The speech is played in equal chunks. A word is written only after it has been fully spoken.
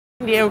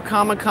San Diego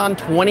Comic-Con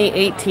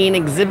 2018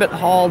 exhibit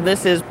hall.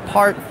 This is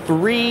part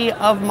 3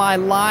 of my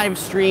live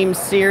stream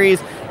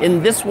series.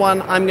 In this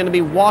one, I'm going to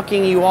be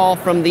walking you all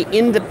from the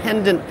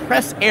independent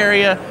press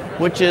area,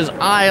 which is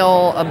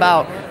aisle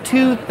about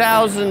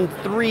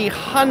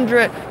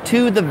 2,300,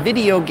 to the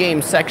video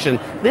game section.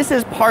 This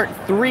is part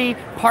 3.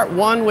 Part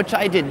 1, which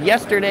I did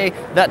yesterday,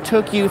 that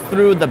took you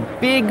through the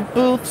big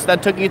booths,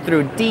 that took you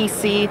through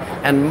DC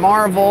and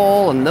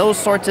Marvel and those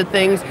sorts of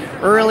things.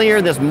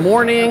 Earlier this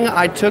morning,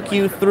 I took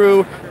you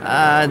through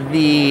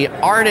the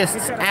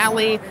Artists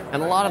Alley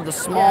and a lot of the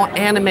small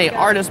anime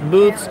artist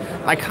booths.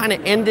 I kind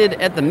of ended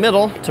at the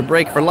middle to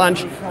break for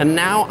lunch, and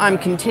now I'm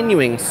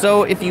continuing.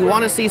 So if you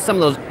want to see some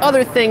of those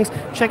other things,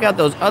 check out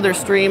those other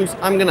streams.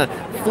 I'm gonna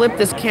flip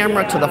this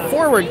camera to the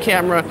forward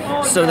camera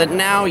so that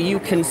now you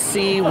can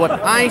see what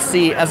I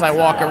see as I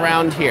walk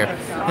around here.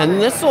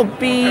 And this will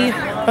be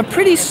a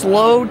pretty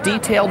slow,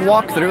 detailed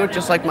walkthrough,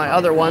 just like my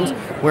other ones,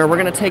 where we're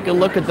gonna take a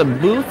look at the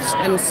booths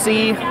and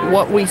see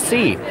what we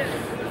see.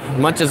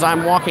 Much as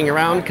I'm walking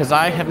around, because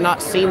I have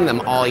not seen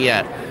them all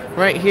yet.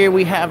 Right here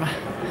we have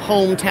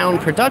Hometown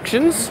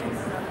Productions.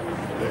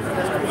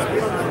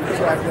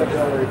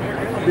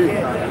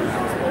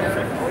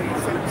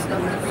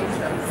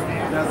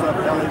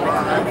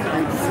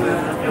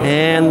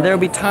 And there'll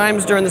be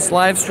times during this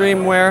live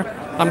stream where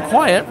I'm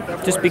quiet,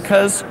 just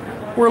because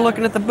we're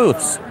looking at the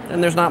booths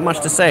and there's not much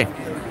to say.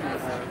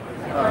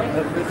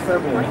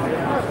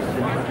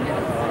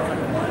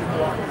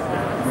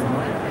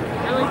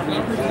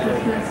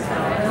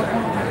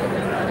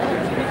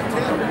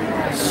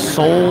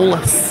 Soul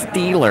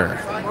Stealer.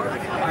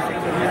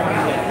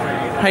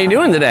 How you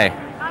doing today?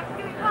 I'm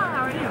doing well.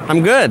 How are you?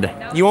 I'm good.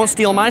 You won't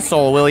steal my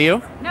soul, will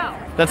you? No.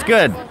 That's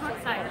good.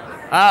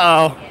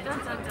 Uh-oh.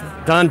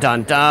 Dun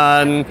dun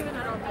dun.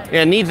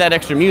 Yeah, it needs that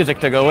extra music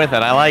to go with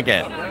it. I like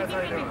it.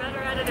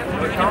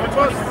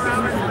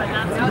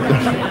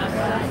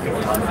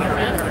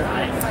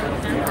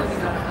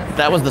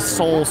 That was the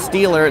Soul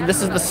Stealer.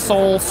 This is the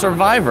Soul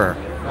Survivor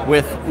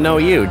with no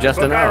you, just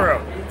an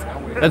arrow.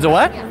 That's a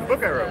what? The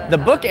book I wrote. The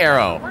book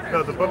arrow.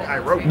 No, the book I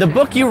wrote. The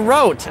book you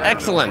wrote.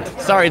 Excellent.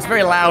 Sorry, it's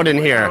very loud in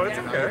here. Oh, it's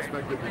okay.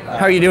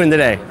 How are you doing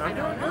today? I'm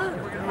doing good.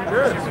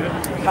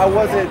 How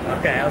was it?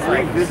 Okay, I was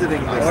like,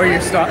 visiting this. or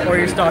you're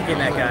stalking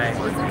that guy.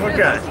 What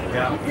guy?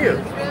 Yeah. You.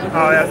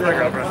 Oh, that's my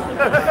girlfriend.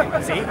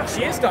 See,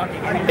 she is stalking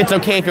you. It's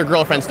okay if your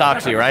girlfriend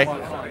stalks you, right?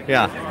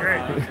 Yeah.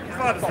 Great. It's a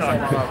lot of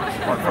talk.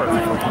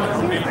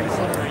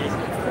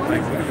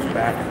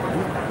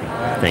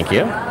 Thank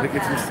you.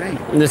 It's insane.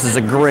 This is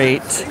a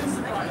great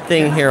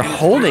thing here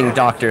holding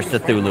Dr.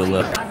 Cthulhu.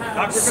 Look.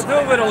 Dr.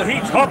 Cthulhu, he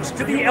talks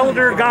to the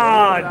elder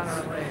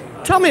gods.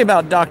 Tell me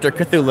about Dr.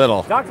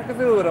 Cthulhu. Dr.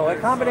 Cthulhu, a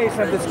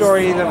combination of the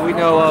story that we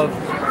know of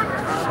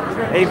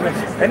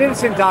an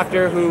innocent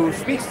doctor who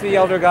speaks to the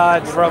elder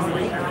gods from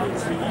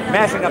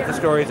mashing up the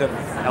stories of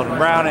Eldon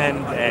Brown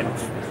and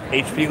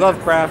H.P.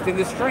 Lovecraft in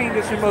the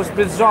strangest and most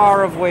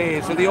bizarre of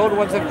ways. So the old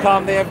ones have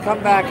come, they have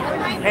come back,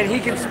 and he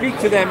can speak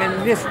to them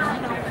in this,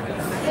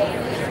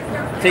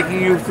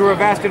 taking you through a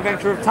vast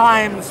adventure of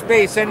time,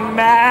 space, and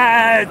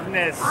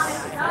madness.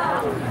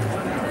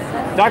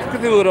 Dr.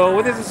 Cthulhu,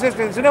 with his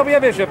assistant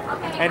Zenobia Bishop,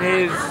 and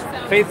his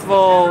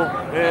faithful,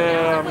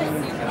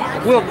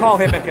 we'll call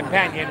him a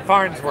companion,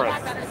 Farnsworth.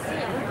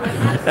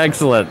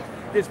 Excellent.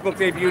 This book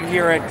debuted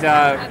here at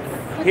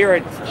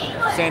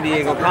San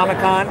Diego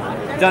Comic-Con,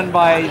 done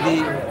by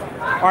the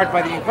art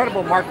by the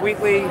incredible Mark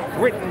Wheatley,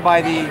 written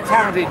by the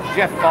talented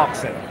Jeff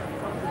Faulkson.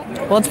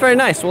 Well, it's very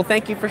nice. Well,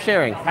 thank you for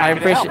sharing. I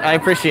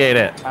appreciate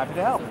it. Happy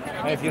to help.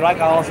 And if you like,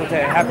 I'll also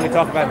happily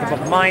talk about the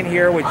book Mine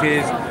here, which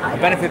is a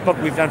benefit book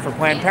we've done for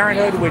Planned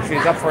Parenthood, which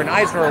is up for an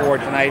Eisner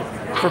Award tonight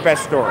for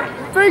Best Story.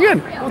 Very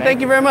good. Well,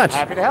 thank you very much.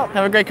 Happy to help.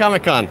 Have a great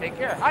Comic-Con. Take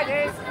care. Hi,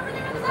 Dave.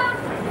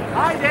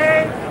 Hi,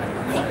 Dave.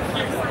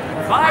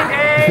 Bye,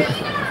 Dave.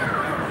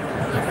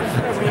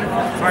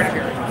 Hard to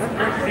hear.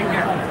 Take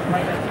care.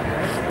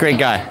 Great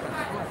guy.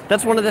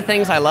 That's one of the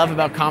things I love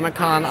about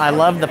Comic-Con. I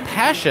love the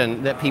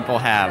passion that people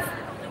have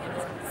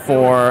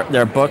for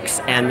their books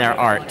and their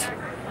art.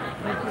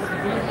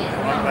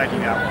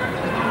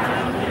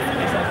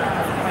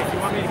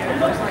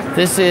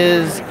 This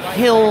is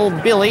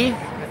Hillbilly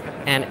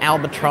and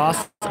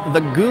Albatross,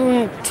 the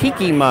Goon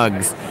Tiki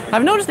Mugs.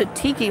 I've noticed that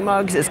Tiki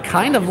Mugs is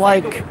kind of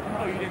like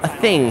a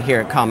thing here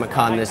at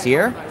Comic-Con this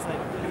year.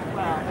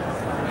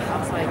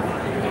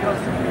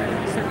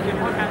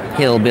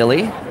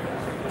 Hillbilly,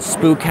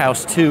 Spook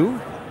House 2,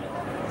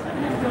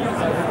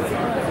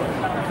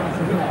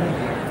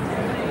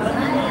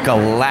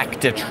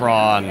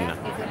 Galactitron.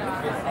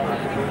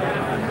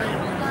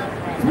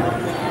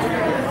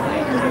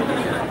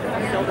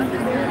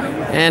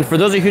 And for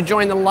those of you who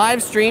joined the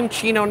live stream,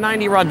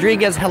 Chino90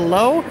 Rodriguez,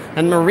 hello,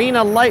 and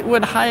Marina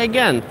Lightwood, hi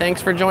again.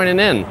 Thanks for joining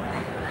in.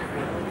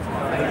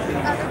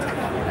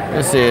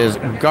 This is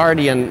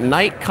Guardian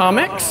Knight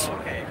Comics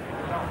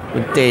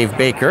with Dave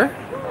Baker.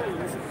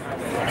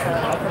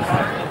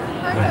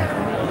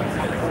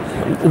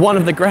 One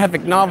of the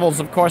graphic novels,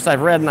 of course,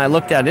 I've read and I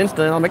looked at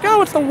instantly and I'm like,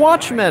 oh, it's The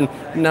Watchmen.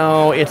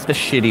 No, it's The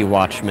Shitty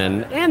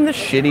Watchmen and The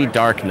Shitty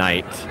Dark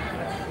Knight.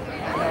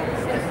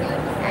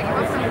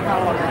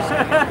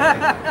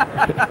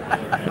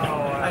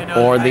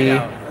 Or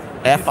the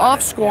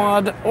F-Off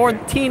Squad or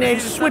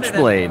Teenage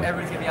Switchblade.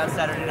 Everyone's gonna be on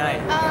Saturday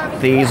night.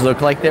 These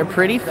look like they're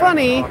pretty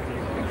funny.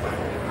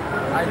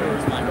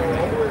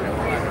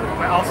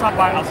 I'll stop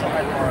by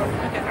tomorrow.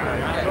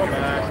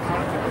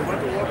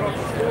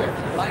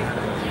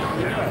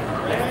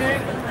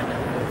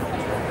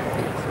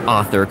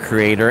 Author,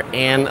 creator,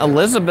 Anne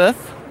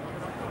Elizabeth.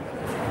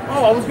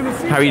 Oh, I was gonna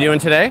see. How are you doing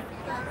today?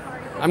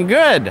 I'm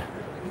good.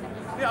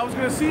 Yeah, I was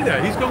gonna see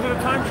that. He's going to the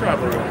time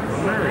traveler.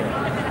 Mary.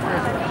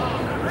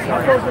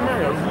 How close to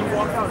Mary? He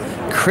walked out.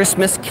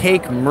 Christmas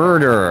Cake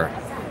Murder.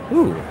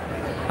 Ooh,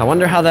 I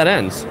wonder how that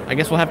ends. I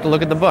guess we'll have to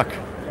look at the book.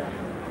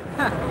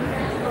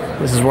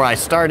 This is where I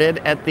started,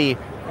 at the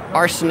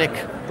Arsenic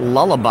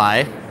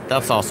Lullaby.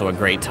 That's also a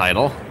great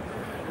title.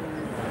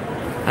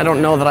 I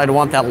don't know that I'd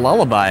want that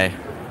lullaby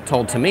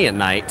told to me at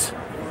night.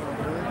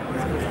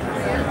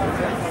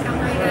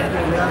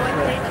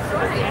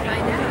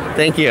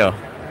 Thank you.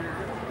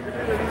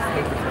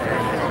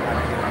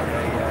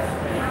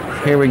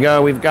 Here we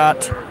go. We've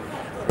got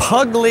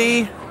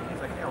Pugly,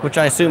 which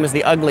I assume is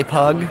the ugly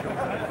pug.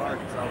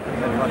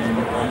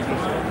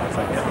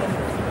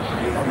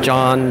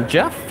 John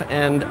Jeff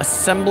and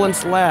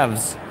Semblance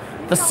Labs,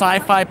 the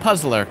sci-fi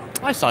puzzler.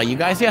 I saw you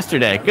guys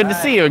yesterday. Good to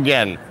see you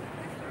again.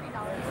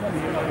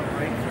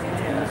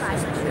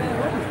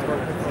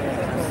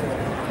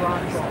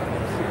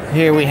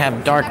 Here we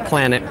have Dark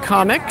Planet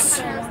Comics,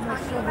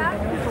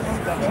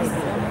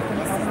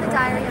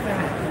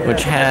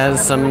 which has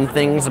some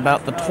things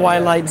about the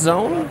Twilight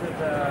Zone,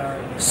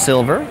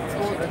 Silver,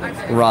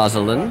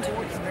 Rosalind.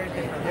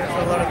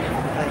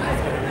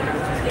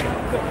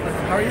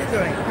 How are you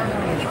doing?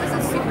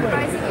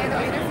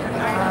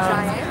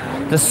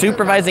 The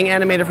supervising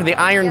animator for the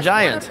Iron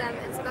Giant.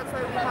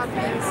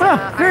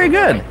 Huh, very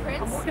good.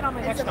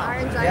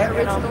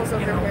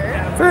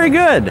 Very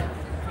good.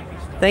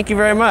 Thank you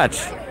very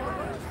much.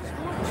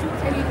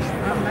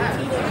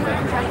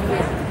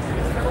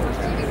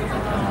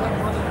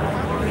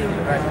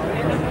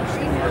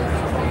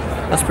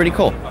 That's pretty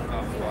cool.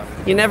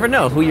 You never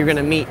know who you're going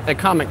to meet at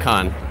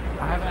Comic-Con.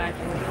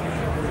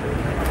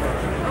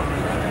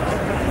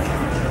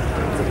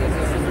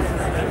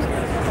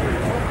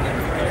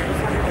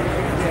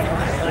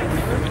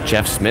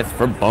 Jeff Smith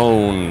for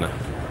Bone,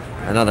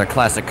 another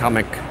classic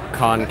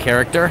Comic-Con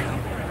character.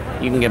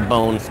 You can get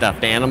Bone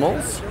stuffed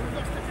animals,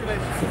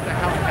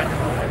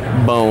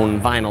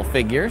 Bone vinyl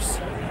figures.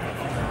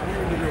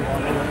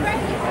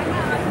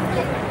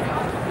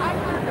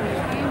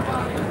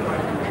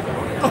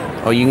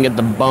 Oh, you can get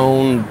the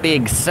Bone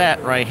big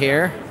set right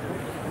here.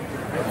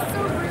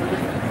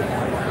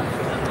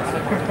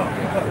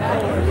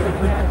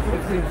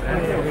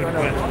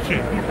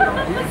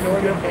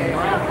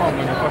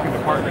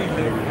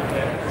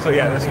 So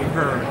yeah, that's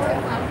her.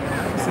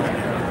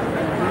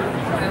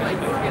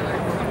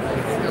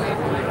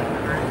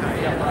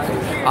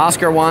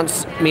 Oscar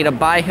wants me to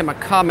buy him a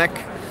comic.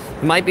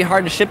 Might be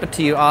hard to ship it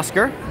to you,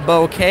 Oscar.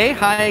 Bouquet,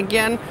 hi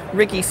again.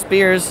 Ricky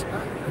Spears.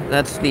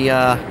 That's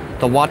the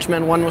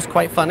Watchmen one was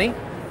quite funny.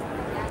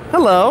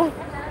 Hello,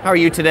 how are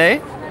you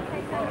today?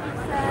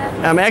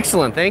 I'm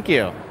excellent, thank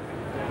you.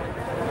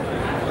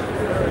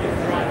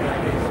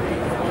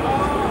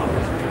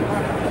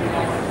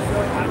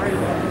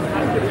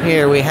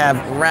 Here we have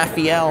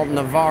Rafael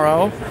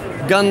Navarro,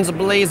 guns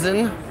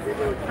a-blazing.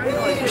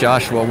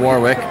 Joshua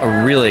Warwick,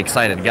 a really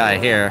excited guy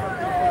here.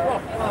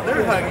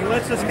 They're hugging.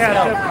 Let's just catch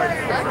up.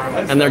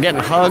 And they're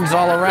getting hugs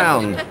all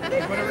around.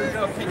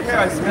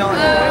 I smell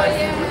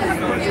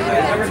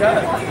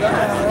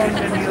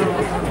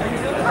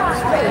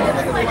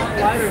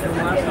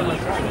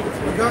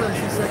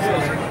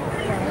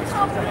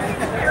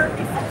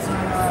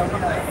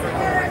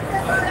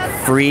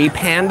Free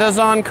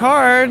pandas on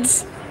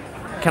cards.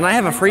 Can I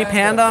have a free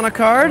panda on a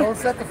card? Don't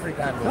set the free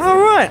pandas. All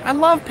right, I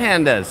love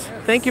pandas.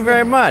 Thank you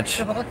very much.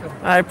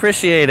 I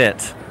appreciate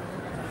it.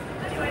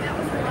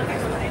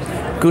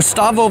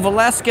 Gustavo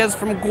Velasquez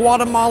from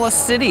Guatemala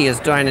City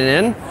is joining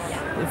in.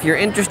 If you're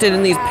interested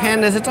in these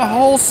pandas, it's a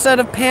whole set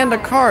of panda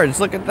cards.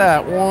 Look at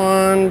that.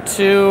 1,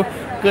 2,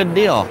 good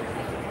deal.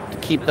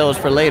 Keep those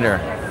for later.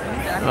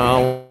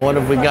 What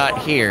have we got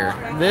here?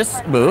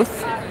 This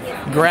booth,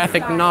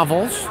 graphic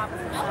novels,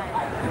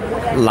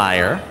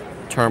 Liar,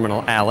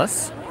 Terminal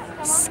Alice,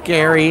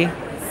 Scary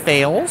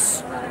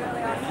Fails.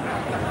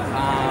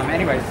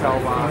 Anyway, so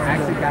I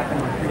actually got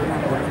them.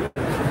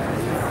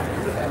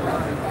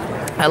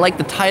 I like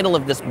the title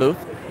of this booth,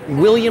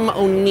 William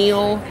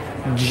O'Neill,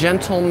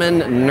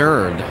 Gentleman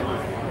Nerd,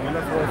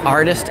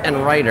 artist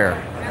and writer.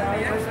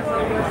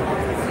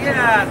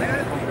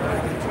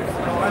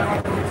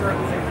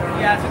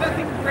 Yeah, so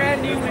nothing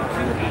brand new with 2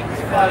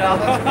 weeks, but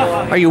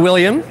Are you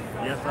William?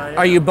 Yes, I am.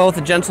 Are you both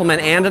a gentleman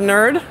and a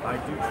nerd? I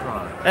do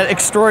try.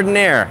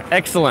 Extraordinaire.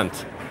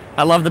 Excellent.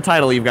 I love the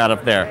title you've got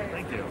up there.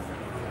 Thank you.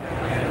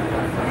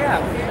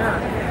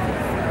 yeah, sure.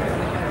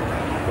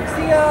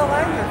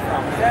 lanyard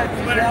from? Is that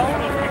Giselle?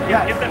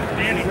 Yeah, it's an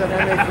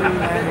MA3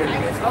 lanyard.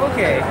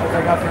 Okay. I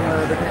got from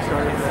the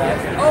Kickstarter.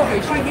 Oh,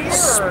 is she here?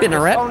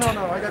 Spinneret. Oh,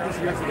 no, I got this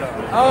years ago.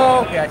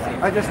 Oh, okay, I see.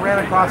 I just ran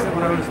across it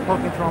when I was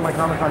poking through all my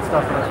Comic-Con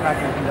stuff and I was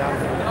packing everything down.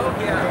 Oh,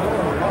 yeah.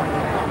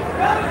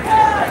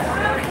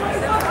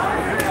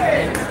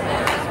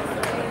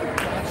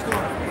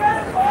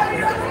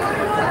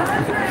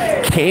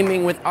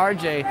 Gaming with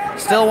RJ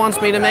still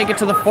wants me to make it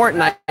to the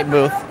Fortnite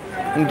booth.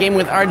 And Game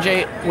with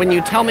RJ, when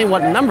you tell me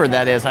what number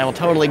that is, I will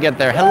totally get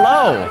there.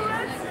 Hello!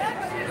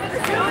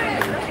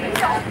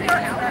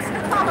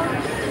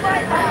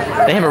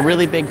 They have a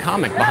really big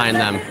comic behind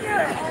them.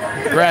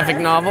 Graphic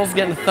novels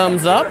getting a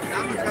thumbs up.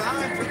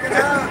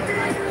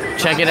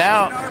 Check it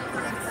out.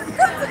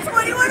 Come to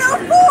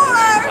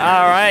 2104!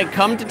 All right,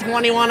 come to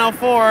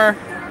 2104.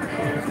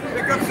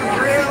 Pick up some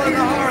rail in the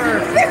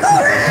heart.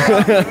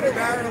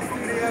 Barrel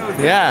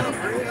Studios. Yeah.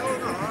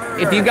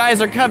 If you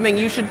guys are coming,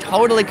 you should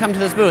totally come to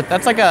this booth.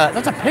 That's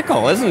a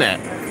pickle, isn't it?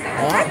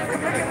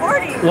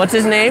 What's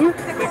his name?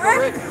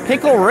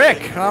 Pickle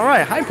Rick. All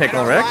right, hi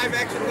Pickle Rick. Live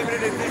action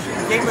limited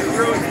edition Game of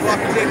Thrones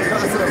Walking Dead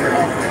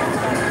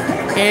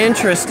crossover.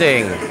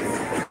 Interesting.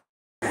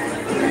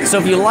 So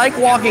if you like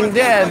Walking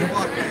Dead,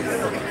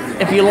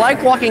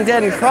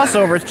 and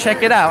crossovers,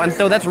 check it out. And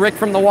so that's Rick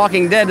from The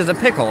Walking Dead is a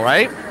pickle,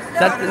 right?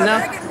 Rick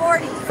and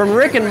Morty. From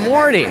Rick and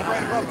Morty.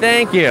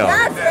 Thank you.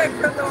 That's Rick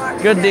from the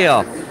Walking Good Dead.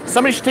 deal.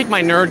 Somebody should take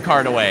my nerd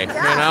card away, you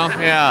know?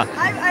 Yeah.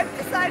 I've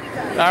decided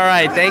that. All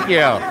right, thank you.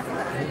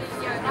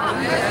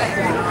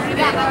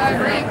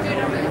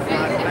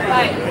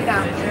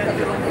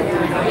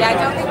 Yeah, I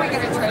don't think we're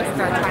going to trace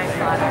our time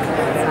slot.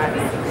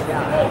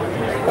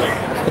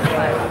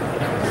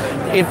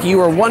 If you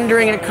were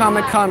wondering at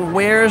Comic-Con,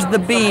 where's the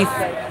beef?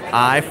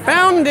 I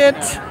found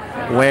it.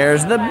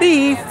 Where's the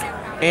beef?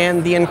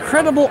 And the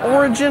incredible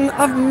origin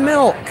of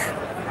milk.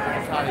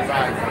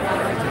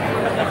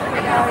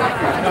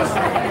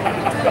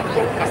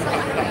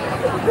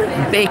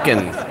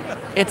 Bacon.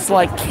 It's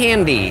like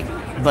candy,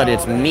 but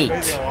it's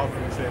meat.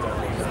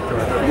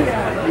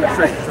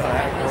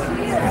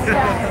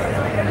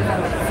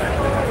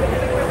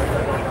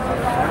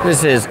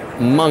 This is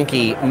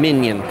Monkey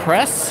Minion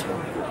Press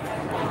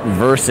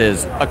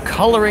versus A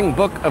Coloring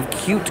Book of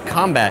Cute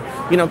Combat.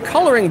 You know,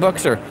 coloring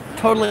books are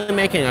totally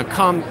making a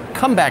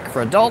comeback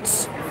for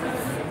adults.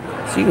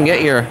 So you can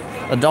get your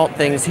adult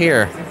things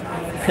here.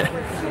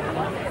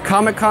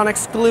 Comic-Con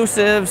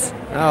exclusives.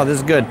 Oh, this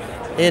is good.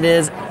 It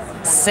is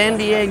San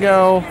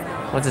Diego,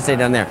 what's it say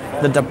down there?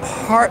 The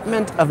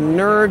Department of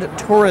Nerd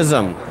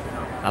Tourism.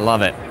 I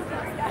love it.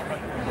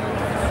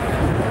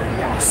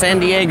 San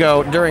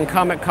Diego during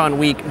Comic-Con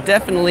week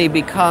definitely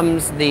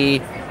becomes the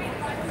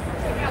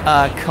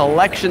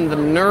collection, the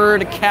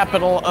nerd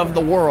capital of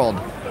the world,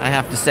 I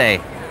have to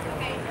say.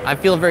 I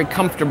feel very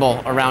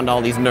comfortable around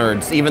all these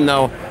nerds, even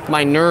though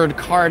my nerd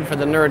card for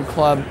the Nerd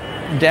Club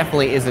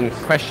definitely is in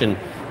question.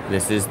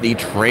 This is the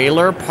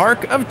Trailer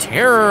Park of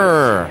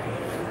Terror.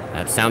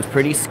 That sounds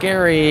pretty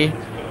scary.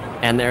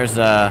 And there's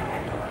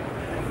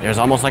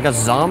almost like a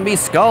zombie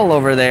skull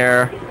over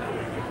there.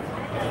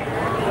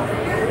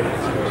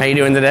 How you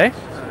doing today?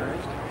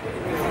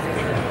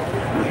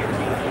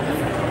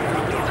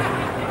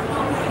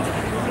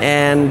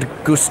 And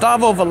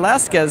Gustavo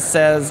Velasquez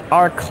says,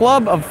 our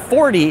club of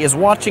 40 is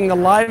watching the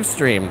live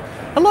stream.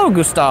 Hello,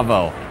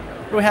 Gustavo.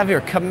 What do we have here?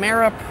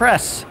 Chimera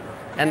Press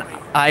and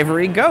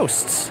Ivory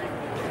Ghosts.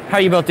 How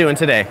are you both doing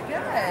today? Good.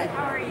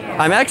 How are you?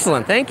 I'm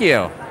excellent, thank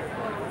you.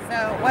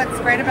 So what's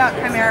great about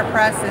Chimera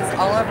Press is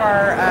all of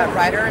our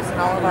writers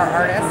and all of our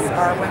artists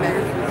are women.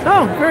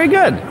 Oh, very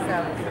good. So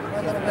we're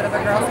a little bit of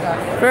a girl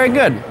stuff. Very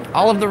good.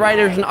 All of the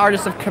writers and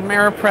artists of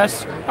Chimera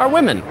Press are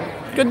women.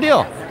 Good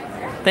deal.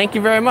 Thank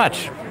you very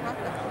much.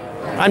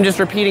 I'm just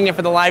repeating it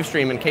for the live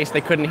stream in case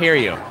they couldn't hear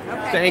you.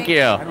 Okay, Thank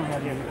you.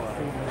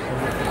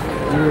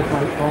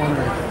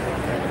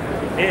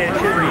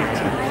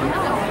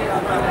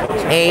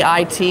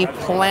 AIT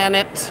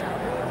Planet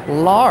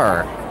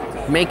LAR,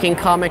 making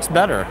comics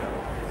better.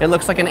 It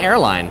looks like an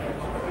airline.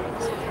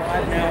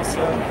 Now, so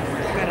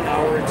got an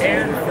hour or two.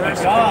 And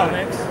for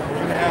comics, we're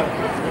gonna have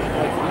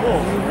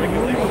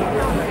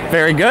regularly.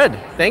 Very good.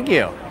 Thank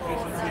you.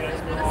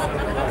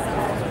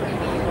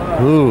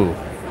 Ooh.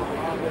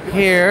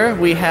 Here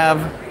we have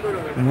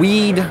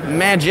Weed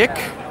Magic,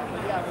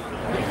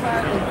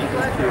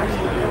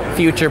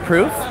 Future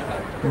Proof,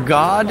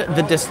 God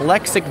the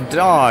Dyslexic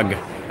Dog,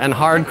 and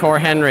Hardcore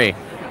Henry.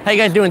 How you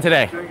guys doing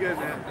today? Very good,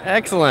 man.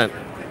 Excellent.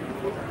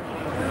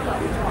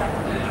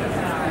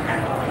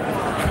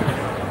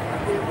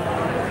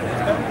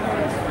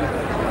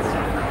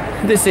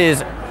 This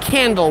is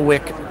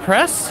Candlewick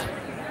Press,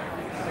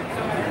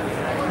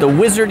 the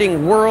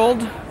Wizarding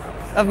World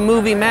of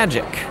Movie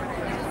Magic.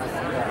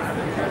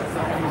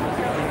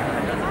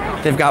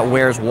 They've got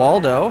Where's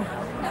Waldo.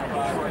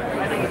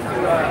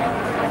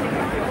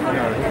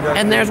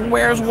 And there's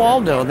Where's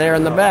Waldo there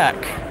in the back.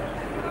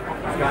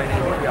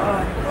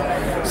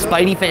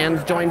 Spidey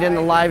fans joined in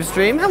the live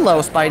stream.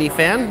 Hello, Spidey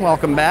fan.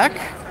 Welcome back.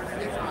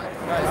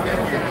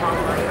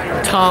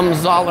 Tom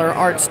Zoller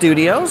Art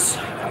Studios.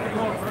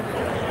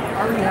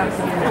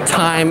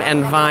 Time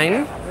and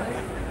Vine.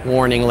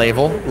 Warning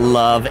label,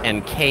 Love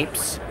and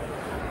Capes.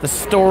 The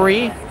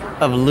Story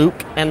of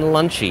Luke and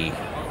Lunchy.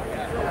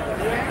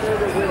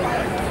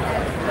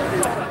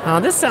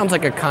 This sounds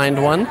like a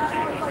kind one.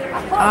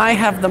 I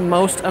have the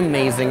most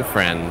amazing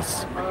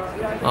friends.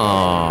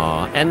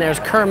 Aww. And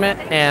there's Kermit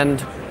and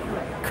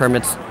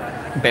Kermit's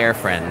bear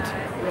friend.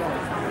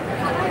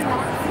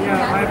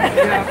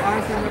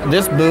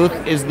 This booth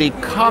is the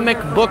Comic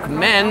Book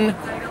Men.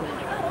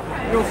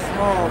 Real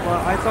small,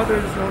 but I thought they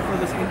were just known for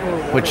this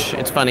indoor. Which,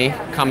 it's funny,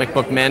 Comic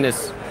Book Men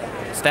is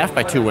staffed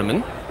by 2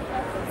 women.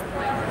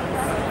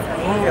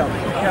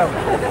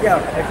 Yeah,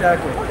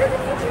 exactly.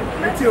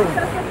 Me too.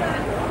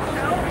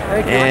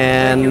 Thank you.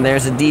 And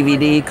there's a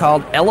DVD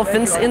called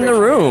Elephants in the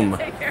Room.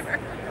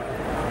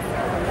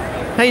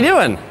 How you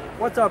doing?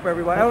 What's up,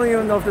 everybody? I don't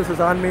even know if this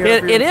is on me. Or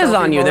It is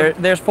on you.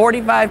 There's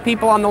 45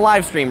 people on the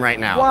live stream right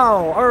now.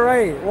 Wow, all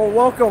right. Well,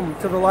 welcome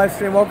to the live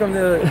stream. Welcome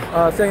to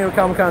San Diego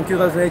Comic-Con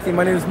 2018.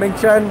 My name is Ming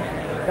Chen.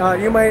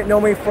 You might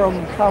know me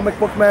from Comic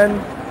Book Men.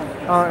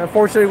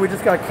 Unfortunately, we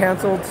just got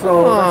canceled,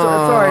 so that's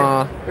all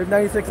right. There's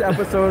 96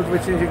 episodes,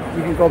 which you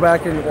can go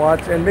back and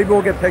watch, and maybe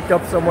we'll get picked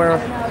up somewhere.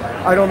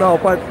 I don't know,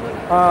 but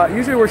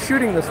usually we're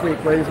shooting this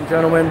week, ladies and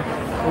gentlemen.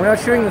 We're not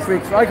shooting this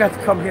week, so I got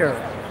to come here.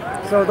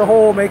 So the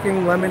whole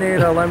making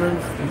lemonade,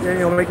 lemons,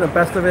 making the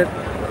best of it,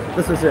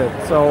 this is it.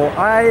 So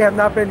I have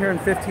not been here in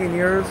 15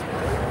 years,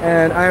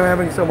 and I'm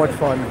having so much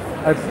fun.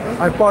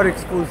 I've bought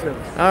exclusives.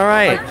 All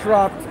right. I've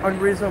dropped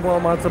unreasonable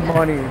amounts of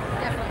money.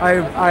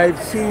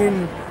 I've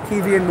seen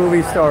TV and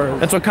movie stars.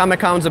 That's what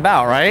Comic-Con's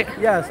about, right?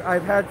 Yes,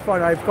 I've had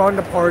fun. I've gone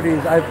to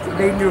parties. I've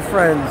made new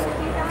friends.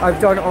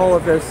 I've done all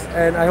of this,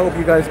 and I hope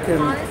you guys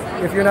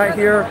can, if you're not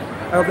here,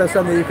 I hope that's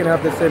something you can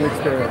have the same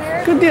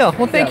experience. Good deal.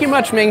 Well, thank you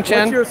much, Ming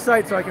Chen. What's your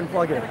site so I can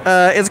plug it?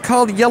 It's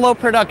called Yellow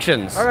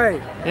Productions. All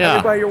right. Yeah.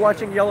 Everybody, you're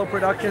watching Yellow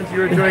Productions.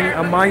 You're doing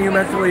a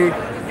monumentally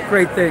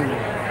great thing.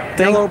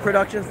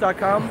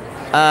 YellowProductions.com?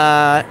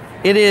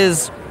 It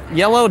is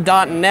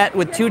yellow.net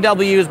with 2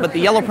 W's, but the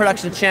Yellow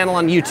Productions channel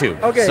on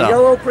YouTube. Okay, so.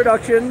 Yellow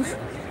Productions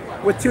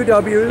with 2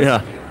 W's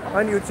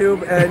on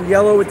YouTube, and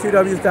yellow with 2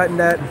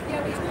 W's.net.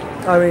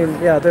 I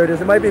mean, yeah, there it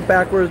is. It might be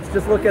backwards.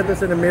 Just look at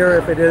this in the mirror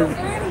if it is,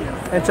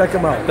 and check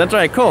them out. That's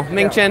right, cool.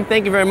 Ming Chen,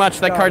 thank you very much.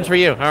 That card's for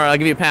you. All right, I'll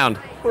give you £1.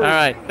 All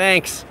right,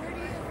 thanks.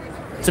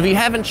 So if you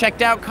haven't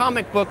checked out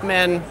Comic Book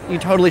Men, you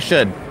totally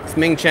should. It's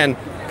Ming Chen,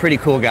 pretty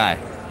cool guy.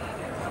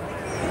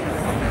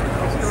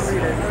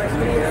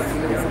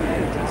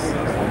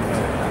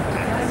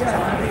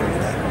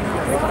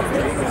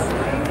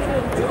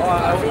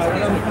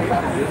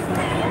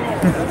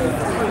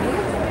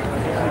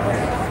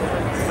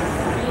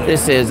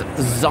 This is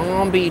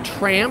Zombie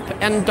Tramp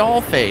and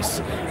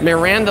Dollface.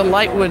 Miranda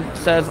Lightwood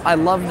says, I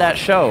love that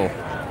show.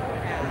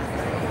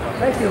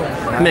 Thank you.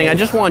 Ming, I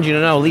just wanted you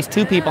to know at least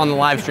 2 people on the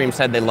live stream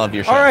said they love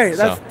your show. All right,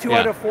 that's so, 2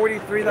 out of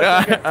 43.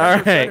 That's all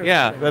right,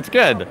 yeah, that's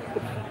good.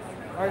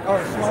 All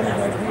right, Swami's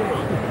right here.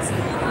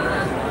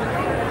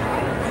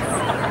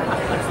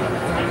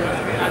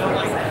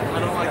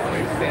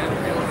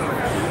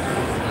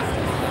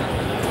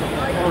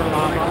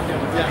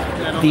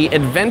 The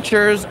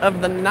Adventures of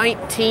the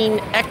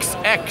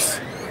 19XX.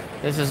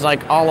 This is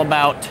like all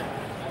about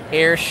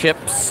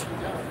airships,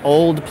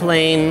 old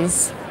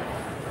planes,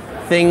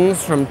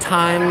 things from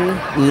time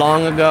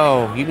long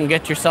ago. You can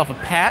get yourself a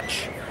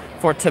patch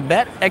for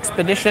Tibet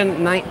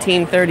Expedition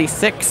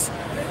 1936.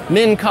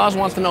 Min Cos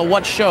wants to know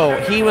what show.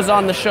 He was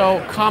on the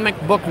show Comic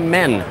Book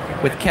Men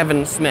with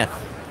Kevin Smith.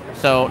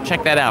 So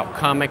check that out,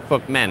 Comic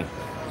Book Men.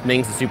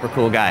 Ming's a super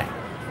cool guy.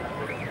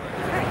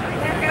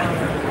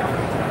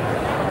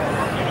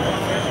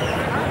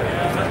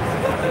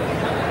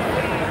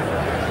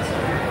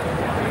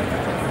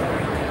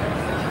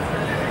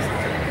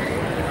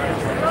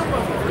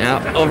 Now,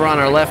 over on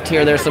our left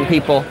here, there's some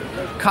people,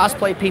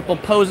 cosplay people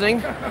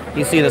posing.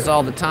 You see this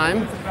all the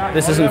time.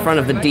 This is in front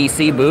of the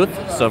DC booth,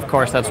 so of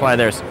course that's why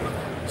there's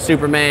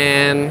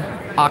Superman,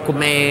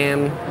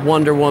 Aquaman,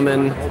 Wonder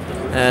Woman.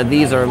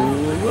 These are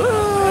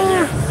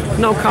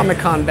no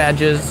Comic-Con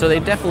badges, so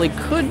they definitely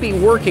could be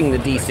working the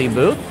DC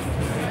booth.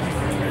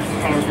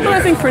 But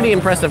I think pretty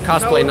impressive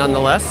cosplay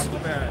nonetheless.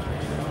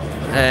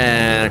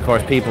 And of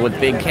course, people with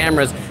big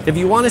cameras. If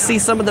you want to see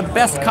some of the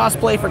best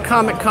cosplay for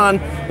Comic-Con,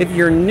 if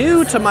you're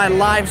new to my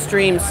live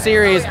stream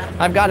series,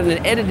 I've got an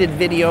edited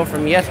video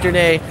from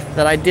yesterday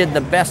that I did the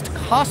best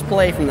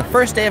cosplay from the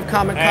first day of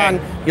Comic-Con.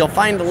 You'll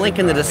find a link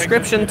in the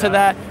description to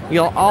that.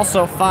 You'll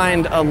also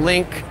find a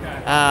link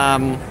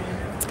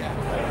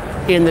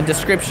in the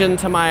description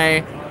to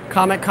my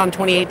Comic-Con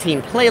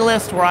 2018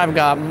 playlist, where I've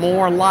got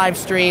more live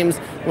streams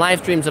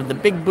of the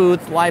big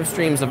booth, live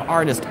streams of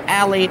Artist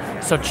Alley,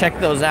 so check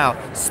those out.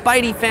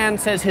 Spidey Fan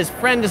says his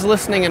friend is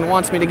listening and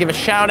wants me to give a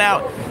shout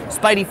out.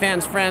 Spidey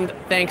Fan's friend,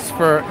 thanks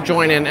for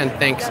joining and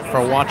thanks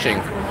for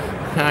watching.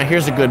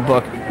 Here's a good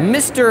book,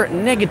 Mr.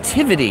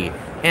 Negativity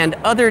and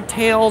Other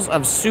Tales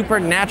of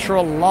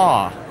Supernatural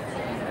Law.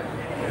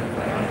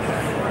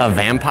 A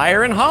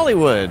Vampire in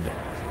Hollywood.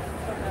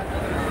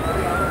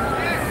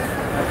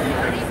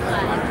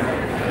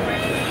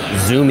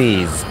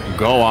 Zoomies,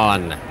 go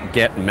on,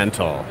 get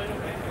mental.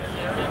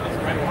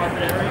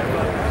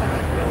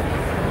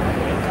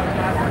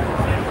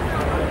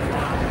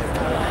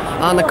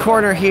 On the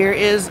corner here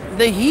is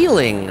The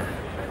Healing,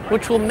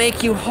 which will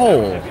make you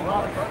whole.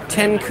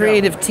 10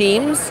 creative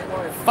teams,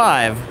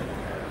 5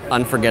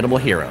 unforgettable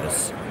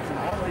heroes.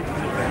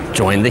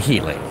 Join The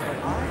Healing.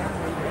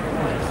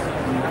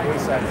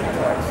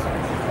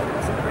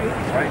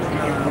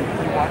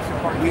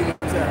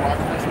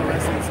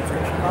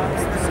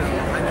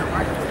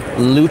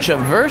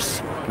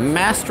 Luchaverse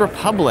Masked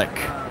Republic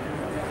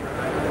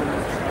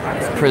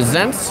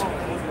presents,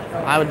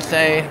 I would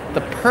say,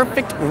 the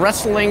perfect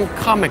wrestling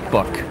comic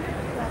book.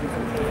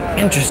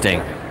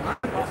 Interesting.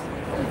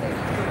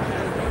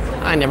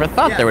 I never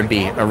thought there would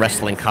be a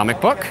wrestling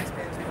comic book,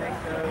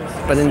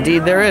 but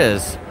indeed there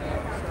is.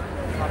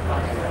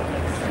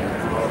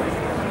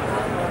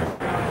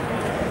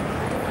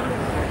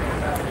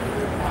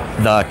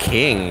 The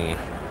King.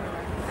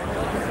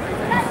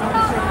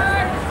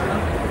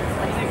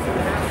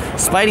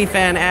 Spidey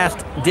fan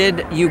asked,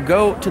 did you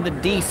go to the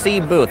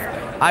DC booth?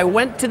 I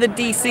went to the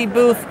DC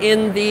booth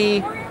in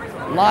the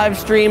live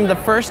stream the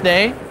first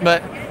day,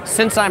 but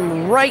since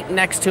I'm right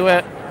next to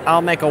it,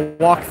 I'll make a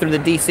walk through the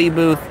DC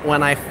booth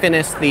when I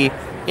finish the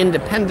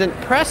independent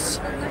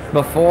press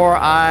before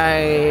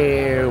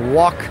I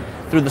walk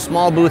through the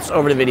small booths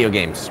over to video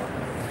games.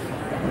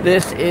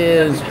 This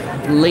is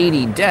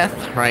Lady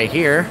Death right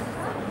here.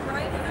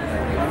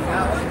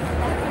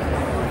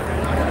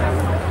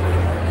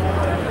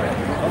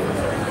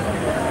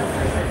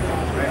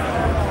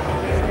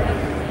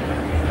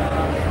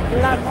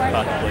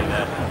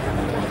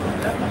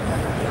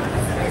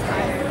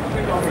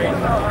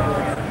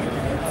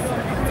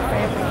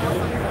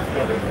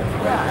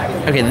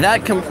 Okay,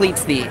 that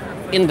completes the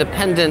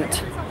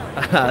independent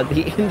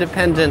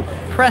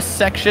press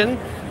section.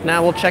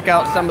 Now we'll check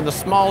out some of the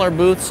smaller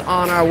booths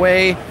on our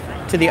way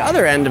to the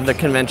other end of the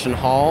convention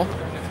hall,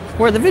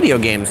 where the video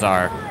games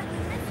are.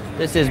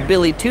 This is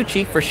Billy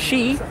Tucci for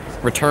She,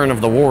 Return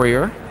of the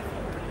Warrior.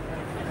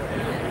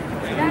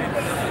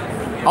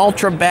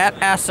 Ultra Bat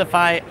asks if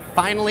I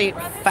finally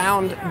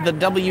found the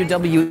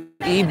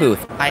WWE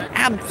booth. I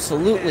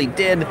absolutely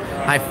did.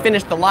 I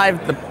finished the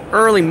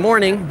early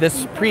morning,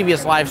 this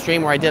previous live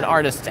stream where I did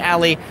Artist's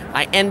Alley.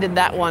 I ended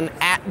that one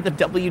at the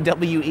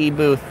WWE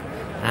booth,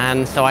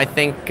 and so I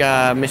think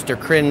Mr.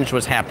 Cringe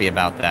was happy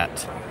about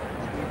that.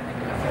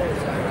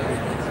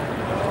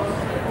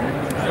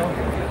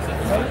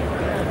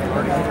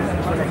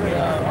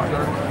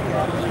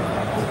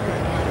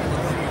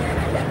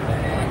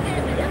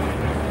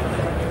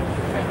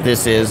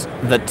 This is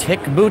the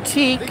Tick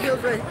Boutique. He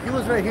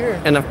was right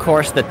here. And of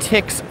course, the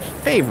Tick's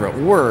favorite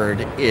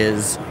word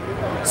is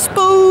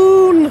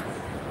spoon.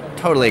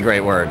 Totally a great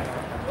word.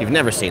 If you've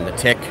never seen the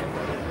Tick,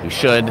 you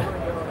should.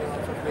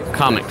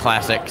 Comic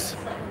classics.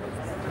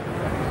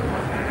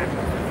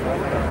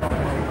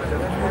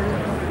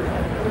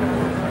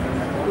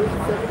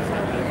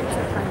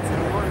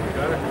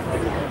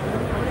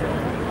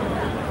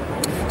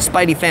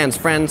 Spidey Fan's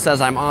friend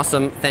says I'm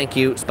awesome. Thank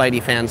you,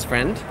 Spidey Fan's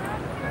friend.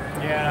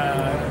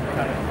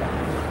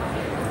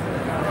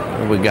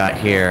 What we got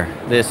here?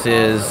 This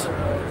is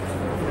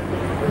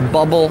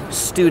Bubble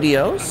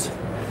Studios.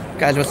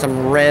 Guys with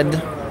some red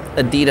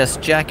Adidas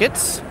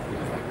jackets.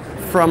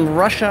 From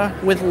Russia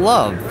with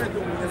Love.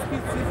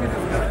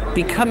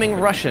 Becoming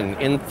Russian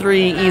in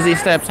 3 easy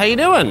steps. How you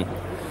doing?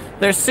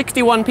 There's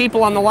 61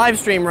 people on the live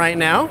stream right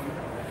now.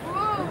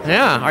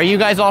 Yeah, are you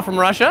guys all from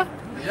Russia?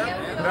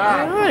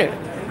 Yeah. All right.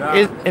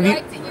 Have you?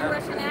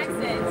 Russian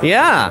accent.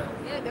 Yeah.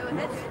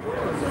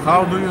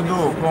 How do you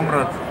do,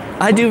 comrade?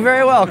 I do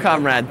very well,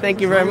 comrade.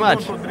 Thank you very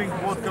much. We want to drink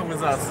vodka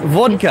with us.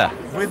 Vodka.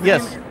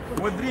 Yes.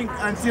 We drink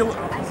until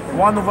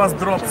one of us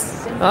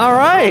drops. All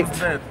right. Drops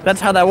dead. That's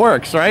how that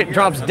works, right?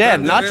 Drops dead,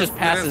 not just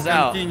passes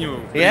out.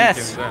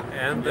 Yes.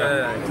 And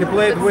he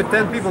played with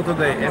 10 people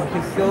today, and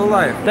he's still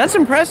alive. That's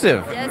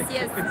impressive. Yes.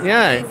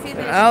 Yeah.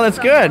 Oh, that's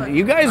good.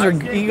 You guys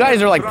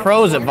are like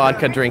pros at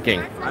vodka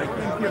drinking. I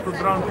came here to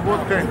drink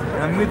vodka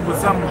and meet with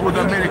some good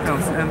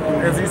Americans. And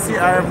as you see,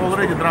 I have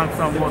already drunk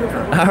some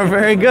vodka. Oh,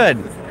 very good.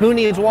 Who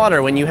needs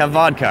water when you have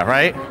vodka,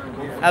 right?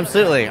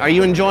 Absolutely. Are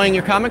you enjoying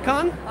your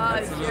Comic-Con?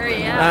 Sure,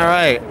 yeah. All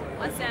right.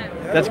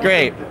 Awesome. That's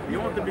great. You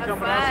want to become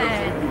Fun.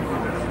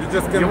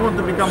 Russian? You want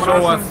to become Show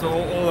Russian? us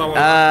all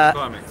our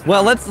comics.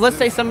 Well, let's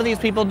say some of these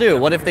people do.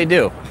 What if they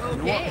do?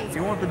 Okay.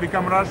 You want to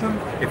become Russian?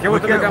 If you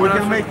want to become we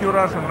Russian- can make you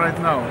Russian right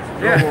now.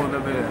 Yeah. Go over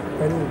there.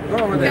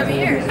 Go over there. Come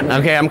here.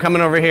 Okay, I'm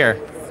coming over here.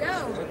 So,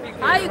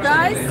 hi you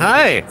guys.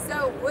 Hi.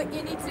 So what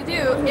you need to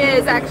do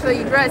is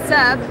actually dress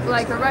up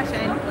like a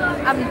Russian.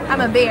 I'm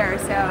a bear,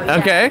 so yeah,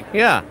 Okay.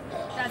 Yeah.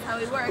 that's how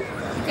it works.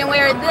 You can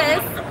wear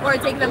this, or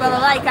take the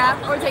balalaika,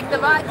 or take the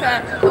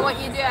vodka, and what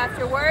you do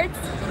afterwards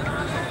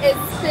is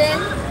spin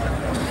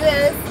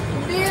this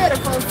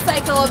beautiful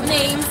cycle of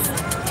names,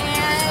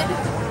 and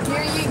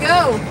here you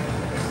go.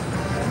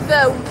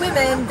 The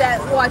women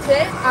that watch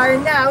it are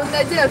now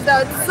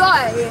Nadezhda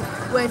Tsoi,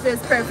 which is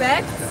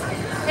perfect,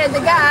 and the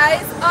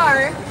guys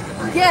are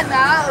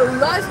Gena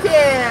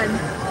Luskin.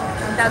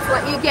 And that's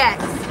what you get.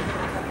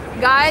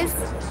 Guys,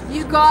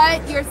 you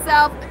got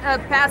yourself a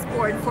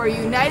passport for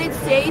United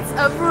States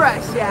of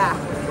Russia.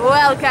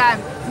 Welcome.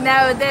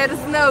 Now there's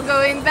no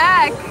going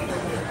back.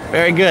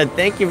 Very good.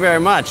 Thank you very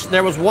much.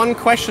 There was one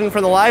question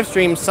for the live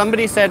stream.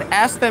 Somebody said,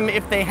 ask them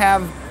if they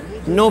have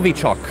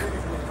Novichok.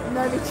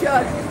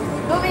 Novichok.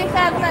 Do we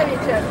have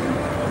Novichok?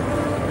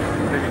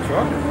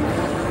 Novichok?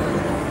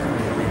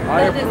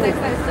 That is the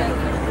question.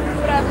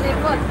 Probably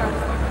vodka.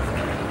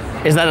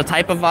 Is that a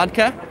type of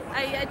vodka?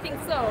 I think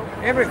so.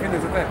 Everything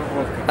is a type of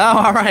vodka. Oh,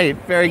 all right.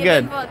 Very Even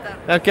good. vodka.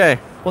 Okay.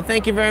 Well,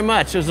 thank you very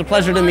much. It was a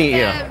pleasure to meet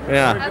you. Welcome.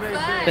 Yeah. Have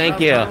fun. Thank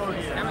you.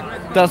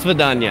 Do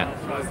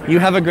svidaniya. You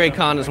have a great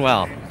con as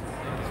well.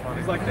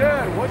 He's like,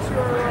 Dad, what's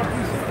your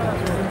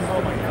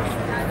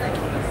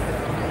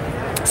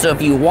So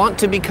if you want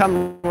to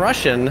become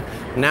Russian,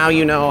 now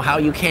you know how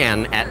you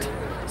can at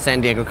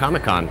San Diego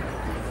Comic-Con.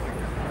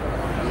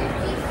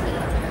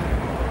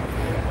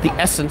 The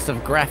essence of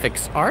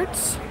graphics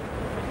arts,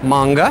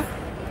 manga.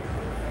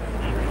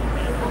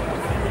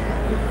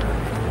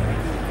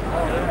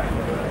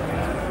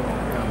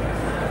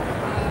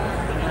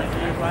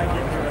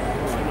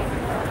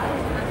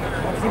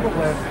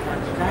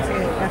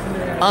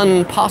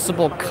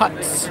 Unpossible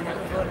cuts.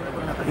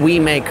 We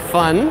make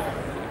fun.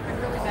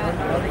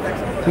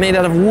 Made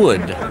out of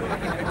wood.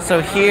 So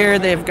here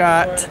they've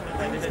got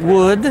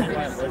wood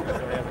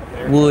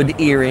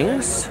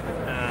earrings.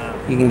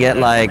 You can get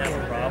like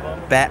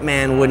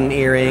Batman wooden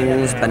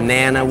earrings,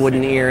 banana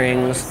wooden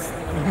earrings,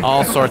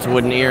 all sorts of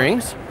wooden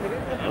earrings.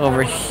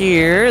 Over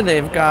here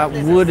they've got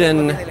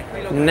wooden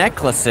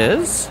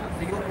necklaces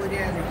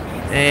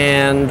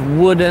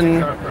and wooden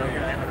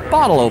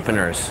bottle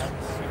openers.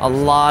 A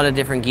lot of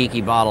different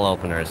geeky bottle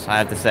openers, I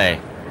have to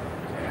say.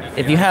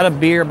 If you had a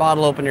beer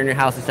bottle opener in your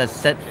house that says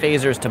set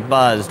phasers to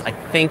buzzed, I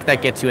think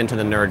that gets you into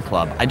the nerd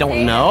club. I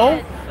don't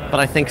know, but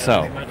I think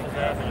so. Yeah,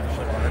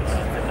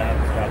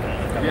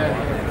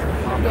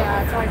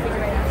 that's how I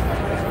figured it out.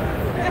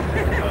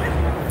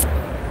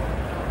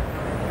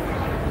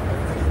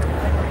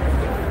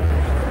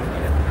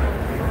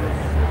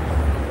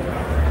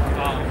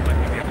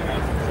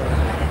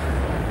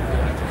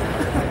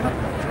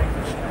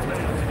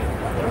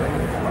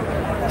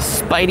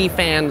 Spidey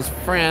fan's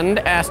friend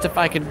asked if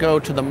I could go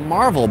to the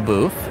Marvel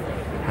booth.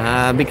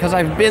 Because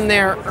I've been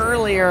there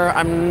earlier,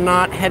 I'm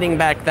not heading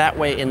back that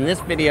way in this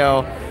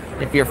video.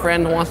 If your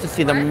friend wants to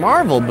see the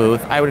Marvel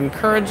booth, I would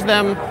encourage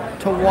them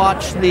to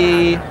watch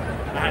the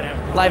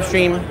live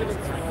stream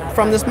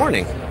from this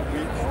morning.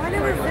 I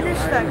never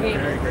finished that game.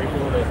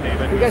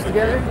 You guys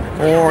together?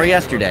 Or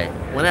yesterday,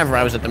 whenever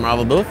I was at the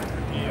Marvel booth.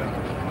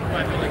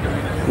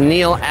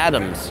 Neil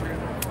Adams.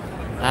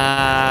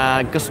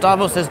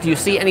 Gustavo says, do you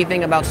see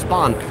anything about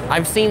Spawn?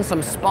 I've seen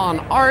some Spawn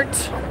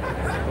art.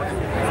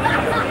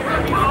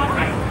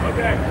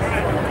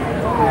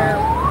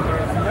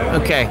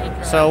 Okay,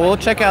 so we'll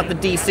check out the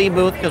DC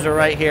booth because we're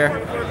right here.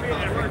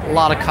 A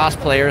lot of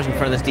cosplayers in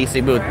front of this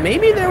DC booth.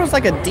 Maybe there was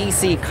like a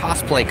DC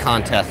cosplay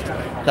contest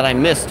that I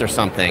missed or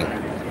something.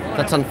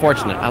 That's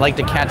unfortunate. I like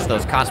to catch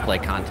those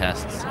cosplay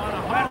contests.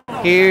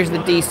 Here's the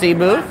DC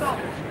booth.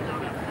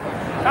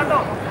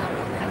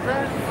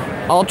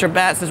 Ultra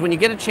Bat says, when you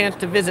get a chance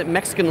to visit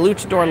Mexican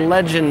Luchador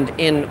Legend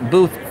in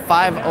booth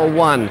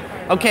 501.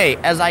 Okay,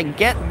 as I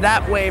get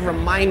that way,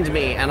 remind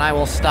me, and I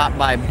will stop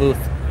by booth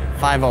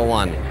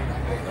 501.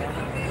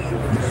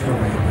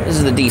 This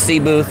is the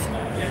DC booth.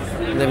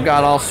 They've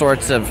got all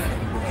sorts of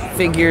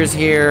figures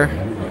here.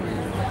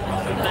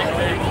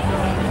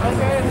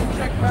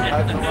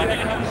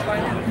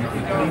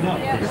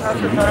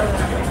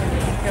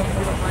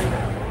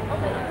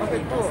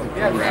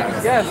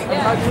 Yes,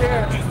 I'm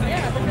here.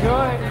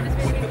 Enjoy.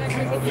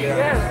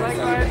 Yes,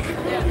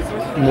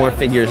 likewise. More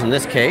figures in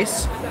this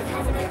case.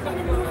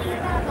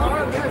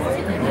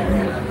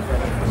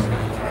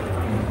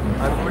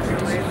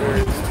 Unfortunately,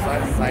 there's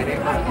Scott Snyder,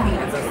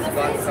 it's a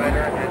Scott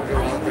Snyder and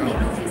Joel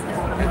Jones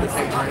at the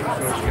same time, so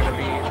it's going to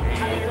be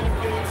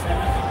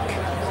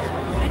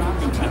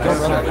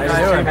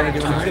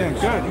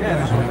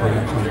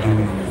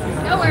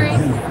No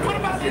worries.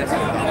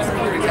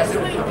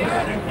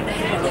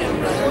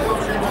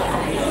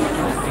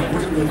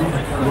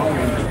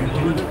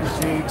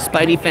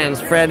 Spidey fans,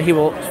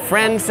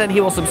 friend said he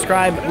will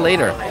subscribe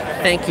later.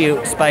 Thank you,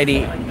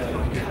 Spidey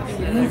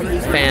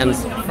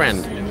fans,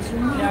 friend.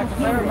 Yeah,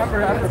 'cause I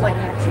remember, I was like,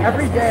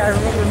 every day I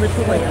remember Mitch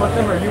would like put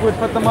them, or you would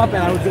put them up,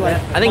 and I would be like.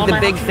 I think the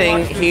big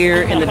thing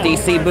here in the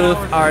DC booth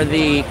are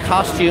the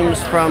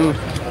costumes from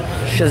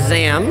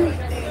Shazam.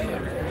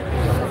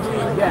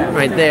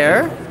 Right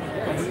there.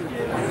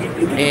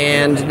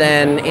 And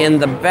then in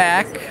the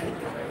back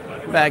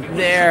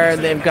there,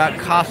 they've got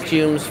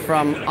costumes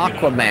from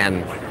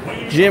Aquaman.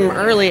 Jim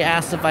Early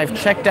asked if I've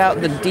checked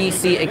out the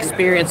DC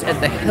experience at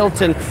the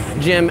Hilton.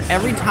 Jim,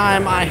 every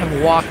time I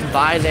have walked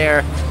by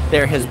there,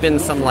 there has been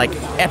some like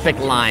epic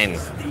line.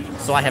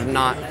 So I have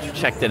not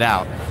checked it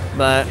out.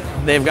 But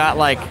they've got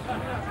like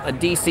a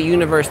DC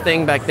Universe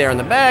thing back there in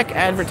the back,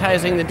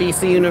 advertising the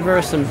DC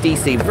Universe, some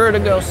DC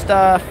Vertigo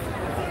stuff.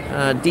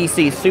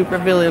 DC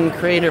supervillain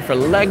creator for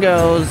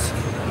Legos.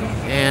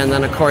 And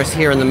then, of course,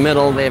 here in the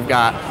middle, they've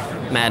got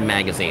Mad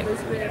Magazine.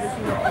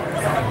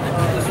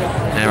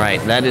 All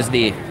right, that is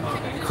the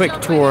quick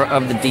tour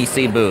of the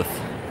DC booth.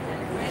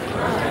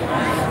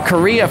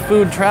 Korea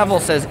Food Travel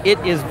says it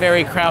is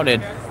very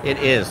crowded. It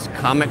is.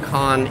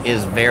 Comic-Con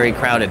is very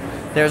crowded.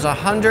 There's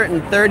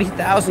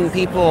 130,000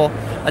 people,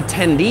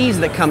 attendees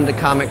that come to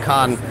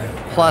Comic-Con,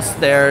 plus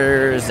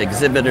there's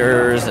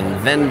exhibitors and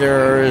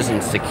vendors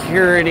and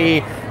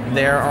security.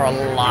 There are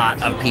a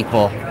lot of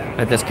people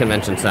at this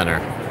convention center.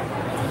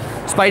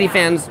 Spidey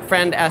Fan's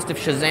friend asked if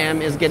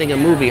Shazam is getting a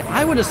movie.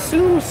 I would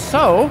assume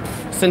so,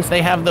 since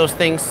they have those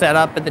things set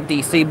up at the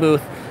DC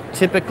booth.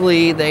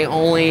 Typically, they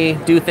only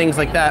do things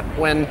like that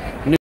when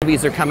new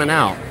movies are coming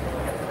out.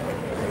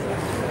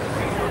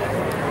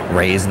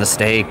 Raise the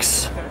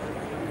stakes.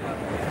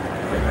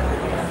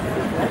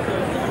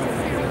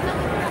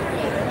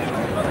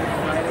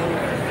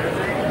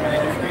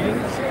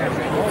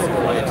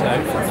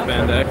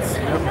 Spandex.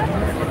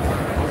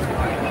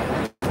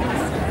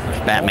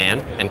 Batman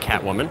and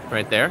Catwoman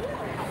right there.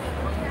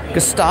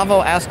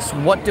 Gustavo asks,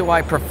 what do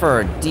I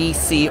prefer,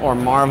 DC or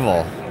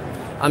Marvel?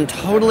 I'm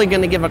totally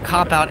going to give a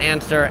cop-out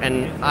answer,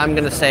 and I'm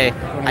going to say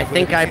I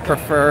think I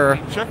prefer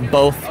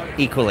both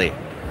equally.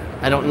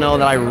 I don't know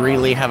that I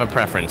really have a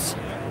preference.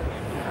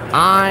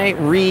 I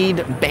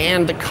read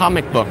banned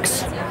comic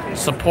books.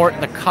 Support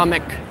the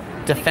Comic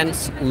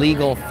Defense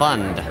Legal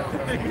Fund,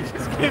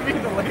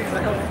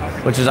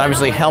 which is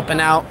obviously helping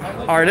out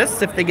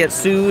artists if they get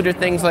sued or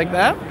things like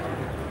that.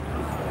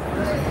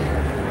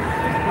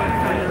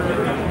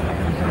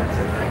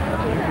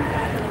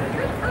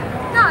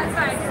 No, it's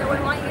fine. So I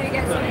wouldn't want you to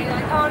get something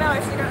like, oh no,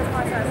 she knows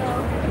process.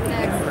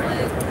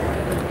 Excellent.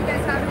 You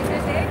guys having a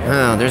good day?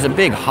 Oh, there's a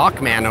big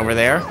Hawkman over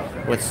there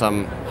with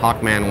some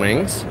Hawkman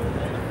wings.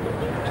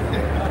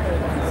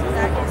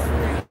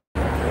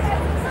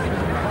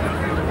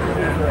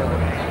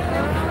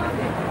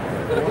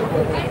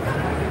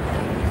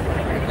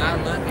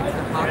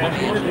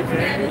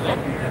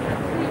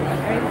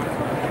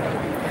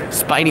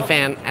 Spidey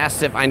Fan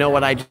asks if I know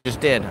what I just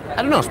did. I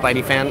don't know,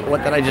 Spidey Fan.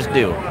 What did I just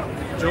do?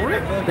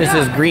 This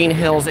is Green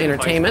Hills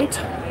Entertainment.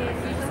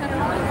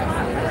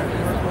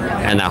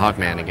 And now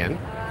Hawkman again.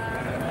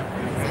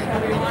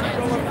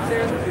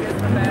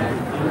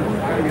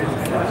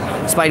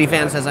 Spidey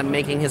Fan says I'm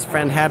making his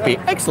friend happy.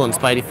 Excellent,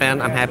 Spidey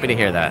Fan. I'm happy to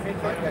hear that.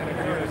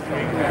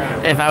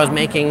 If I was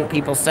making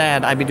people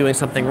sad, I'd be doing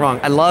something wrong.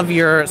 I love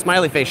your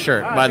smiley face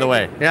shirt, by the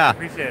way. Yeah.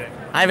 Appreciate it.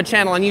 I have a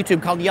channel on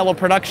YouTube called Yellow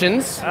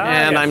Productions,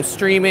 and I'm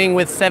streaming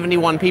with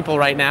 71 people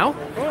right now.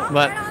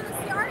 But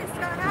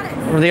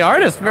we're the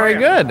artist, very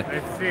good.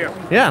 Nice to see you.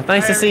 Yeah,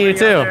 nice to see you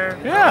too.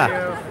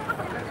 Yeah.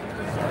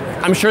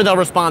 I'm sure they'll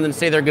respond and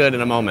say they're good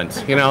in a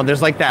moment. You know,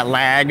 there's like that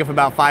lag of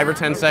about 5 or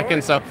 10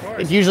 seconds, so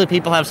it's usually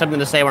people have something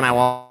to say when I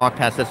walk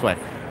past this way.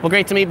 Well,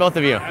 great to meet both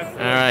of you. All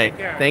right,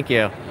 thank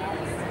you.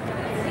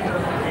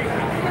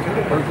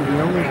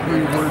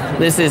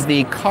 This is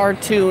the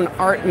Cartoon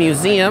Art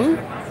Museum,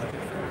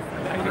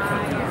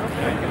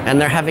 and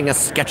they're having a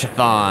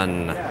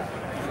sketchathon.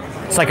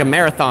 It's like a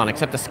marathon,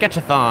 except a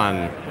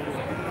sketchathon.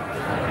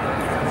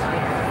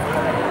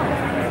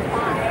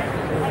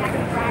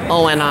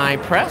 ONI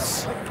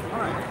Press.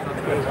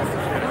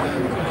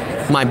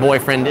 My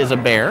Boyfriend is a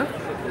Bear.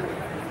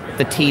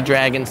 The Tea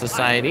Dragon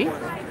Society.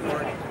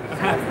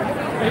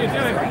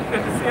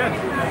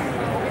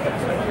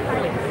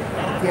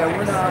 Yeah,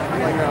 we're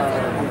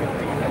not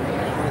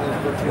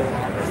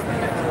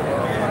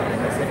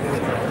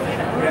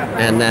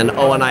And then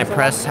ONI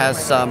Press has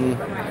some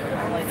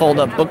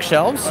fold-up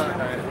bookshelves.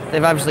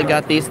 They've obviously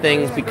got these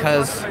things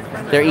because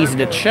they're easy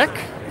to check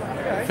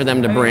for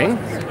them to bring.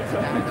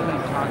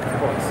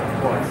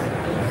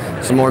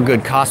 Some more good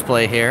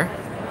cosplay here.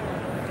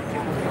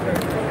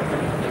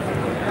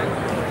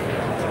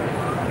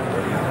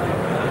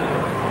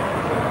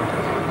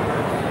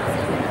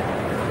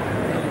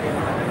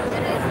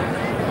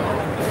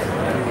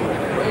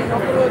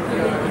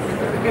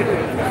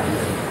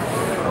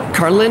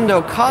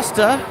 Carlindo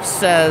Costa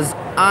says,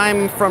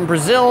 I'm from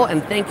Brazil,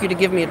 and thank you to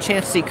give me a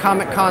chance to see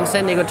Comic-Con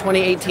San Diego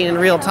 2018 in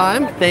real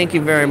time. Thank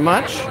you very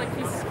much.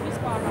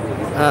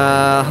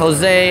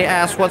 Jose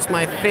asked, what's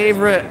my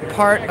favorite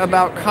part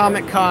about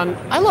Comic-Con?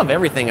 I love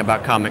everything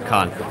about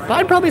Comic-Con, but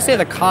I'd probably say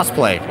the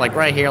cosplay, like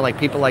right here, like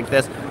people like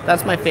this.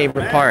 That's my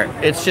favorite part.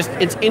 It's just,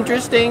 it's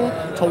interesting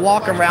to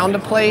walk around a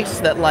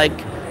place that like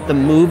the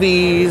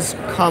movies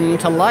come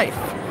to life,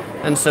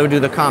 and so do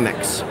the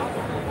comics.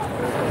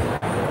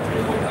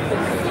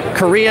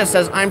 Korea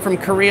says, I'm from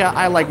Korea,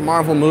 I like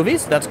Marvel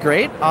movies. That's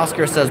great.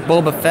 Oscar says,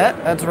 Boba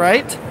Fett. That's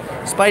right.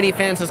 Spidey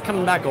Fan says,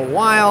 coming back a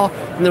while.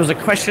 And there was a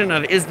question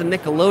of, is the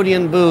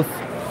Nickelodeon booth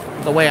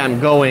the way I'm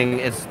going?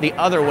 It's the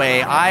other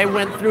way. I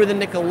went through the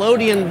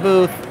Nickelodeon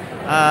booth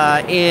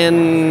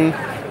in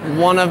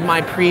one of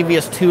my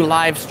previous 2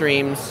 live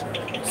streams,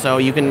 so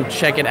you can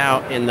check it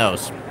out in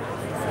those.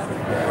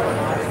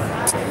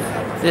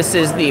 This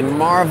is the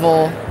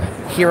Marvel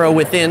Hero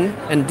Within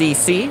and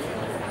DC.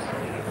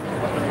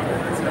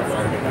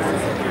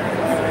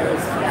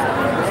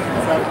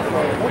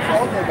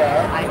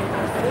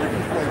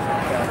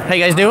 How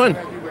you guys doing?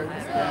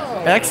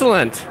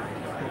 Excellent.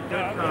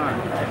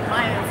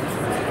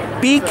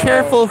 Be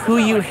careful who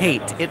you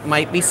hate. It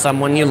might be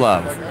someone you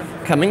love.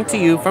 Coming to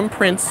you from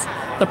Prince,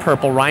 the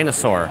Purple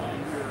Rhinosaur.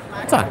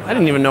 I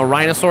didn't even know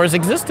rhinosaurs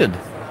existed.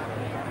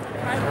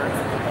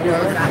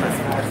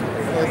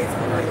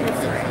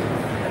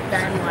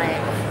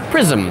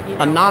 Prism,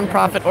 a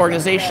nonprofit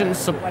organization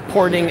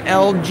supporting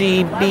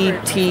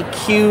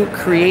LGBTQ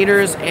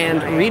creators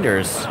and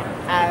readers.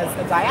 As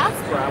a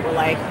diaspora, we're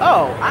like,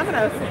 oh, I'm going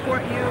to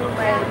support you.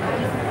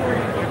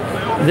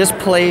 This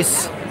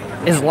place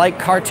is like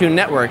Cartoon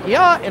Network.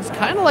 Yeah, it's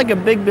kind of like a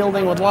big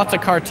building with lots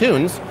of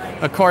cartoons.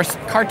 Of course,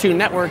 Cartoon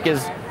Network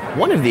is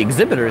one of the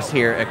exhibitors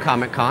here at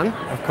Comic-Con,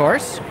 of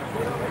course.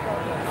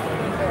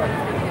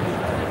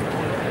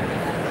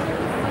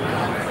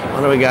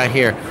 What do we got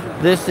here?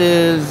 This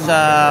is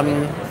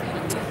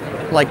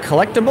like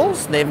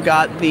collectibles. They've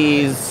got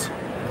these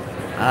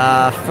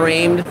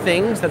framed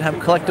things that have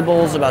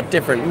collectibles about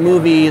different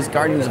movies,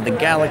 Guardians of the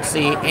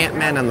Galaxy,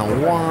 Ant-Man and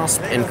the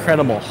Wasp,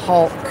 Incredible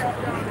Hulk.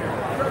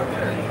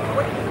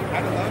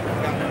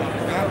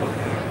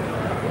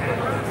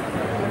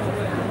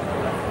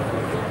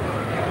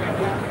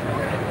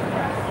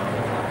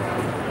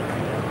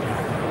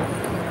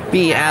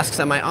 B asks,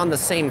 am I on the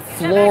same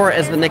floor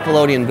as the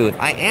Nickelodeon booth?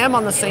 I am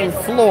on the same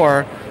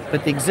floor,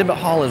 but the exhibit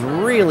hall is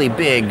really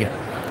big,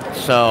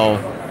 so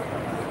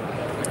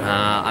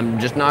I'm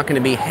just not going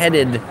to be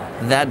headed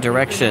that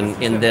direction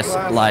in this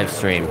live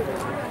stream.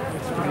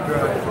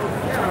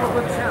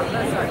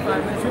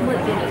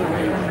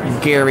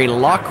 Gary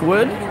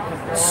Lockwood,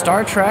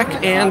 Star Trek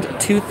and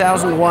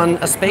 2001: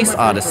 A Space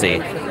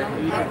Odyssey.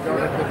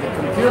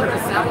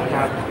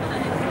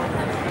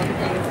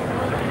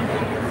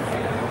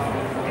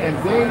 And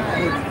they were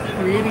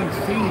creating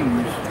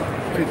scenes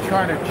to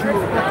try to chew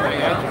away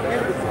the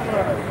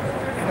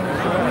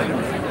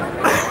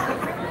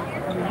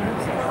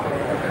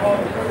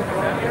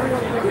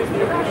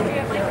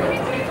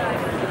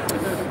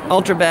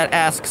Ultrabat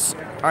asks,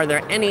 are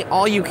there any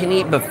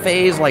all-you-can-eat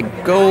buffets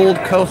like Gold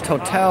Coast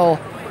Hotel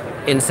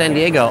in San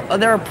Diego? Oh,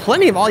 there are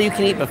plenty of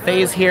all-you-can-eat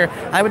buffets here.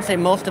 I would say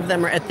most of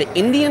them are at the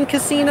Indian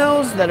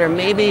casinos that are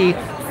maybe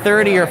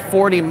 30 or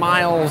 40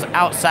 miles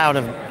outside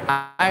of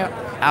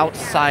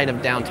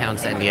downtown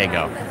San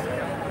Diego.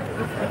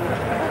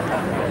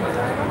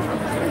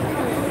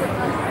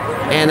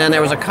 And then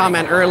there was a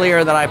comment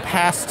earlier that I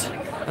passed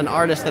an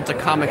artist that's a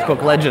comic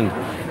book legend.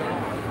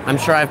 I'm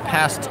sure I've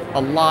passed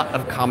a lot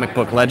of comic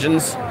book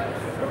legends.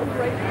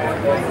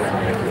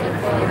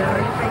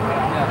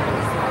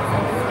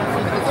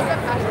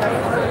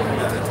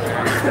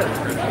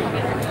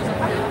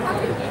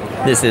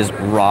 This is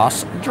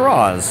Ross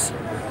Draws.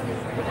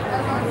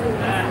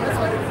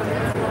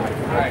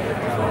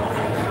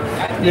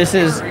 This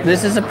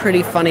is a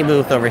pretty funny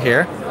booth over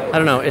here. I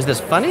don't know, is this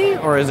funny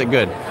or is it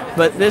good?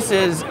 But this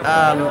is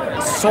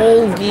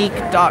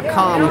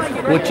soulgeek.com,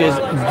 which is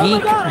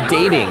geek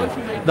dating,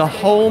 the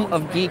home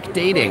of geek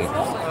dating.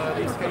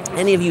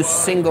 Any of you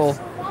single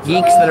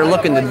geeks that are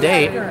looking to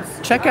date,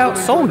 check out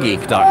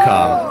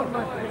soulgeek.com.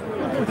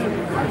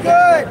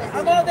 Good.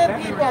 I'm all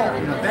them people.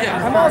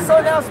 I'm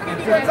also now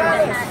Speedy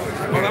Gonzalez.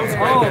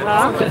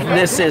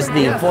 This is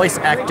the voice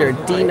actor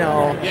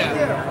Dino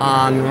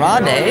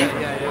Andrade,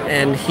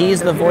 and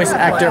he's the voice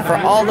actor for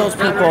all those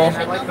people,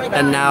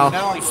 and now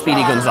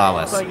Speedy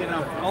Gonzalez. Also, you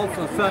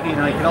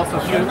know, you can also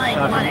shoot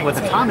with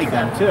a Tommy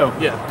gun too.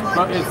 Yeah.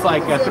 It's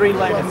like a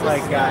three-leg. It's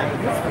like.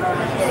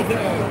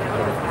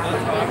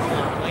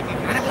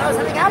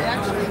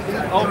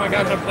 Oh my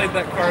gosh, I've played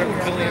that card a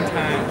billion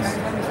times.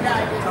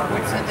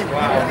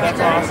 Wow, that's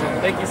awesome.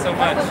 Thank you so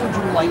much. Would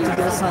you like to get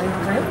a signed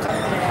print?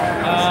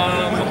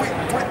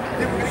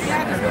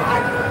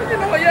 You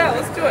know what? Yeah,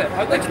 let's do it.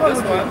 I'd like this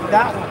one.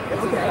 That one.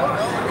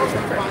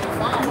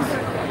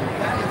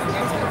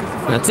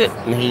 That's it.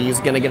 And he's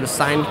going to get a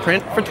signed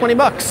print for 20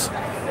 bucks.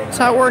 That's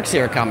how it works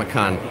here at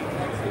Comic-Con.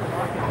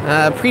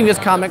 Previous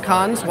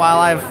Comic-Cons, while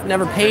I've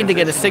never paid to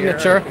get a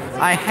signature,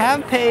 I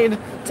have paid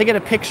to get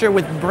a picture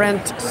with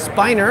Brent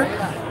Spiner,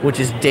 which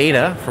is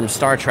Data from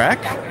Star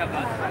Trek.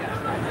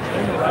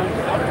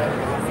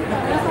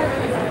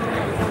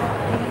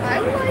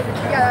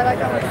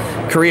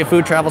 Korea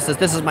Food Travel says,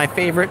 this is my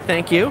favorite,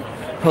 thank you.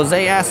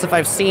 Jose asks if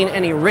I've seen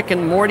any Rick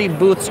and Morty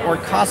booths or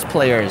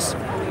cosplayers.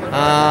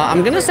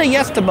 I'm gonna say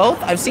yes to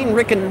both. I've seen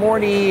Rick and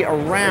Morty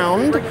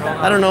around.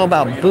 I don't know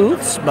about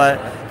booths,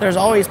 but there's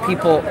always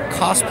people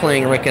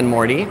cosplaying Rick and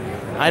Morty.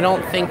 I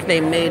don't think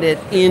they made it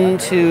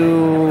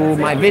into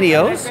my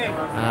videos,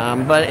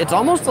 but it's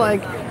almost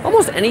like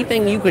almost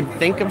anything you could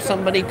think of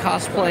somebody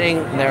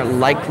cosplaying, there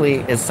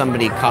likely is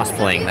somebody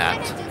cosplaying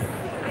that.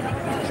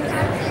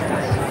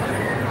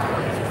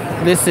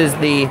 This is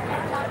the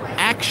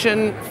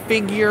Action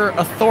Figure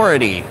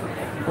Authority.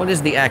 What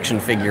is the Action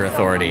Figure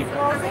Authority?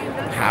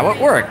 How it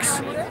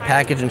works.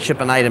 Package and ship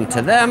an item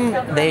to them.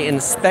 They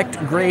inspect,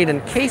 grade,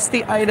 and case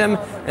the item,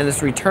 and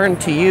it's returned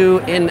to you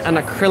in an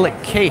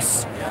acrylic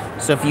case.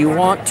 So if you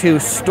want to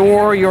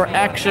store your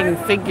action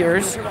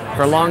figures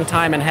for a long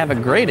time and have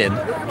it graded,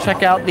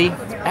 check out the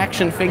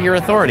Action Figure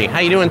Authority. How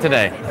you doing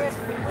today?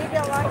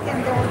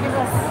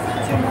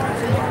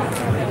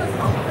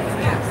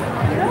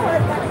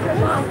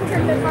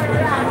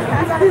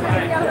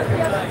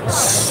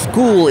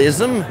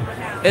 Schoolism,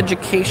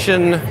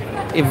 education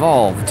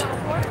evolved.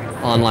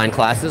 Online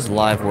classes,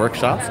 live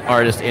workshops,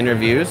 artist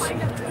interviews,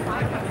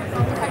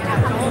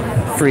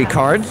 free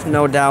cards,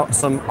 no doubt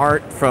some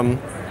art from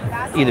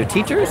either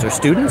teachers or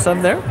students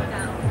of there.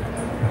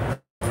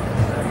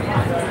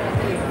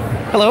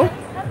 Hello.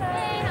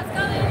 Hey, how's it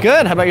going?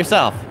 Good. How about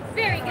yourself?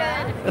 Very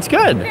good. That's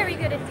good. Very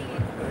good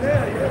indeed.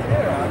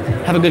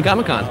 Have a good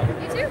Comic-Con.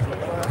 You too.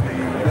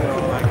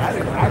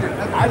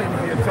 I didn't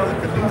hear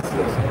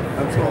telekinesis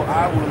until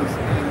I was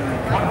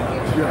in college.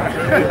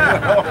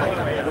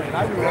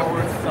 I knew that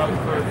word something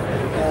for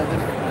all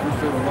this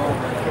so long.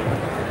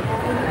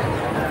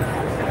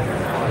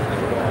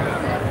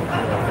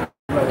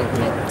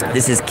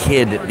 This is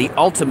Kid, the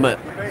ultimate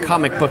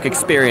comic book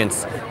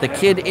experience. The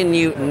kid in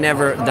you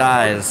never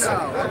dies.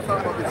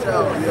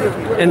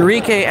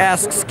 Enrique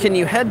asks, can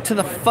you head to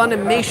the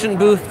Funimation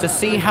booth to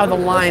see how the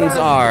lines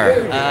are?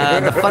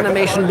 The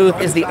Funimation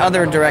booth is the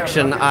other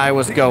direction I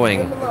was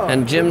going.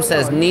 And Jim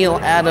says Neil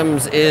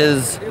Adams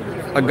is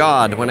a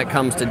god when it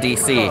comes to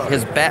DC.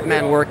 His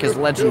Batman work is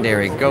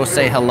legendary. Go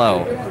say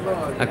hello.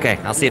 Okay,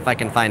 I'll see if I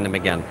can find him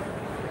again.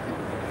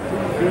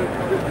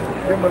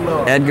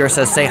 Edgar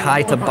says, say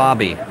hi to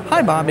Bobby.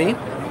 Hi, Bobby.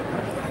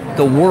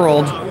 The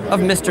world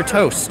of Mr.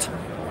 Toast.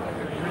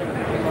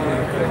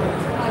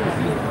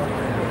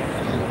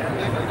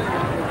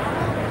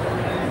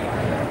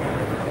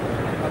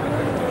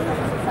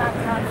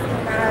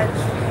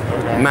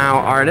 Mao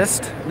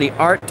artist, the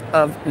art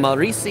of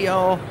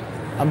Mauricio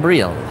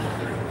Abril.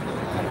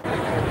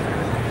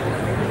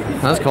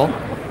 That's cool.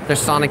 There's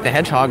Sonic the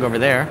Hedgehog over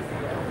there.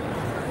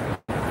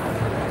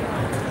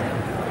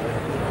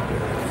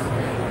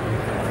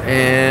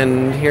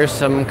 And here's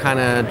some kind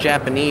of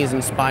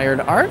Japanese-inspired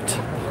art.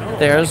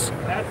 There's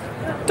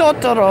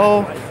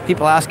Totoro.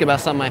 People ask about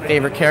some of my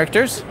favorite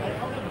characters.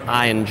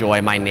 I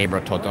enjoy My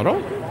Neighbor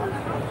Totoro.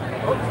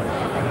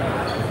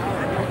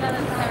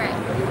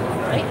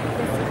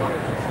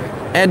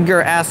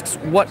 Edgar asks,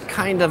 what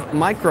kind of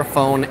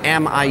microphone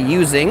am I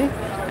using?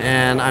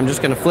 And I'm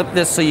just going to flip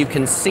this so you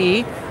can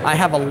see. I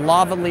have a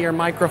lavalier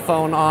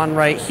microphone on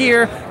right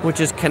here, which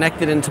is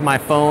connected into my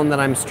phone that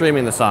I'm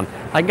streaming this on.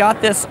 I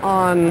got this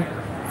on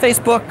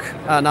Facebook,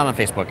 not on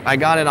Facebook. I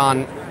got it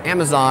on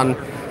Amazon.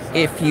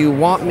 If you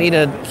want me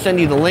to send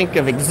you the link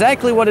of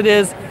exactly what it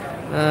is,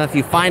 if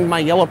you find my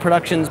Yellow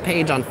Productions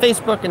page on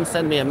Facebook and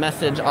send me a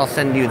message, I'll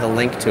send you the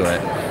link to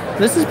it.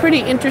 This is pretty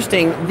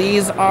interesting.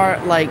 These are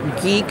like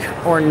geek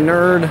or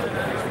nerd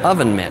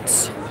oven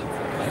mitts.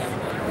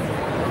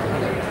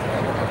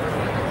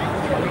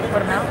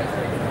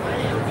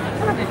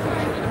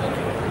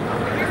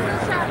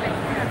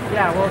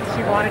 Yeah, well,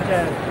 she wanted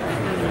to.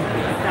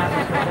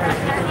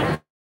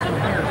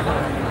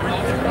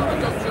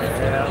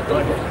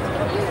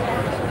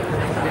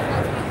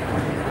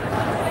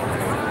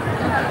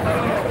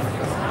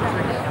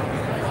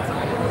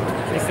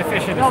 It's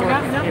sufficient.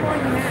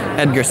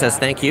 Edgar says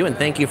thank you, and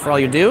thank you for all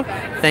you do.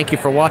 Thank you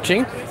for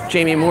watching.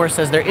 Jamie Moore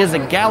says there is a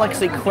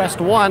Galaxy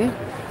Quest 1.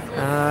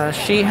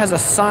 She has a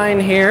sign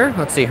here.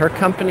 Let's see, her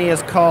company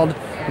is called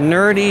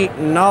Nerdy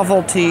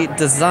Novelty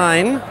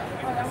Design.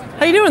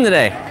 How you doing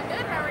today?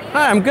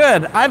 Hi, I'm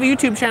good. I have a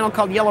YouTube channel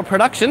called Yellow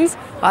Productions.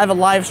 I have a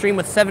live stream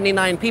with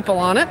 79 people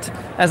on it.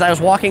 As I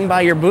was walking by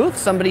your booth,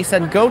 somebody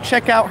said, go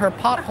check out her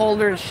pot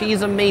holder.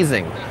 She's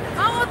amazing. Oh,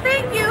 well,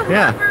 thank you.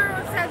 Yeah.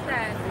 Whoever said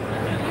that.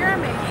 You're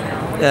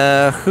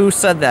amazing. Who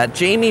said that?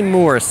 Jamie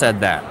Moore said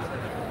that.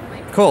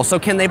 Cool. So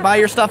can they buy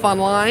your stuff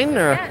online?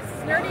 Or? Yes,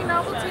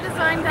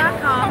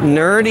 nerdynoveltydesign.com.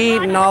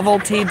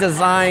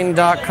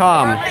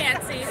 Nerdynoveltydesign.com.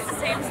 Fancy, it's the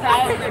same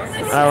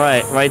style. All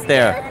right, right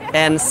there.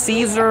 And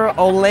Caesar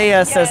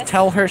Olea says,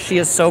 tell her she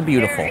is so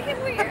beautiful. Thank you.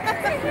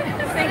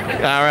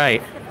 All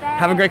right.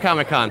 Have a great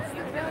Comic-Con.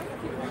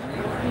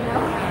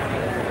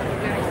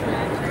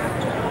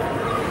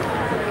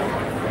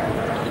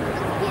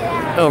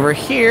 Over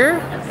here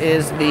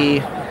is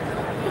the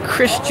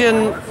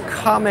Christian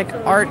Comic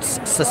Arts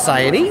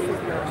Society,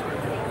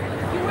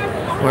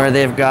 where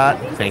they've got,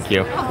 thank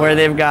you, where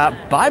they've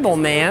got Bible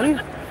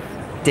Man,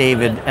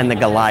 David and the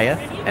Goliath,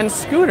 and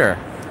Scooter.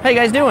 How you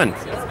guys doing?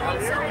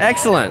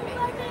 Excellent.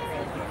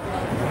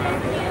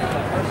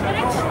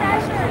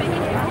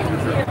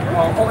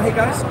 Oh, hey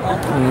guys.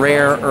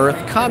 Rare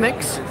Earth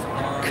Comics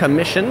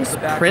commissions,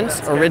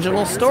 prints,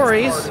 original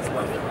stories. And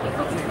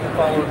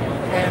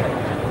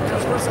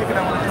just for a second,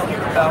 I want to tell you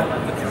about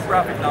the two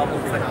graphic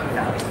novels that we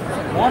have.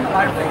 One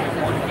I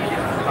wrote, one he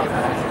did for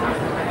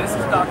This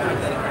is Dr.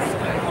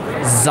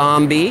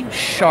 Zombie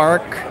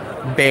Shark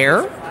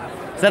Bear.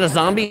 Is that a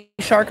zombie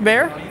shark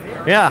bear?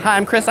 Yeah, hi,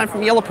 I'm Chris. I'm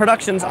from Yellow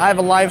Productions. I have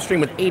a live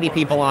stream with 80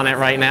 people on it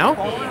right now.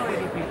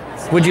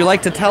 Would you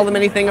like to tell them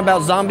anything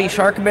about Zombie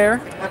Shark Bear?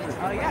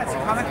 Yeah, it's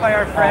a comic by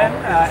our friend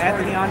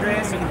Anthony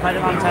Andres. You can find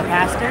it on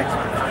Tapastic.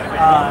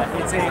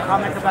 It's a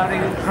comic about a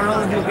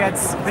girl who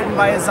gets bitten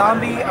by a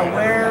zombie, a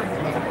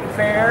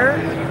werebear,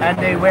 and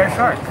a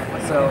were-shark.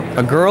 So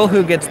A girl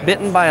who gets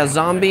bitten by a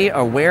zombie, a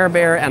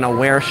werebear, and a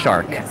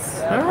were-shark.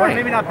 yes, All or right.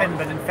 maybe not bitten,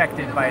 but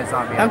infected by a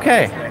zombie.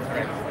 Okay.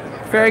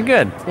 Very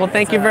good. Well,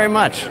 thank you very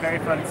much. Very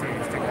fun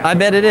series. Check it out. I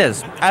bet it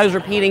is. I was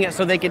repeating it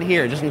so they could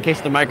hear, just in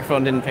case the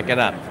microphone didn't pick it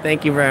up.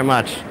 Thank you very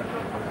much.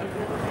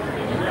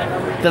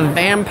 The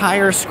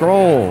Vampire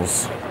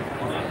Scrolls.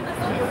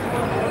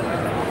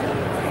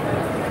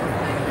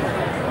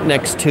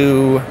 Next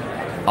to,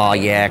 oh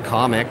yeah,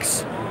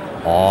 comics.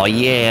 Oh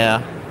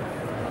yeah.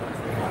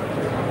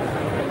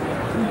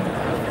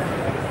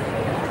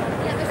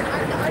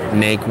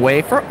 Make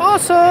way for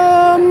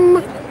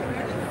awesome.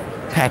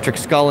 Patrick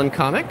Scullin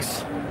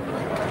Comics.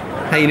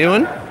 How you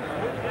doing?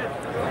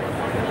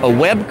 A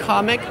web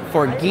comic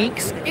for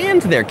geeks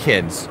and their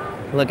kids.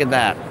 Look at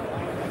that.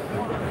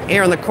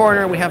 Here in the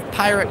corner, we have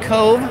Pirate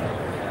Cove,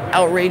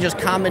 outrageous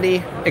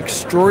comedy,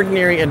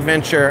 extraordinary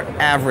adventure,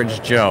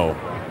 average Joe.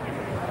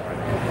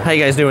 How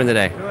you guys doing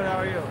today? Good, how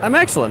are you? I'm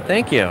excellent,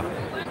 thank you.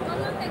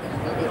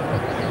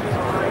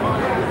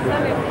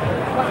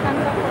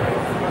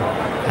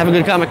 Have a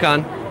good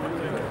Comic-Con.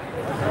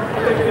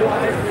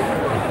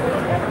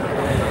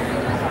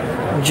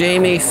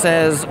 Jamie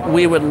says,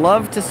 we would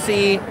love to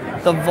see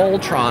the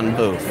Voltron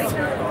booth.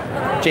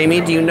 Jamie,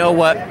 do you know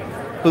what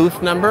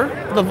booth number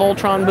the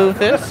Voltron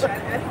booth is?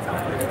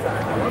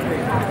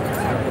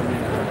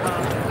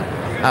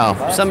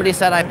 Oh, somebody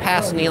said I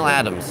passed Neil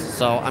Adams,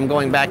 so I'm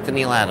going back to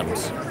Neil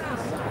Adams.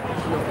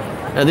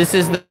 Now, this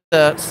is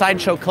the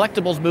Sideshow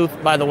Collectibles booth,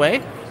 by the way,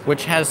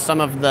 which has some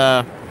of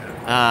the,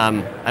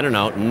 I don't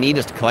know,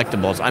 neatest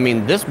collectibles. I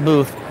mean, this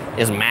booth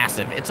is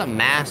massive. It's a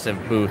massive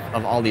booth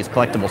of all these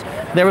collectibles.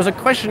 There was a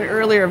question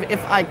earlier of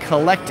if I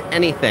collect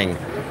anything.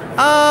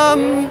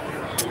 I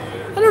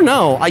don't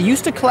know. I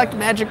used to collect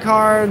Magic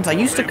cards. I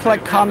used to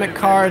collect comic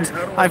cards.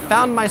 I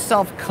found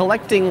myself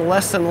collecting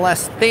less and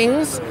less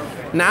things.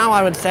 Now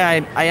I would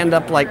say I end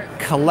up like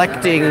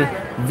collecting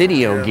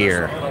video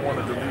gear.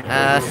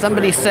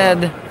 Somebody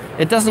said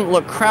it doesn't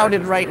look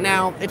crowded right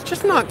now. It's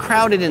just not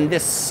crowded in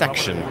this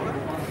section.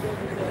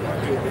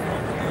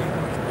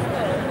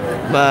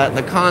 But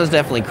the con's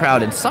definitely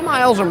crowded. Some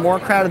aisles are more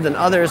crowded than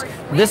others.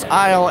 This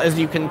aisle, as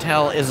you can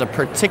tell, is a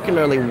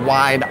particularly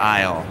wide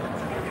aisle.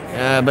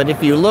 But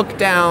if you look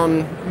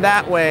down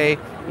that way,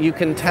 you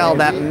can tell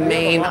that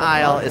main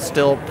aisle is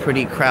still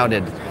pretty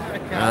crowded.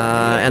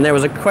 And there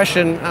was a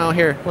question, oh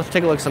here, let's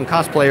take a look at some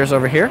cosplayers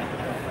over here,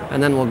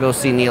 and then we'll go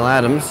see Neil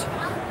Adams.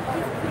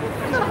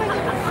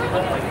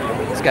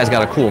 This guy's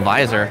got a cool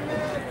visor.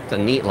 It's a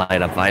neat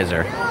light up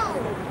visor.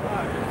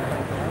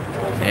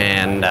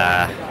 And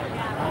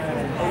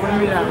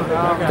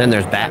then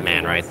there's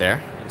Batman right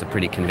there. It's a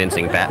pretty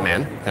convincing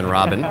Batman and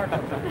Robin.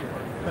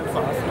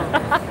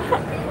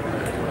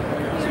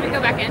 Should we go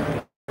back in?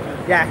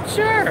 Yeah,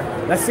 sure.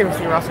 Let's see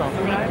Russell.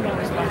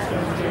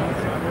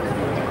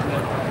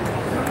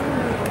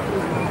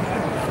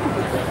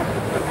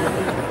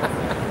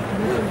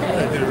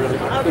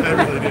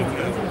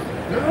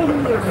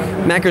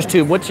 Mackers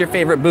Tube, what's your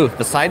favorite booth?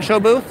 The Sideshow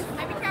booth?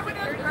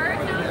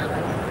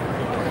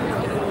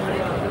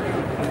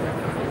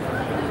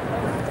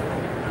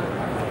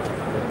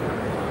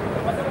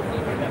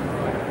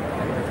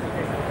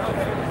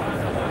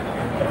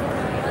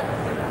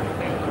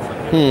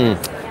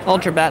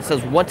 Ultrabat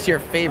says, what's your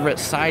favorite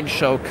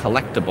Sideshow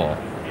collectible?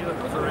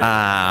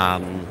 I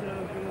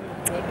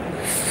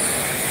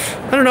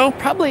don't know,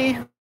 probably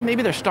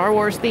maybe their Star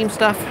Wars themed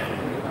stuff.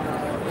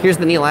 Here's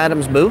the Neil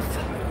Adams booth.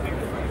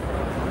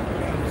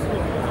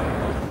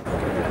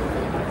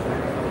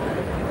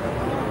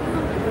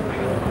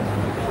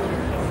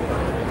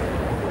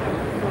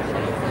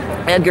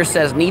 Edgar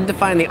says, need to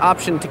find the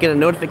option to get a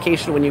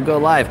notification when you go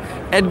live.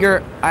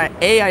 Edgar, I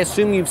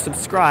assume you've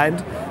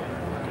subscribed.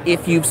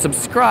 If you've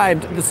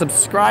subscribed, the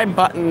subscribe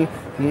button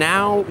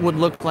now would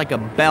look like a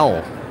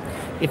bell.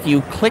 If you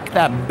click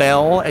that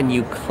bell and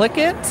you click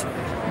it,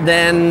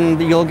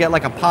 then you'll get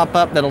like a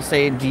pop-up that'll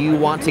say, do you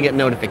want to get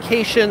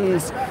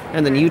notifications?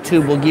 And then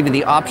YouTube will give you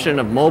the option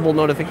of mobile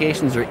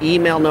notifications or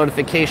email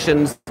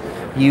notifications.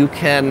 You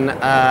can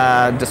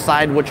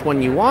decide which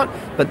one you want,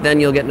 but then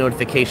you'll get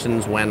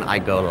notifications when I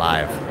go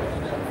live.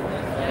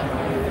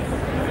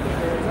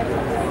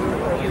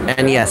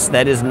 And yes,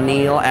 that is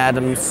Neil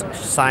Adams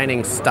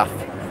signing stuff.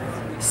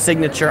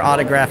 Signature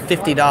autograph,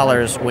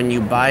 $50 when you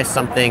buy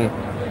something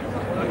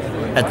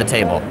at the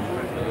table.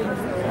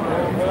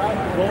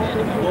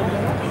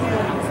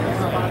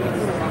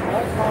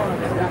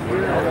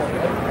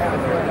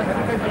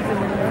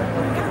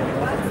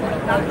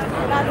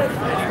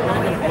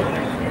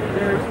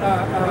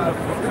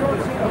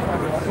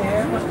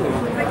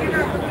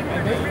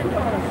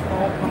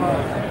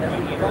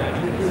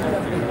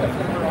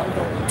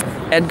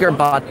 Edgar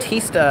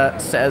Bautista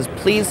says,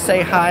 please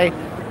say hi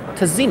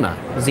to Zima.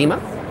 Zima?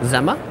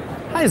 Zema?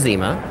 Hi,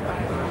 Zima.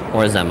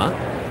 Or Zema.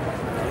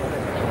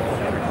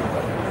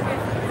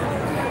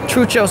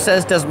 Trucho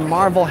says, does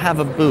Marvel have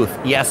a booth?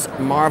 Yes,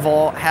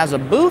 Marvel has a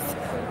booth.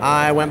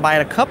 I went by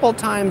it a couple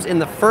times in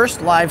the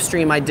first live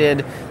stream I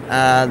did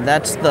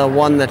That's the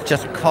one that's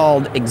just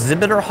called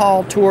Exhibitor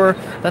Hall Tour.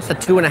 That's the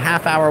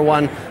 2.5-hour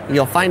one.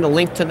 You'll find a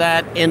link to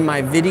that in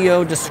my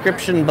video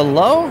description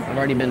below. I've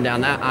already been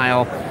down that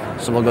aisle,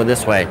 so we'll go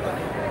this way.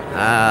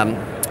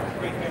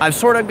 I've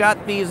sort of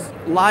got these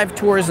live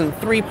tours in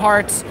 3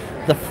 parts.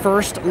 The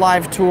first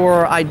live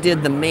tour, I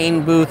did the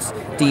main booths,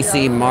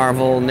 DC,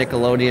 Marvel,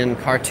 Nickelodeon,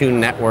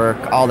 Cartoon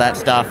Network, all that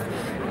stuff.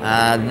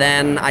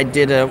 Then I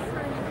did a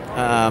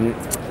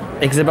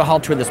exhibit hall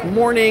tour this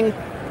morning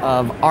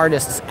of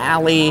Artists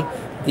Alley,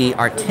 the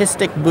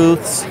artistic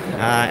booths,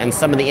 and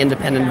some of the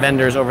independent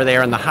vendors over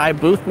there, and the high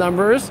booth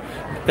numbers.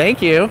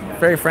 Thank you,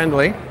 very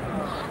friendly.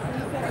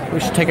 We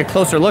should take a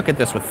closer look at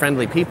this with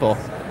friendly people.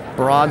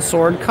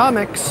 Broadsword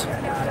Comics.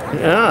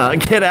 Yeah,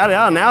 get out of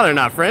here. Now they're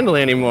not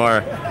friendly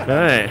anymore. All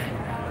right.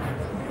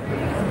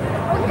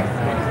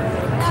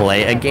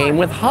 Play a game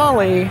with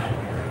Holly.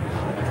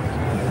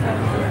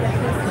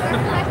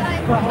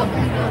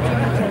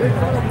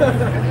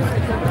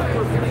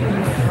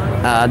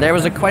 There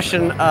was a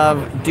question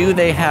of, do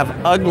they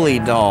have ugly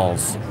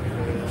dolls?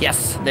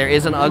 Yes, there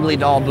is an ugly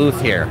doll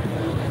booth here.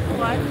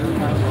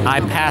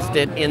 I passed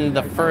it in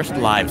the first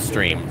live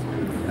stream.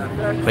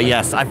 But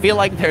yes, I feel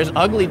like there's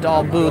ugly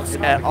doll booths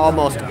at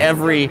almost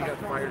every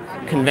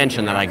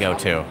convention that I go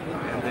to.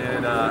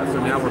 And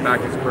so now we're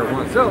back at square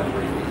one. So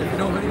if you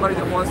know of anybody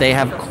that wants... They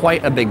have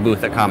quite a big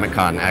booth at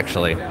Comic-Con,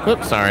 actually.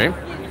 Oops, sorry.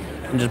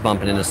 I'm just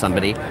bumping into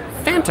somebody.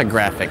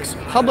 Fantagraphics,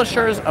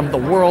 publishers of the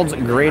world's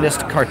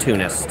greatest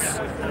cartoonists.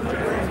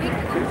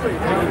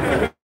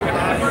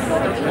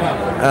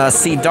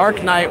 See,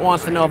 Dark Knight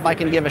wants to know if I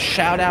can give a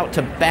shout out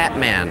to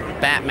Batman.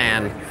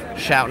 Batman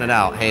shouting it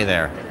out. Hey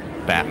there,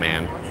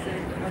 Batman.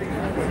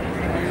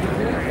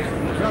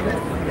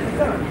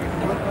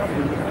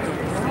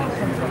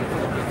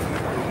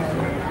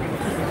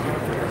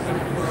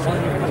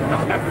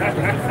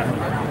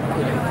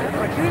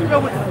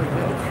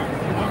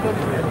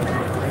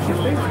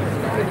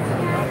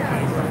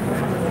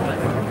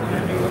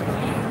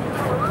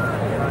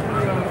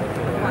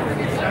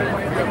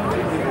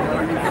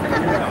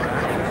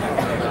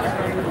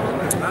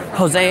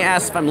 Jose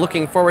asks if I'm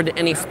looking forward to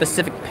any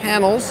specific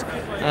panels.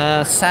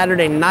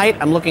 Saturday night,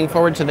 I'm looking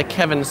forward to the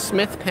Kevin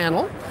Smith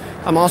panel.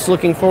 I'm also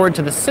looking forward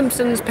to the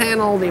Simpsons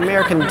panel, the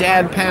American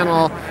Dad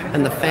panel,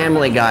 and the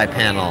Family Guy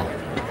panel.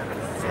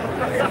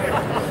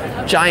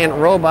 Giant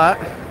Robot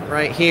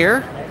right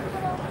here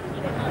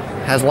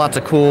has lots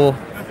of cool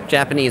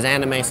Japanese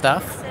anime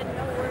stuff.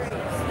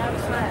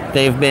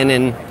 They've been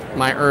in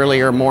my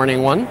earlier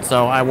morning one,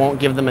 so I won't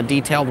give them a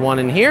detailed one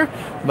in here,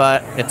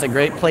 but it's a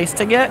great place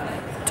to get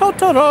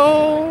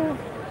Totoro.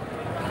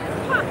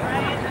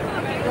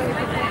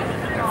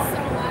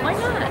 Why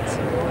not?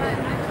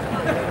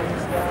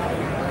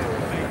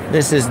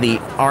 This is the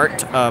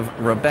art of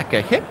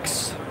Rebecca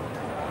Hicks.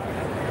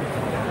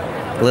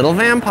 Little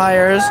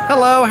Vampires.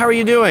 Hello, how are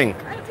you doing?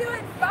 I'm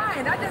doing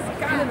fine. I just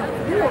got an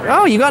award.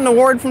 Oh, you got an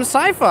award from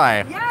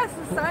Sci-Fi. Yes,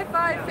 the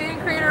Sci-Fi Fan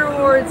Creator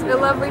Awards. A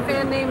lovely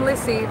fan named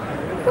Lissy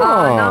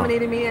Oh.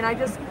 nominated me, and I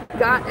just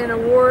got an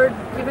award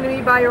given to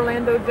me by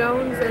Orlando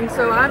Jones, and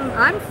so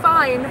I'm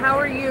fine. How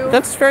are you?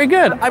 That's very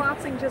good. I'm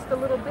flossing just a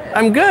little bit.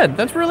 I'm good.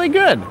 That's really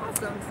good.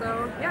 Awesome.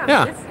 So yeah,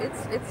 Yeah.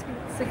 It's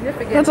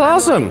significant. That's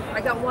awesome.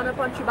 I got one up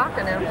on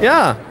Chewbacca now.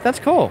 Yeah, that's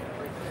cool.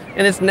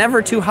 And it's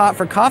never too hot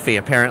for coffee,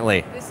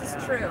 apparently. This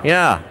is true.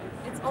 Yeah.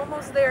 It's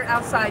almost there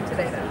outside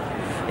today,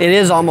 though. It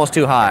is almost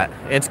too hot.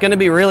 It's going to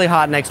be really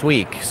hot next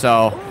week,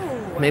 so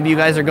maybe you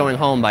guys are going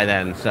home by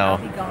then. So,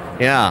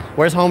 yeah.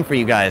 Where's home for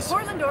you guys?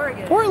 Portland,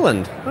 Oregon.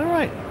 Portland. All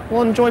right.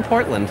 Well, enjoy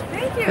Portland.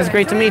 Thank you. It's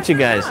great to Enjoy meet you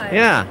your guys. time.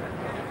 Yeah.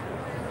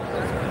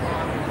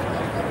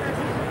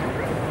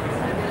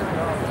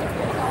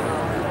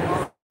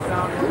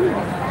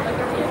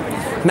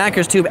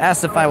 Macker's Tube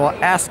asks if I will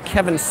ask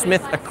Kevin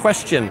Smith a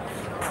question.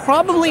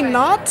 Probably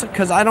not,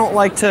 because I don't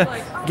like to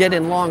get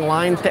in long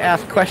lines to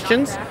ask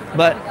questions.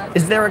 But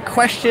is there a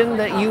question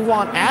that you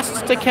want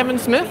asked to Kevin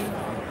Smith?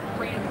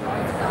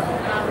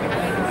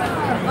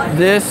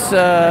 This,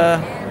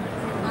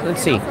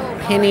 let's see,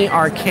 Penny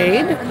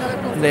Arcade.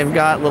 They've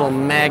got little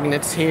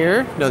magnets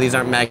here. No, these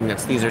aren't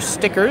magnets. These are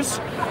stickers.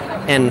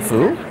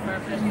 Enfu.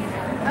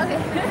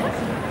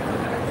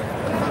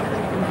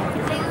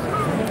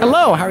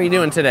 Hello, how are you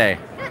doing today?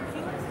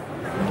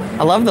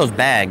 I love those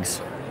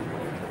bags.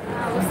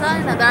 We're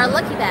selling them. They're our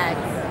lucky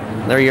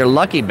bags. They're your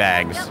lucky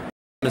bags. I'm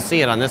gonna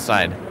see it on this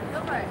side.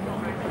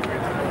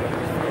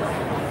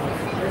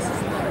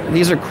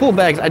 These are cool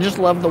bags. I just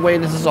love the way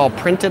this is all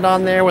printed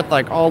on there with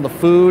like all the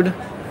food.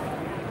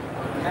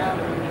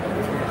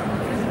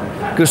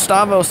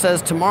 Gustavo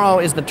says, tomorrow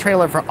is the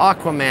trailer for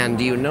Aquaman.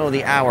 Do you know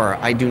the hour?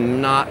 I do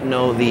not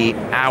know the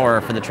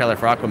hour for the trailer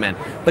for Aquaman.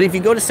 But if you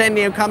go to San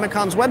Diego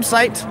Comic-Con's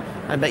website,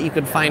 I bet you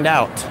could find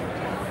out.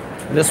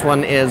 This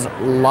one is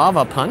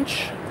Lava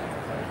Punch.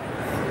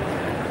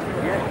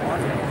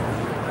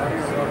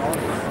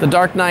 The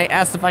Dark Knight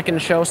asked if I can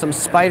show some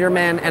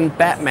Spider-Man and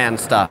Batman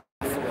stuff.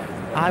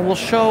 I will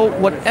show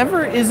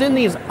whatever is in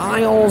these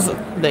aisles,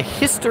 the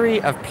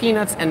history of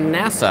Peanuts and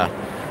NASA.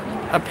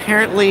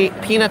 apparently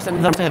Peanuts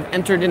and them have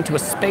entered into a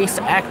Space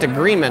Act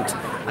agreement.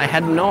 I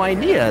had no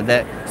idea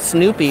that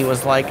Snoopy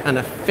was like an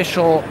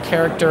official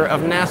character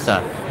of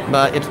NASA,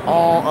 but it's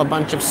all a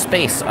bunch of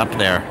space up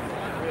there.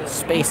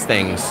 Space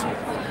things.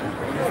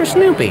 For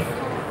Snoopy.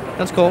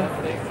 That's cool.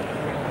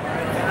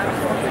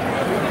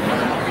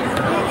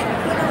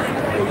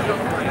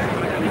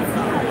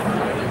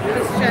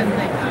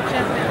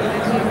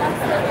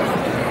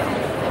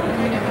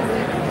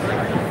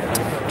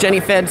 Jenny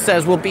Fed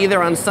says, we'll be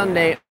there on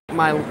Sunday.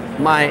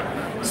 My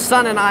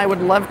son and I would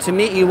love to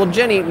meet you. Well,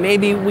 Jenny,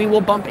 maybe we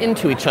will bump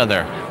into each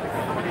other.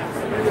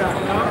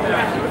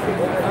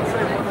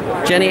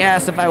 Jenny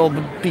asks if I will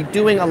be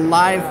doing a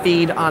live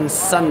feed on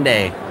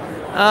Sunday.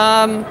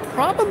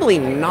 Probably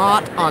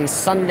not on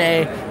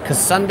Sunday, because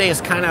Sunday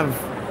is kind of,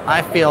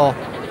 I feel,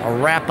 a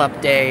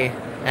wrap-up day,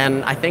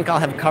 and I think I'll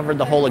have covered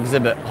the whole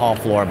exhibit hall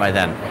floor by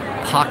then.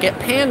 Pocket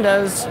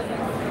pandas.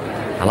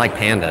 I like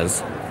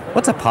pandas.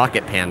 What's a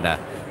pocket panda?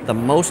 The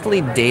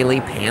mostly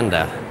daily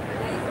panda.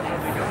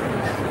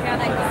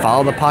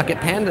 Follow the pocket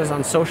pandas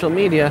on social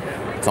media.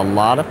 It's a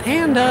lot of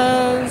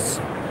pandas.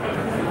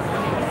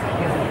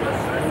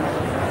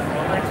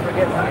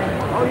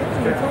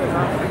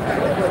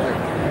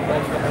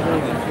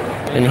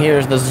 And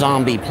here's the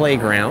zombie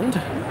playground. To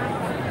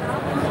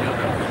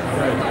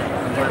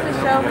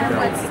show him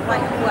what's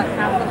like what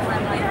how the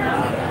plan like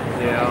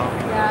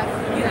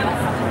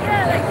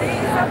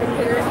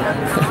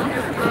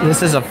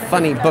This is a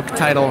funny book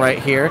title right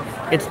here.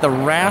 It's The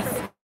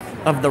Wrath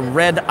of the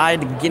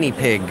Red-Eyed Guinea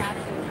Pig.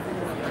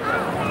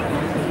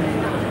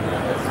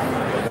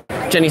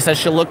 Jenny says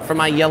she'll look for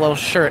my yellow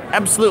shirt.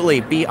 Absolutely,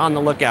 be on the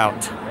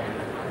lookout.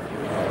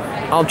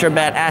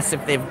 Ultrabat asks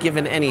if they've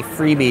given any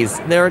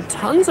freebies. There are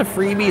tons of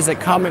freebies at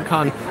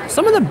Comic-Con.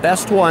 Some of the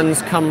best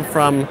ones come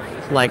from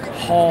like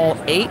Hall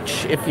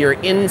H. If you're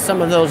in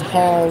some of those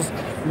halls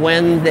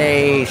when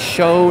they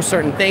show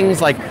certain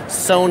things, like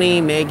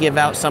Sony may give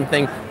out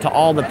something to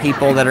all the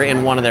people that are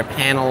in one of their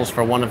panels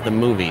for one of the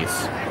movies.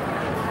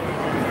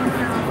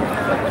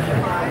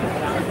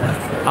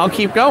 I'll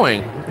keep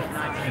going.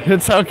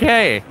 It's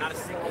okay.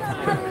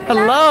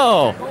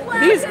 Hello.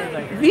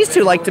 These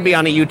two like to be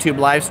on a YouTube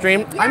live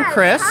stream. I'm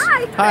Chris.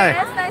 Hi, Chris.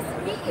 Nice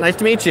to meet you. Nice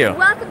to meet you.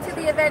 Welcome to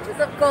the Adventures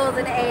of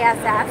Golden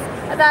ASS,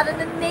 about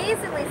an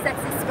amazingly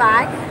sexy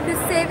spy who's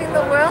saving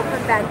the world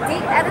one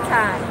bandit at a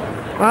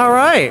time. All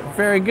right,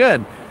 very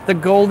good. The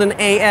Golden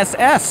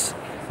ASS.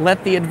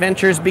 Let the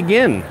adventures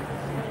begin.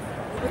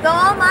 With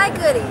all my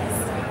goodies.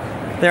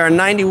 There are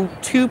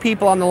 92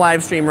 people on the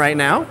live stream right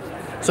now.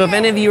 So if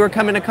any of you are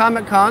coming to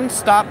Comic-Con,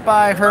 stop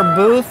by her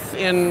booth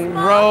in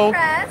row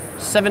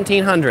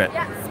 1700.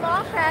 Yeah,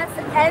 small press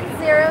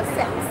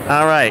N06.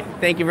 All right,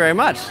 thank you very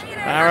much.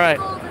 All right.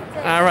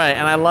 All right,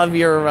 and I love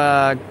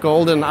your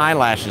golden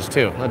eyelashes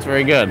too. That's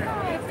very good.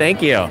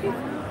 Thank you.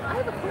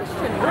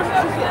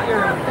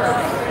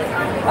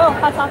 Oh,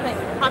 Hot Topic.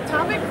 Hot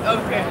Topic?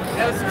 Okay.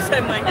 I was just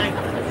saying, like, I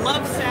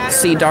love Saturday.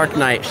 See Dark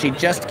Knight. She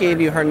just gave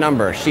you her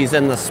number. She's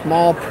in the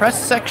small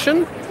press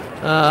section,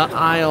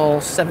 aisle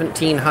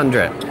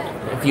 1700.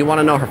 If you want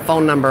to know her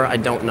phone number, I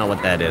don't know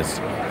what that is.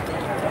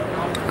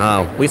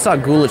 We saw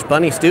Ghoulish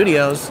Bunny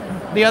Studios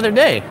the other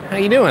day. How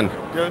you doing?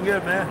 Doing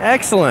good, man.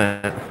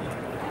 Excellent.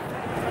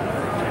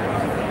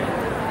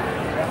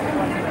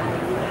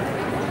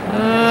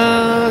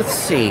 Let's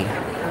see.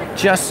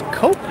 Just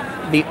Cope.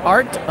 The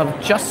Art of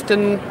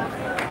Justin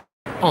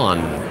On.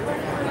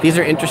 These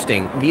are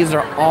interesting. These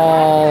are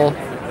all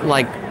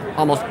like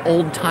almost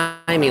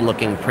old-timey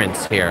looking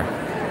prints here.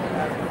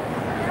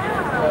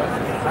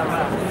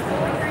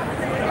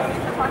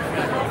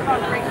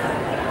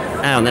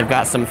 Oh, and they've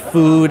got some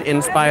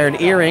food-inspired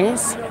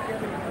earrings.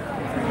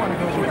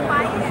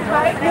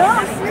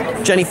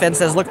 Jenny Fed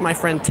says, look, my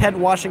friend Ted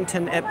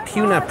Washington at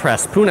Puna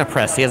Press.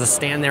 He has a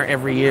stand there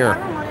every year.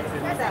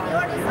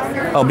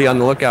 I'll be on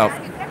the lookout.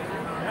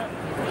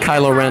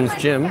 Kylo Ren's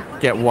gym,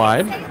 get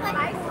wide.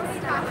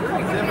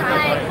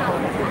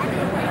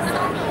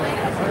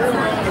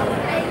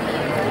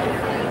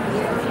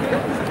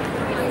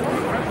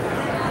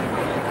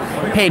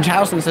 Paige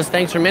Housen says,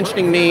 thanks for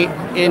mentioning me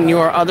in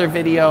your other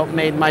video,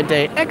 made my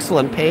day.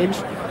 Excellent, Paige.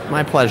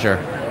 My pleasure.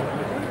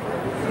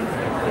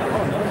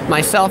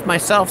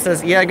 Myself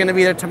says, yeah, gonna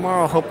be there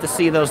tomorrow. Hope to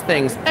see those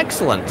things.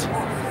 Excellent.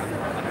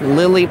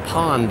 Lily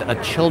Pond,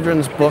 a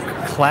children's book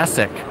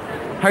classic.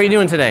 How are you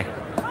doing today?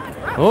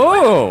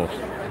 Oh!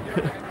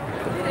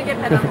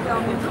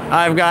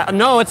 I've got,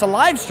 no, it's a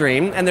live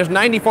stream and there's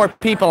 94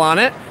 people on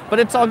it, but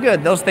it's all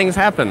good. Those things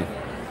happen.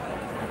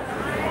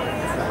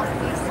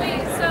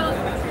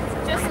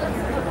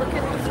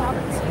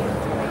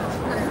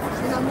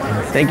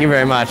 Thank you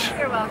very much.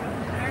 You're welcome.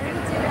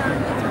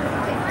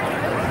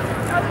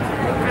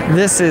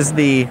 This is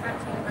the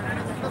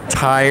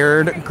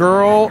Tired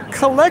Girl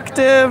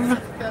Collective.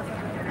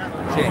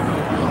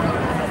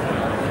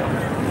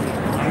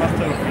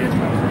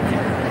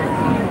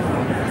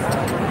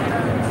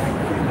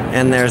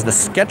 And there's the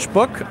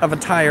sketchbook of a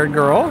tired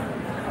girl.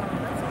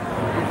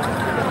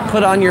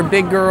 Put on your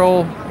big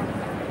girl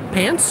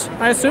pants,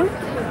 I assume.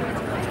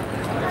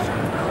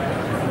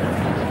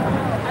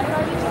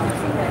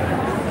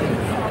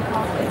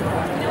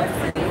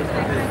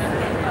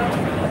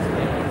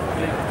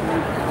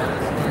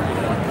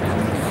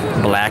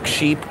 Black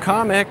Sheep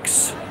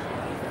Comics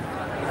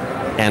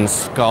and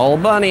Skull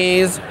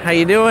Bunnies. How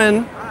you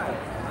doing?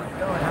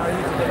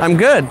 I'm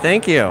good,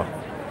 thank you.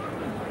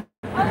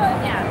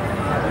 Have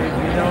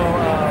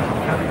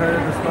you heard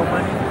of the Skull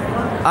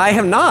Bunnies? I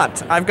have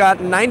not. I've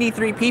got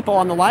 93 people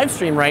on the live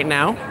stream right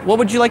now. What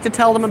would you like to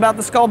tell them about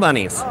the Skull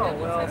Bunnies? Oh,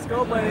 well,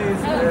 Skull Bunnies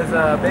is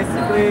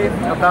basically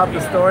about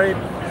the story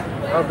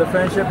of the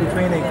friendship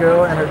between a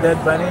girl and her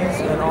dead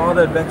bunnies and all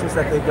the adventures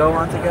that they go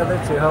on together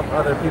to help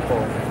other people.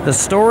 The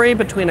story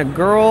between a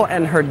girl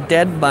and her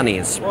dead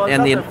bunnies. Well, it's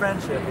and about the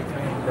friendship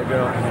between the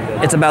girl and her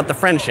dead It's about the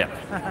friendship.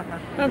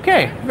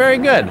 Okay, very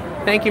good.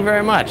 Thank you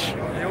very much.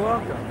 You're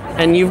welcome.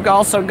 And you've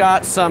also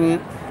got some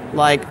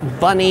like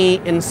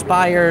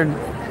bunny-inspired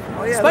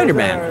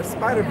Spider-Man.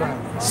 Spider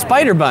Bunnies.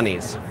 Spider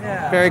Bunnies.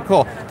 Yeah. Very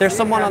cool. There's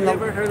someone on the. Have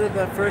you ever heard of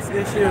the first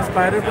issue of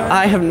Spider Bunny?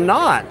 I have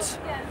not.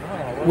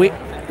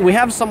 We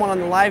have someone on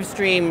the live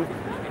stream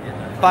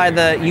by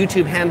the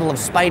YouTube handle of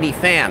Spidey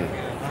Fan.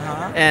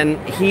 And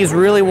he's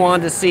really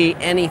wanted to see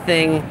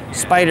anything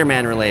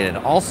Spider-Man related.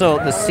 Also,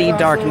 the Sea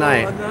Dark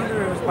Knight.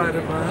 Another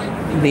Spider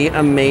Bunny. The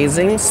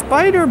Amazing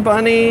Spider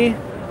Bunny.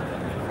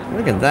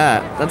 Look at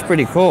that. That's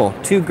pretty cool.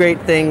 Two great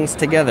things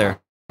together.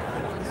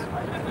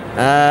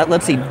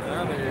 Let's see.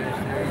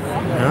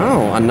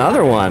 Oh,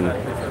 another one.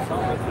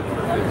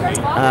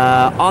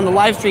 On the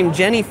live stream,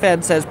 Jenny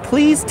Fed says,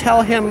 please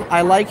tell him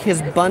I like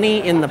his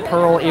bunny in the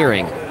pearl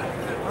earring.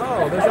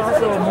 Oh, there's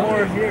also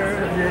more here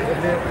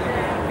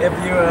if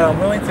you're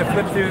willing to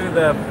flip through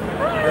the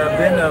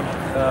bin of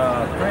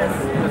prints.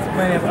 There's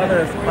plenty of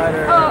other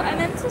spider. Oh, I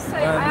meant to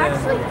say, I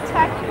actually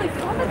technically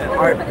commented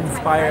on it, but it's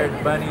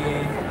art-inspired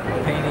bunny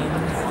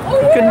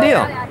paintings. Good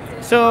deal.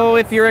 So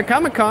if you're at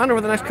Comic-Con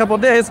over the next couple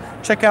of days,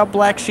 check out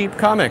Black Sheep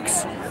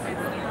Comics.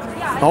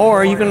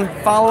 Or you can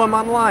follow him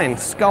online,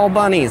 Skull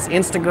Bunnies,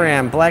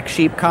 Instagram,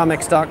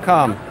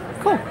 blacksheepcomics.com.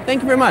 Cool.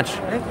 Thank you very much.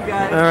 Thank you,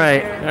 guys.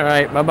 All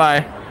right,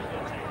 bye-bye.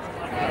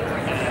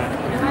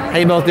 How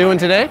you both doing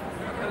today?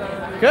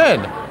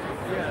 Good.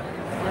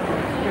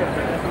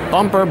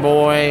 Bumper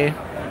Boy.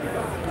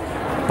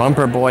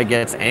 Bumper Boy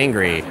gets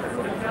angry.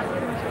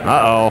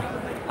 Uh-oh.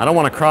 I don't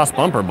want to cross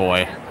Bumper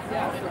Boy.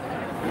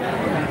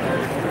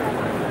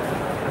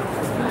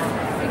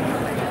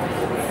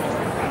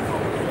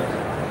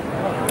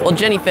 Well,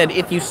 Jenny Fed,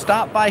 if you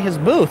stop by his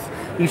booth,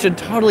 you should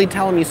totally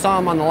tell him you saw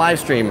him on the live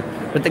stream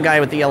with the guy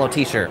with the yellow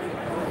t-shirt.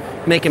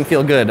 Make him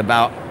feel good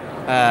about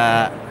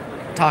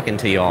talking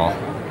to you all.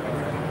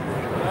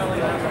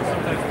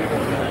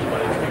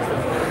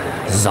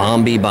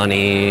 Zombie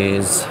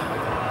bunnies. Here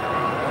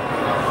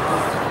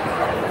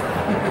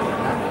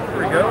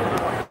we go.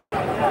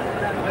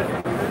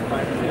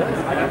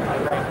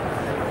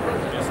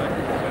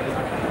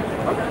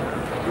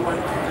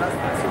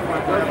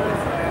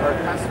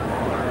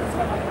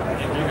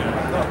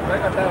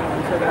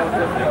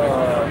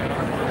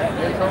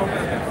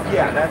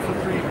 Yeah, that's the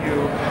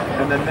preview,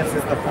 and then this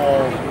is the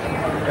full.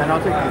 Then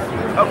I'll take these two.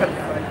 Okay.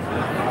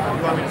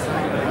 You want me to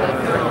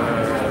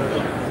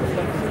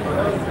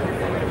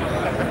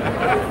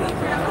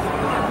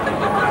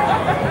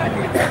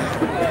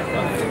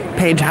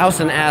Paige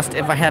Housen asked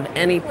if I have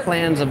any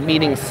plans of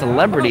meeting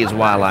celebrities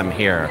while I'm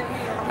here.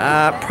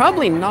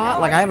 Probably not.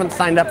 Like, I haven't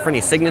signed up for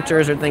any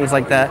signatures or things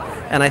like that,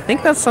 and I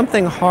think that's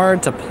something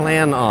hard to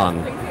plan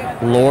on.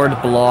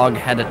 Lord Blog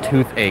had a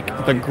toothache.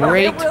 The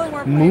great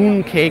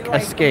mooncake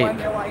escape.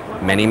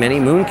 Many, many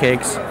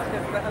mooncakes.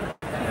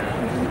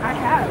 I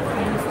have.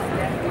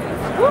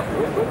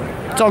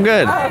 It's all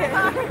good.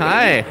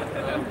 Hi.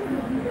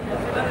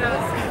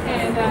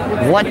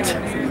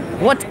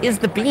 What is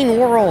the Bean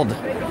World?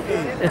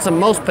 It's a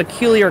most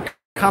peculiar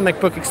comic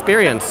book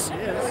experience.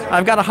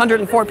 I've got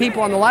 104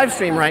 people on the live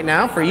stream right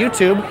now for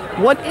YouTube.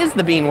 What is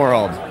the Bean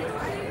World?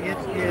 It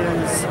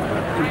is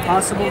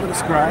impossible to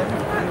describe,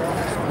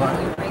 but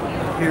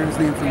here's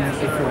the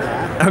information for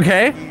that.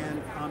 Okay.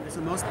 And it's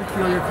the most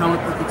peculiar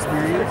comic book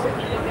experience,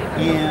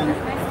 and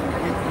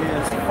it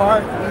is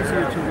far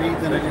easier to read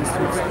than it is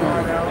to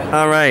explain.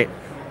 All right.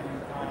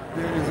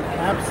 There is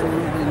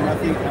absolutely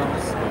nothing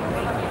else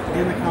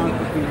in the comic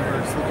book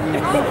universe that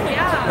even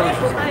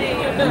approaches it.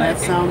 And that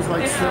sounds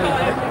like silly,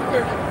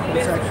 but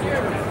it's actually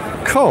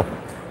true. Cool.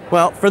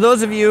 Well, for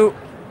those of you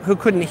who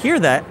couldn't hear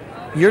that,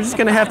 you're just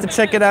going to have to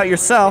check it out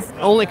yourself,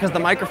 only because the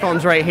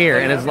microphone's right here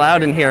and it's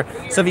loud in here.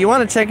 So if you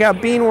want to check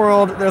out Bean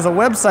World, there's a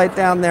website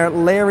down there,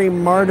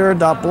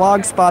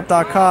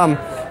 larrymartyr.blogspot.com.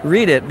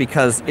 Read it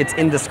because it's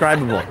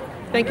indescribable.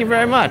 Thank you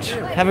very much.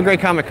 Have a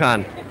great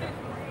Comic-Con.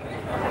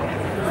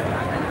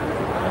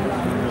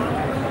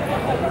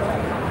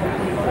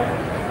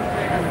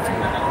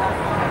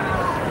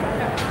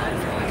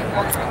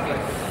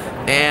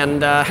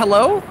 And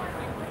hello,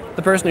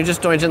 the person who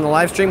just joined in the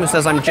live stream who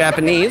says I'm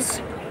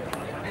Japanese.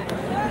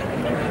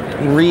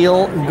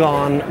 Real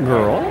Gone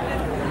Girl.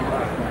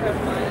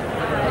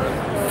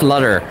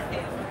 Flutter.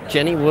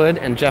 Jenny Wood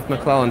and Jeff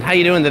McClellan. How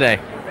you doing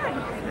today?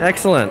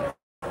 Excellent.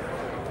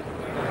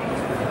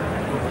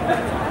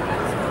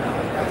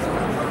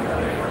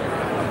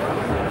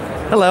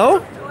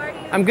 Hello.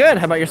 I'm good.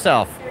 How about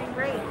yourself? Doing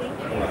great, thank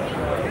you.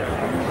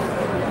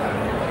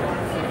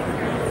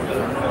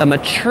 A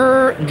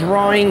mature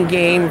drawing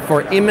game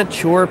for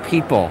immature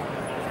people.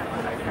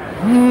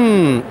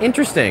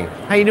 Interesting.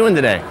 How you doing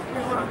today?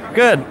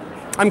 Good.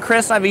 I'm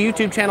Chris. I have a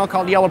YouTube channel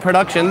called Yellow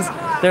Productions.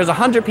 There's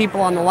 100 people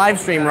on the live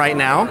stream right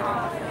now.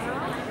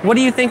 What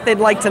do you think they'd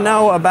like to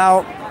know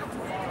about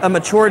a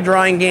mature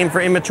drawing game for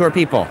immature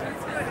people?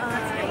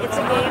 It's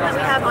a game that we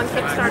have on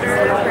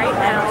Kickstarter right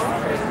now.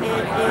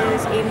 It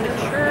is a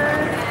mature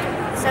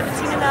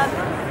 17 and up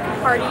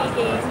party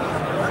game.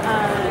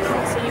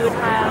 So you would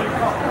have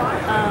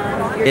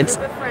your group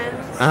of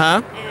friends,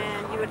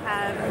 and you would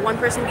have one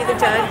person be the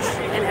judge,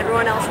 and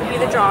everyone else would be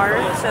the drawer.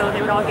 So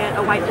they would all get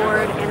a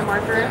whiteboard and a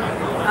marker.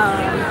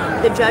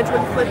 The judge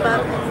would flip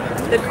up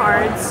the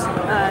cards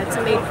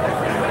to make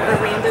a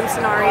random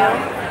scenario,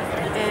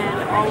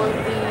 and all of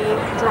the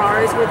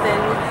drawers would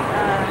then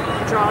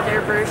draw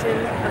their version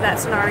of that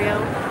scenario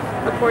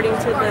according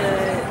to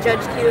the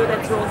judge cue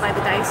that's rolled by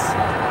the dice.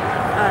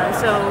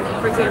 So,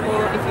 for example,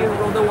 if you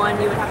rolled a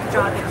 1, you would have to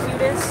draw the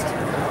cutest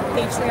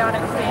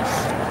patriotic fish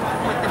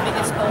with the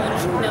biggest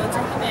bulge known to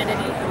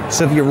humanity.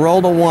 So if you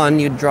rolled a 1,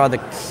 you'd draw the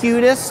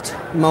cutest,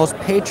 most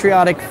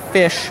patriotic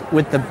fish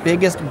with the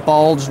biggest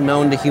bulge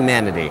known to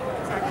humanity.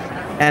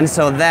 And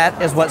so that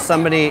is what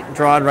somebody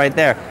drawed right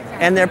there.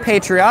 And they're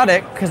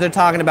patriotic because they're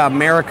talking about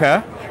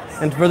America.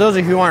 And for those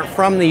of you who aren't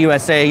from the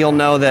USA, you'll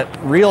know that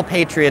real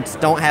patriots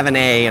don't have an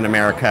A in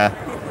America.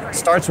 It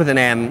starts with an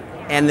M,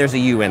 and there's a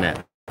U in it.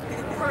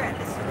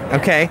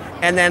 Okay,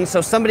 and then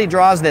so somebody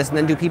draws this, and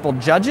then do people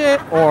judge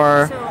it,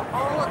 or? So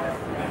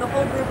the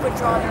whole group would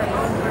draw their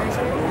own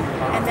version,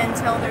 and then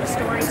tell their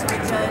story to the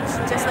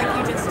judge, just like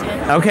you just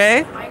did.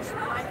 Okay. My fish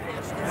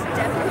is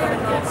definitely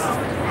the most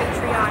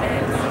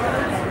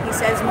patriotic. He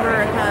says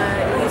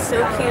America, he's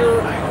so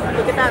cute,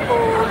 look at that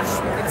bulge,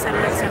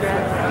 etc.,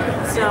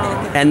 etc. So.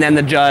 And then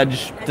the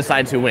judge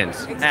decides who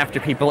wins,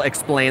 after people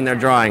explain their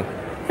drawing.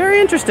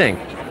 Very interesting.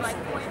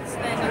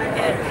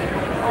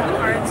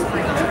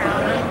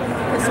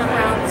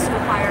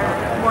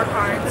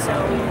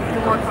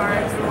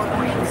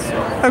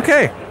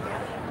 Okay.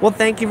 Well,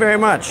 thank you very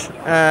much.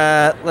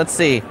 Let's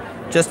see.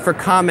 Just for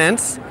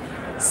comments,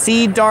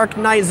 C Dark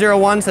Knight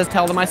 01 says,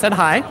 tell them I said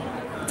hi.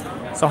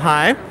 So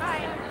hi.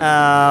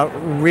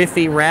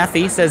 Riffy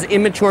Raffy says,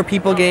 immature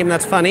people game,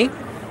 that's funny.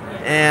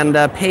 And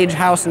Paige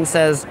Housen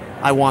says,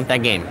 I want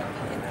that game.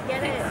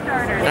 Get it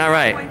started. All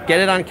right. Get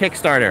it on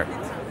Kickstarter.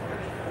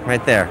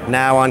 Right there.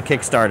 Now on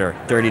Kickstarter.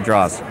 Dirty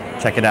Draws.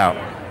 Check it out.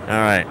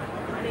 All right.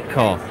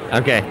 Cool.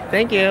 Okay.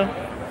 Thank you.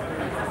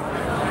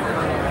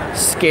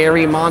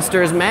 Scary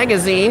Monsters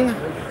Magazine,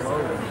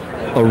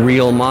 a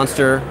real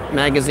monster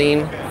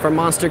magazine for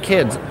monster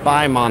kids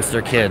by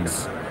monster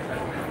kids.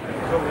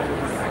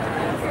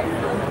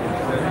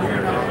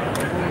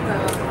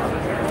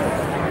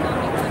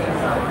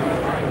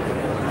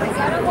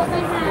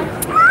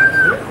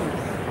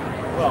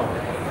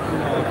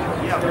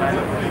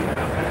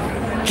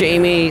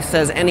 Jamie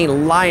says, any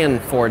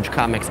Lion Forge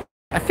comics?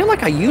 I feel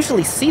like I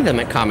usually see them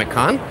at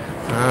Comic-Con,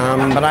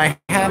 but I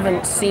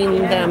haven't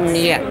seen them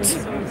yet.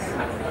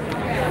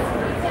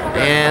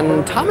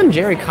 And Tom and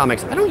Jerry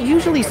comics. I don't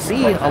usually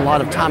see a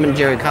lot of Tom and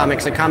Jerry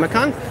comics at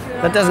Comic-Con.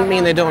 That doesn't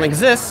mean they don't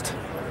exist.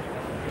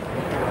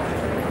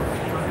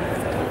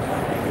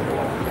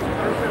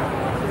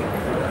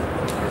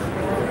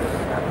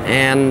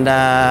 And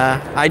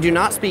I do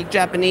not speak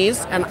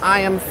Japanese, and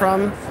I am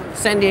from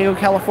San Diego,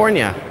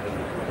 California.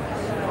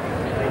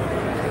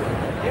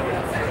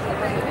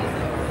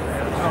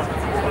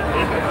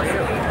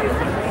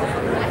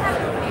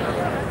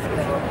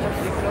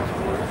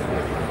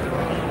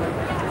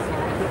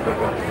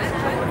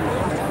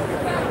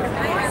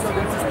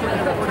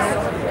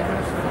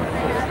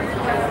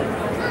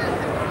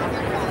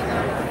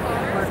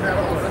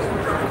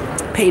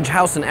 Paige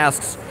Housen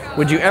asks,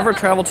 would you ever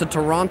travel to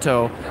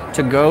Toronto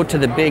to go to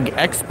the big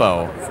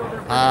expo?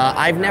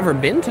 I've never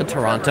been to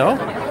Toronto,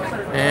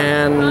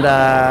 and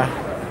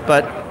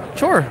but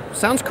sure,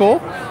 sounds cool.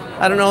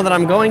 I don't know that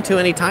I'm going to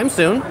anytime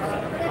soon.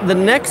 The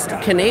next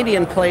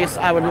Canadian place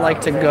I would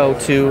like to go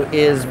to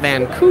is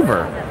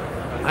Vancouver.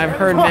 I've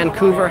heard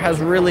Vancouver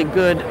has really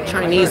good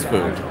Chinese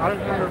food.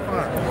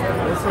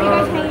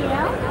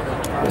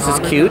 This is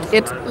cute.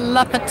 It's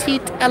La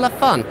Petite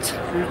Elephant. She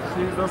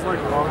does like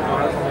long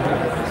lives on the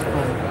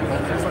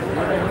she's like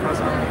really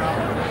impressive.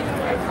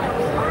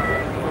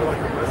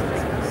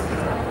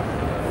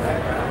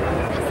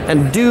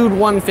 And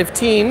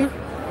Dude115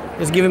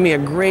 is giving me a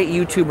great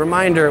YouTube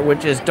reminder,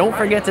 which is don't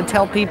forget to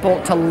tell people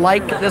to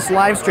like this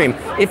live stream.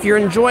 If you're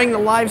enjoying the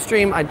live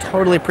stream, I'd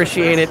totally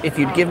appreciate it if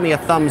you'd give me a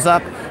thumbs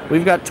up.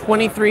 We've got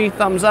 23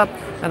 thumbs up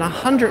and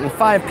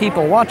 105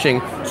 people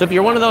watching. So if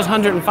you're one of those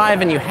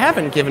 105 and you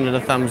haven't given it a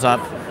thumbs up,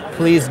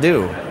 please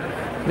do.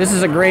 This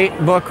is a great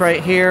book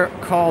right here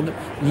called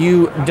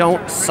You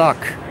Don't Suck.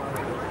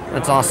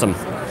 That's awesome.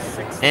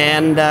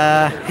 And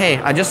hey,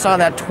 I just saw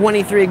that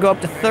 23 go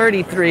up to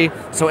 33.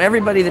 So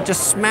everybody that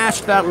just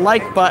smashed that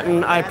like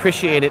button, I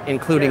appreciate it,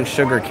 including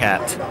Sugar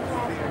Cat.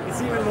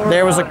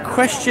 There was a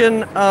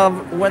question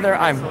of whether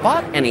I've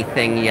bought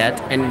anything yet.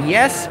 And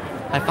yes,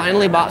 I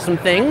finally bought some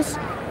things.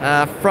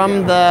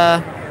 From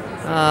the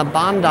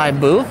Bandai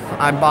booth,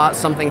 I bought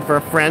something for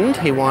a friend.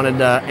 He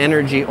wanted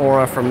Energy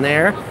Aura from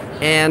there.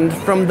 And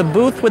from the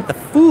booth with the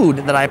food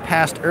that I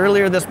passed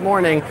earlier this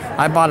morning,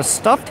 I bought a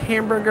stuffed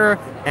hamburger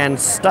and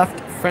stuffed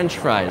French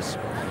fries.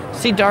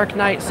 See, Dark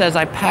Knight says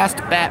I passed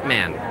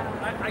Batman.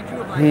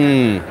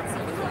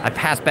 I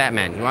passed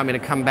Batman. You want me to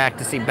come back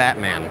to see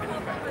Batman?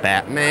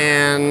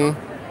 Batman.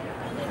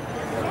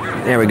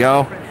 There we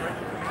go.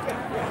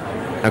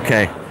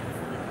 Okay.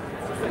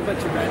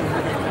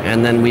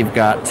 And then we've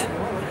got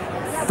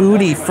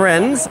Foodie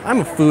Friends. I'm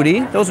a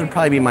foodie. Those would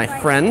probably be my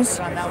friends.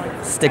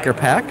 Sticker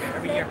pack.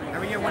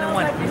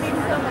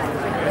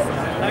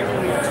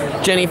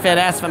 Jenny Fed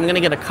asked if I'm going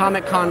to get a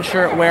Comic-Con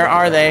shirt. Where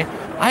are they?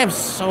 I have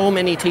so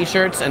many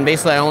t-shirts, and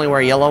basically I only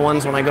wear yellow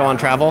ones when I go on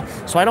travel,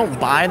 so I don't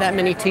buy that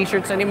many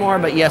t-shirts anymore.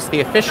 But yes,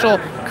 the official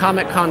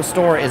Comic-Con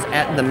store is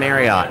at the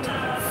Marriott.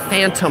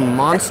 Phantom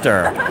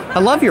Monster. I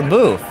love your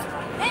booth.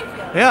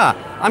 Yeah,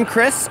 I'm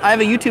Chris. I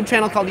have a YouTube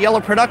channel called Yellow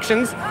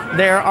Productions.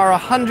 There are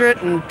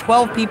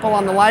 112 people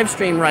on the live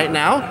stream right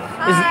now.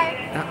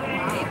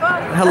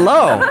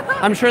 Hello.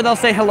 I'm sure they'll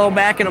say hello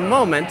back in a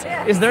moment.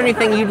 Is there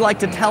anything you'd like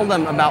to tell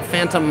them about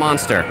Phantom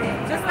Monster?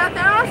 Just that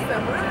they're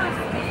awesome.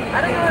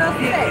 I don't know what else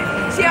to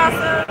say. She also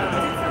did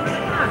something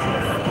else.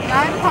 I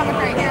have a comic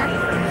right here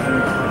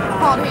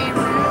called Hey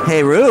Rube.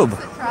 Hey Rube.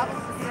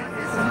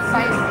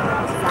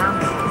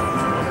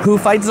 Who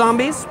fights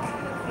zombies?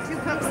 Two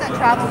cooks that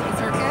travel with the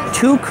circus.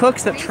 Two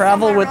cooks that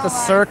travel with the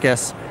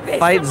circus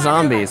fight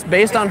zombies,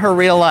 based on her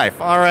real life.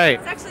 All right.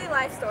 It's actually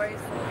life stories.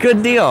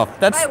 Good deal.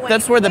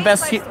 That's where the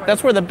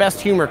best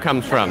humor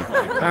comes from.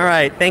 All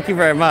right. Thank you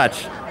very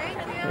much. Thank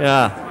you.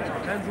 Yeah.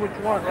 Depends which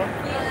one, right?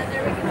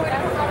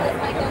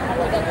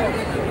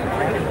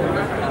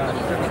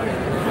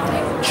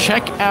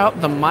 Check out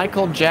the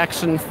Michael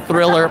Jackson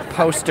Thriller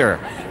poster.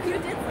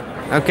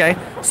 Okay.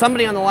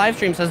 Somebody on the live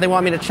stream says they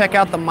want me to check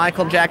out the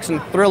Michael Jackson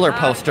Thriller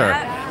poster.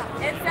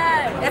 It's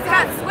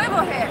got swivel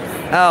hips.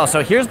 Oh,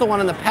 so here's the one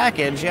in the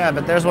package. Yeah,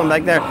 but there's one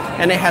back there,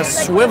 and it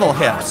has swivel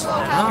hips.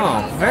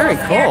 Oh, very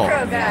cool.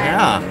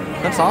 Yeah,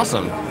 that's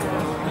awesome.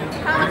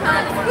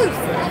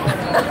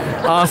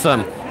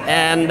 Awesome.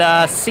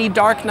 And C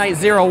Dark Knight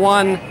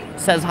 01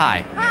 says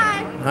hi.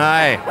 Hi.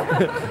 Hi. All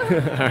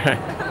right.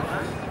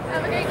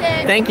 Have a great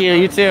day. Thank you.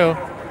 You too.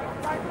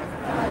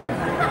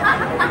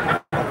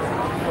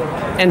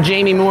 And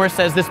Jamie Moore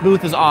says this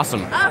booth is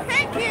awesome. Oh,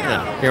 thank you.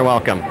 Yeah, you're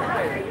welcome.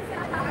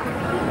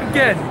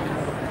 Good.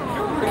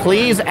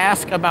 Please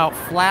ask about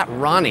Flat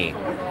Ronnie.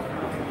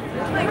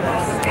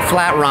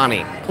 Flat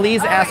Ronnie.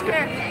 Please ask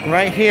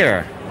right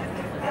here.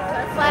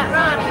 Flat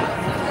Ronnie.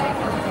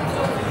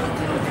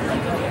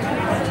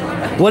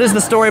 What is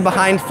the story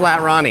behind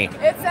Flat Ronnie?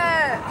 It's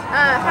a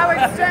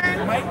Howard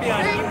Stern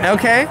thing.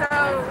 Okay.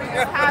 So we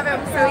just have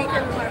him so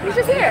he's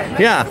just here.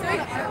 Yeah.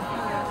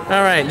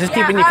 All right, just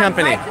keeping you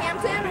company. Mike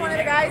Hampton, one of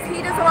the guys,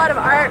 he does a lot of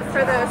art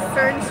for the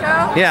Stern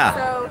show. Yeah.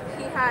 So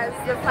he has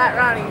the Flat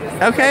Ronnie.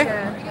 Okay.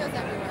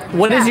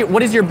 What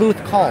is your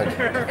booth called?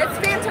 It's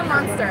Phantom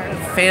Monster.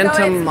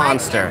 Phantom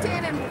Monster. Mike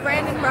Hampton and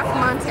Brandon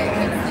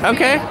Ruffmonte.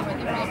 Okay.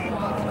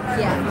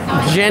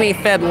 Yeah. Jenny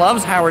Fed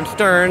loves Howard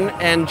Stern,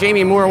 and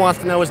Jamie Moore wants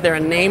to know, is there a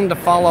name to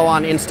follow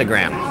on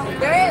Instagram?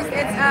 There is.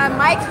 It's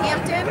Mike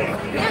Hampton.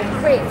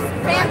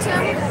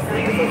 Phantom.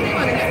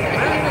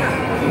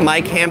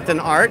 Mike Hampton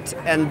Art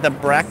and the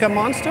Brecca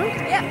Monster?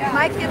 Yeah,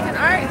 Mike Hampton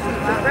Art,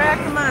 the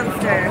Brecca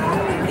Monster.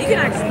 You can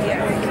actually hear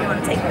it if you want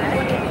to take that.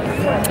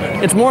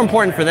 It's more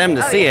important for them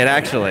to see it,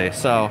 actually.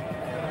 So,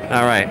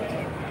 all right.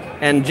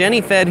 And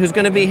Jenny Fed, who's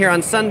going to be here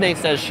on Sunday,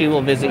 says she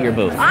will visit your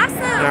booth. Awesome.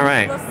 All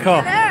right. We'll see Cool.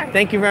 you there.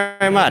 Thank you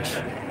very much.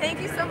 Thank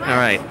you so much. All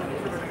right.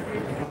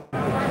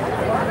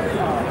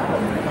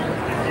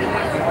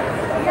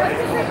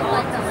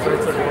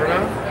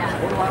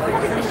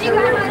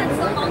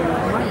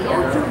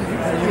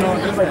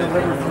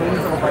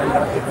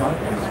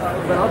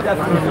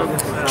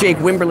 Jake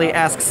Wimberly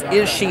asks,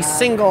 is she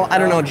single? I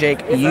don't know,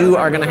 Jake. You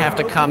are going to have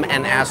to come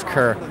and ask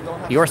her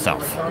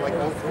yourself.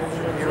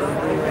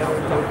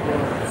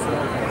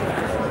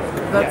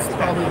 That's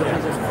probably the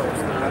biggest part.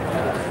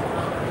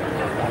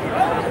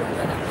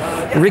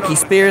 Ricky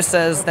Spears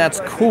says, that's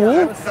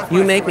cool.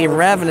 You make me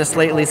ravenous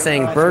lately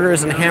saying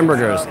burgers and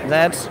hamburgers.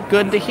 That's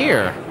good to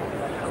hear.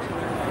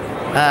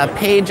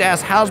 Paige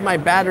asks, how's my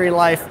battery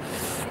life?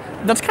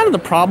 That's kind of the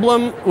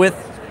problem with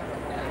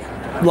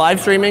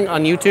live streaming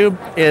on YouTube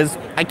is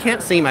I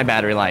can't see my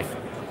battery life.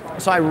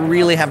 So I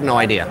really have no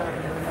idea.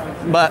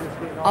 But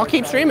I'll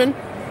keep streaming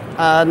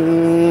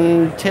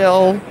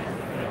until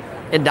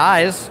it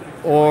dies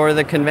or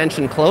the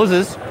convention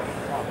closes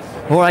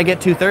or I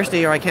get too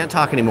thirsty or I can't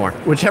talk anymore.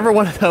 Whichever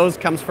one of those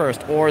comes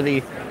first, or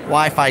the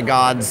Wi-Fi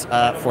gods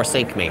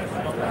forsake me.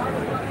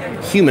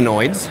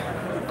 Humanoids,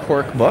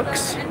 Quirk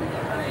Books.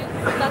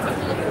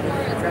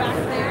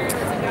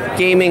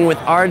 Gaming with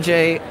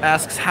RJ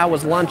asks, how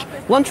was lunch?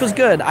 Lunch was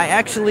good.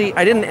 I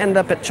didn't end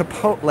up at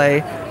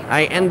Chipotle.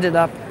 I ended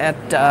up at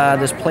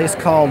this place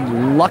called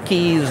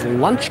Lucky's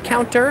Lunch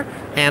Counter,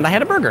 and I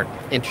had a burger,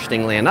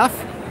 interestingly enough.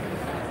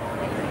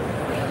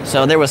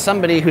 So there was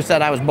somebody who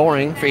said I was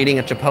boring for eating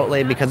at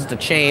Chipotle because it's a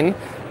chain.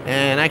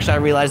 And actually I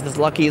realized this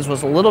Lucky's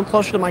was a little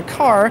closer to my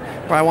car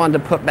where I wanted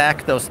to put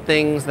back those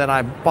things that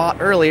I bought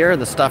earlier,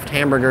 the stuffed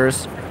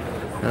hamburgers,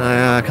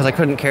 because I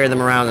couldn't carry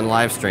them around in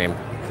live stream.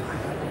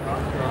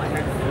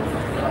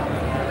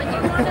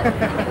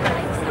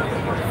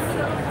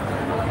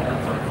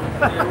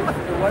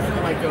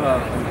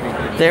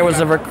 There was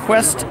a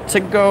request to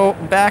go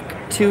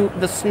back to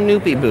the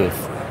Snoopy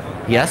booth.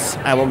 Yes,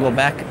 I will go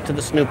back to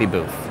the Snoopy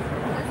booth. You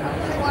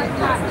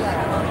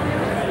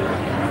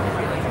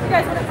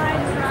guys want to find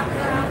around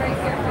right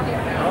here for me?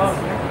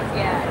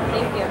 Yeah,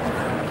 thank you.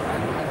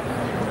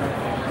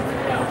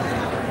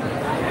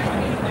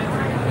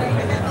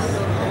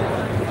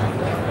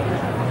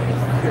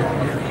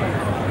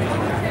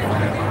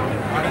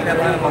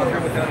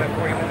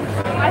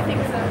 I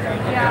think so.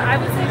 Yeah, I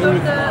would say go to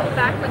the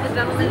back where the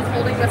gentleman is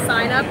holding the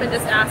sign up and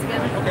just ask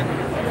him.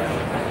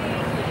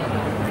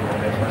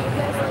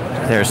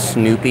 There's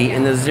Snoopy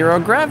in the zero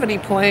gravity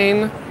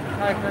plane.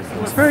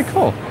 It's very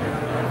cool.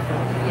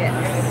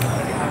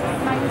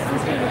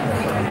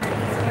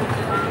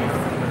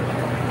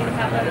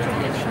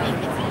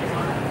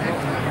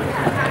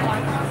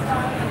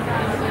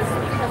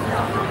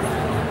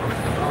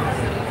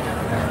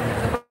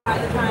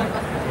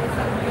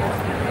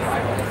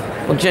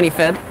 Well, Jenny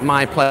Fed,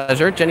 my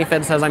pleasure. Jenny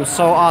Fed says, I'm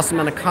so awesome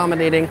and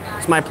accommodating.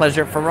 It's my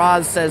pleasure.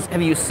 Faraz says,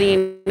 have you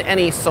seen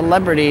any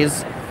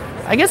celebrities?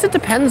 I guess it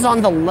depends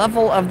on the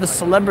level of the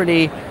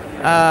celebrity.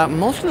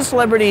 Most of the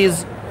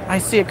celebrities I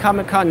see at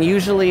Comic-Con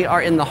usually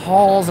are in the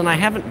halls, and I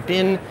haven't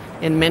been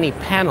in many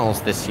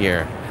panels this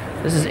year.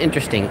 This is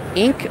interesting.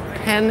 Ink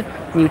Pen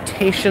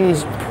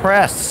Mutations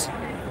Press.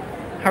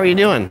 How are you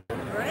doing?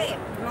 Great.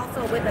 I'm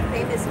also with a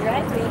famous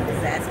drag queen,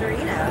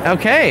 Disasterina.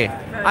 Okay.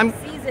 From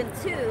season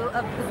 2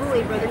 of the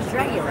Booley Brothers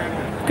Dragula.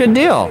 Good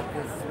deal.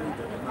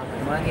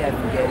 Money I've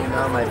been getting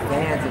all my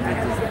fans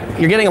and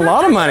You're getting a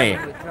lot of money.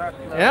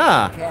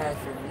 Yeah.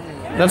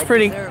 That's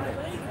pretty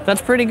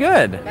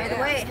good. By the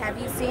way, have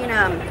you seen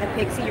a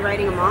pixie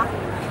riding a moth?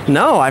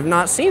 No, I've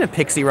not seen a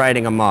pixie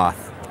riding a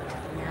moth.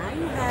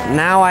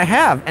 Now I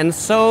have, and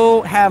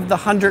so have the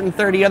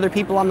 130 other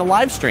people on the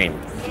live stream.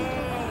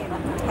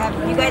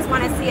 You guys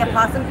want to see a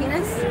possum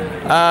penis?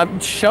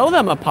 Show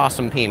them a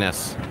possum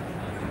penis. Who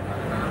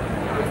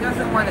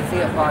doesn't want to see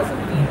a possum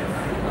penis?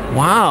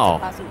 Wow.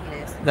 Possum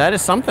penis. That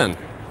is something.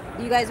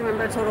 You guys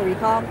remember Total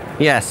Recall?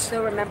 Yes.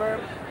 So remember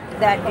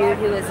that dude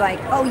who was like,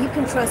 oh, you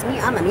can trust me,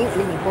 I'm a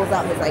mutant, and he pulls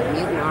out his like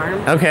mutant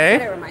arm? Okay.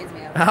 That's what it reminds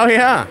me of. Oh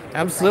yeah,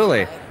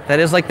 absolutely. That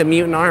is like the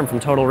mutant arm from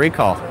Total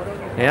Recall.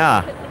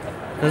 Yeah.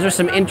 Those are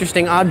some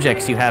interesting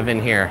objects you have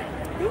in here.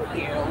 Thank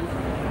you.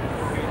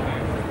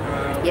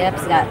 Yep,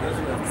 it's got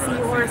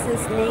seahorses,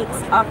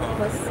 snakes,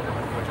 octopus,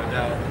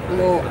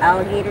 little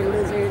alligator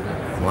lizard.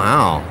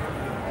 Wow.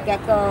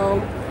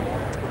 Gecko,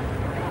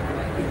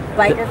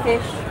 biker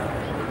fish.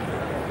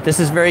 This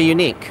is very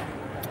unique.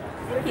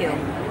 Thank you.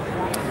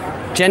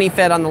 Jenny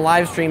Fed on the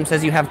live stream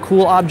says you have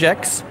cool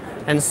objects,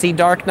 and C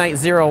Dark Knight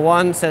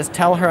 01 says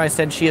tell her I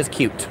said she is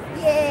cute.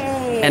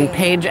 Yay! And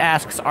Paige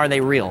asks, are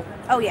they real?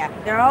 Oh yeah,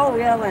 they're all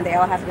real and they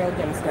all have real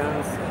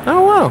gemstones.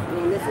 Oh wow. I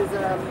mean, this is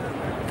a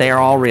They are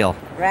all real.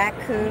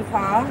 raccoon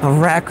paw. A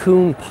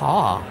raccoon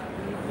paw.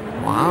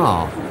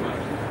 Wow.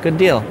 Good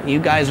deal. You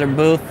guys are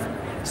booth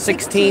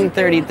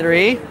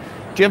 1633. Do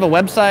you have a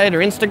website or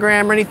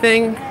Instagram or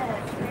anything?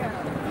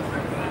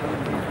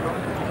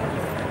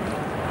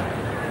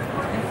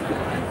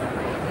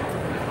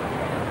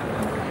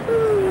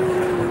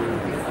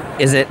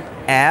 Is it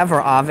Av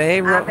or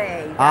Ave?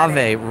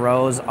 Ave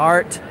Rose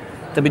Art.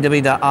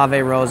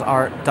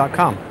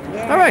 www.averoseart.com.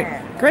 All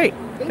right, great.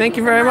 Thank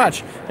you very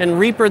much. And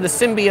Reaper the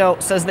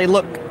Symbiote says they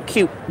look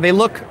cute. They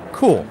look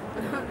cool.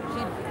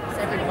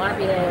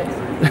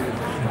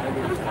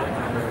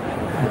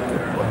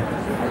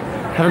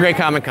 Have a great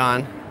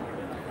Comic-Con.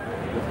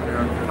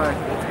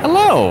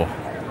 Hello.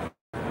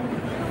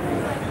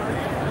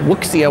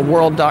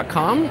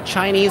 WuxiaWorld.com,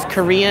 Chinese,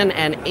 Korean,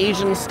 and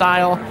Asian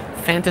style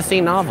fantasy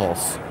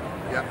novels.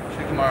 Yeah,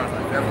 tomorrow's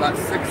night. We have about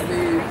 60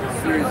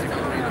 series you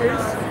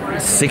can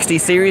read. 60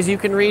 series you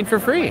can read for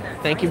free.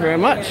 Thank you very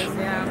much.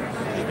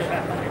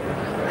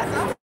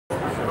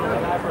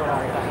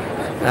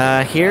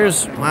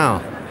 Here's,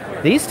 wow,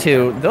 these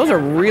two, those are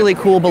really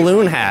cool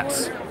balloon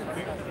hats.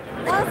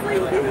 Honestly,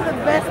 these are the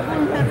best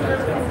balloon hats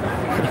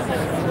I've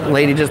ever seen.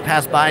 Lady just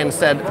passed by and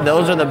said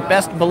those are the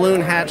best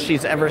balloon hats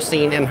she's ever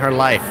seen in her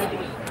life.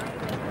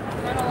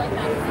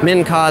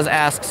 Min Cause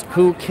asks,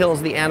 who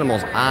kills the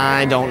animals?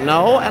 I don't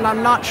know, and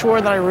I'm not sure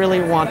that I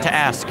really want to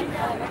ask.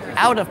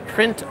 Out of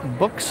print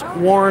books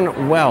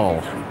worn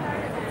well.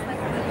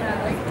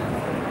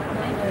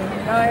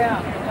 Oh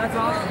yeah, that's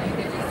awesome.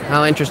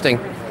 How interesting.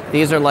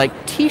 These are like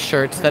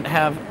t-shirts that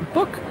have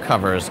book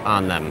covers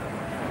on them.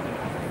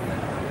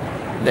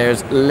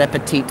 There's Le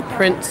Petit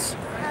Prince,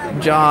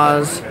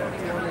 Jaws,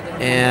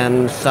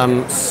 and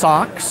some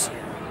socks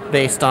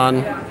based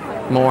on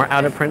more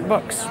out-of-print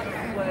books.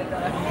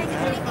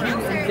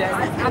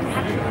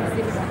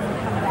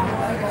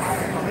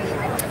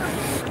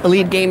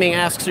 Elite Gaming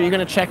asks, are you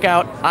going to check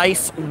out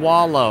Ice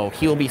Wallow?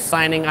 He will be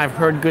signing. I've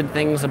heard good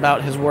things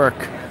about his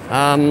work.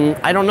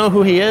 I don't know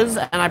who he is,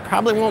 and I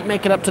probably won't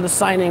make it up to the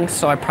signing,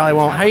 so I probably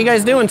won't. How are you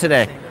guys doing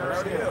today?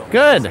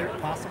 Good.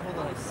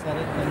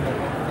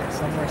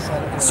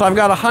 So I've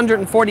got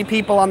 140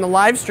 people on the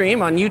live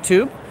stream on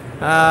YouTube.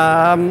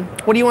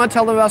 What do you want to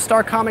tell them about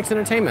Star Comics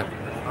Entertainment?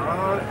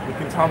 We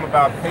can tell them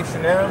about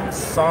Patient M,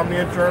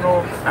 Somnia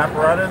Journal,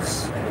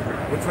 Apparatus.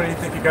 Which one do you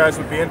think you guys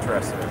would be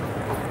interested in?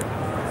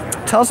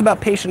 Tell us about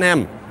Patient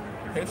M.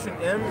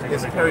 Patient M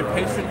is Perry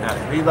Patient at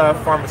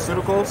Relab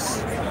Pharmaceuticals.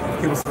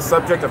 He was the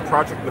subject of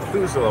Project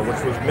Methuselah,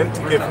 which was meant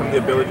to give him the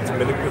ability to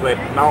manipulate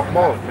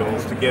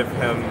molecules to give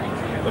him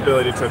the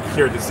ability to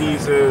cure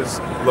diseases,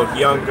 look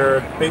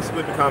younger,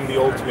 basically become the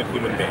ultimate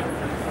human being.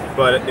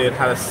 But it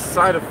had a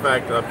side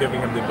effect of giving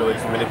him the ability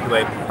to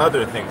manipulate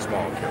other things'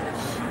 molecules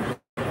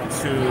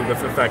to the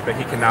effect that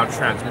he can now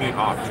transmute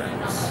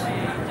objects.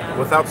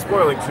 Without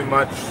spoiling too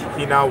much,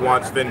 he now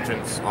wants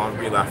vengeance on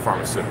Relab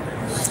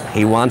Pharmaceuticals.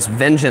 He wants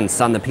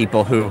vengeance on the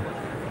people who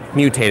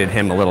mutated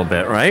him a little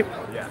bit, right?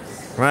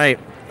 Yes. Right.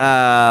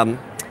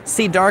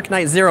 See Dark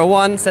Knight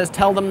 01 says,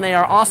 tell them they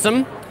are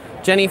awesome.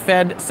 Jenny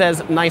Fed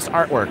says, nice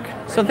artwork.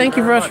 So thank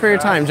you very much for your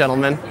time,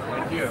 gentlemen.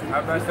 Thank you.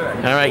 Have a nice day.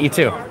 All right, you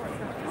too.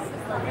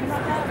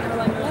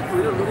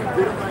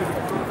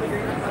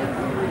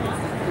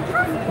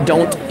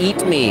 Don't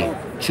eat me,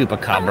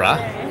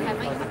 Chupacabra.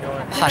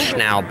 Hush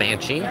now,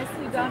 Banshee. Thank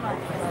you very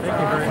much.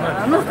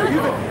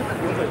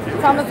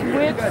 Thomas,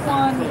 which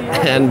one?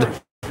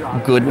 And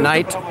good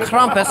night,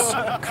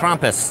 Krampus.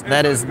 Krampus,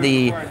 that is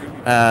the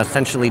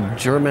essentially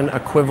German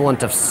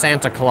equivalent of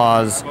Santa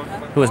Claus,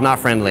 who is not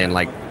friendly and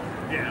like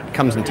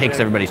comes and takes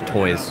everybody's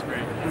toys.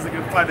 There's a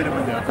good 5-minute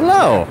window.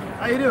 Hello.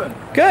 How you doing?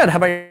 Good. How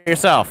about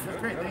yourself?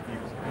 Great, thank you.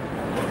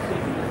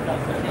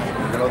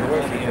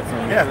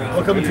 Yeah,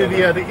 welcome to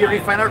the Erie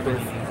Fine Art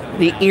booth.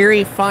 The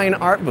Erie Fine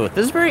Art booth.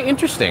 This is very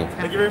interesting.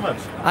 Thank you very much.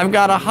 I've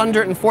got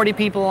 140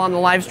 people on the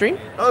live stream.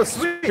 Oh,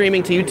 sweet.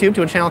 Streaming to YouTube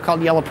to a channel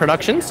called Yellow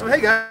Productions. Oh, hey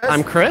guys.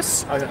 I'm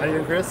Chris. How you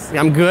doing, Chris?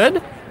 I'm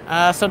good.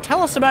 So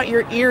tell us about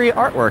your eerie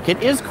artwork.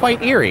 It is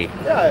quite eerie.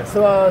 Yeah,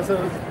 so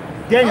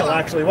Daniel,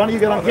 actually, why don't you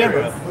get on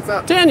camera? What's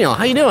up? Daniel,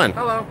 how you doing?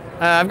 Hello.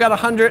 I've got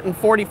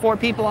 144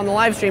 people on the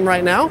live stream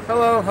right now.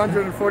 Hello,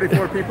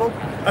 144 people.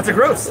 That's a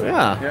gross.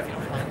 Yeah.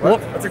 Well,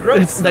 that's a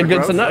gross. It's that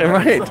good to know,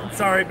 right?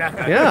 Sorry,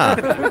 Matt.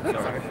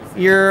 Yeah.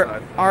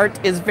 Your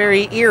art is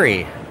very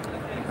eerie.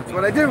 That's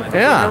what I do.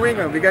 Yeah.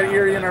 Ringo. We got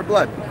Erie in our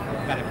blood.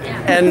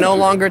 And no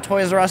longer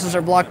Toys R Us's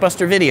or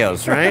Blockbuster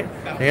videos, right?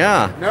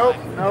 Yeah.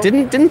 Nope.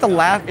 Didn't the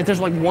last?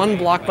 There's like one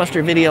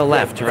Blockbuster video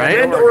left, right?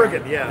 Bend,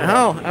 Oregon. Yeah.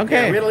 Oh,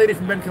 okay. Yeah, we had a lady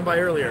from Bend come by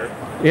earlier.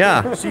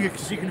 Yeah.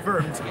 She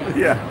confirmed.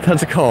 Yeah.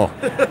 That's cool.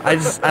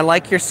 I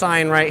like your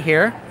sign right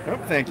here. Oh,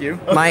 thank you.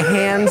 My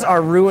hands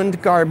are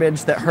ruined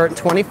garbage that hurt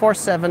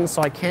 24/7,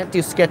 so I can't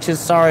do sketches.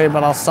 Sorry,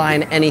 but I'll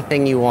sign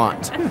anything you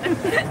want.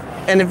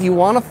 And if you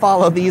want to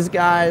follow these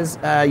guys,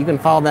 you can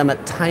follow them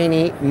at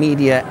Tiny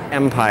Media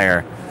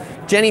Empire.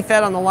 Jenny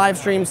Fed on the live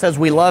stream says,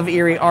 we love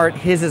eerie art.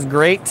 His is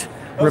great.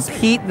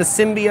 Repeat the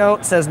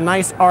Symbiote says,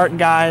 nice art,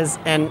 guys.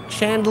 And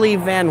Chandley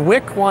Van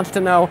Wyck wants to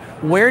know,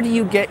 where do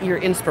you get your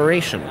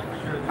inspiration?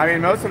 I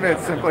mean, most of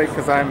it's simply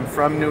because I'm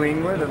from New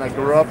England and I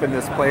grew up in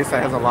this place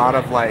that has a lot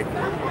of like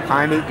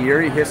kind of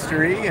eerie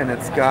history, and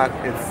it's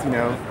you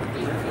know,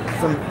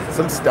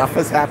 some stuff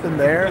has happened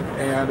there,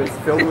 and it's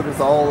filled with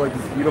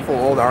this beautiful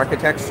old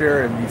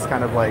architecture and these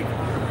kind of like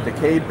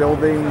decayed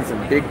buildings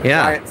and big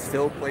giant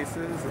still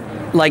places.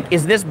 Like,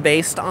 is this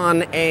based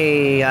on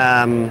a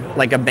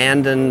like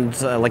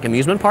abandoned like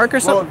amusement park or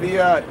something?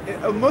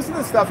 Well, most of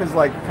the stuff is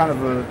like kind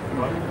of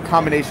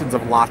combinations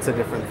of lots of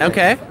different things.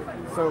 Okay.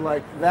 So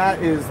like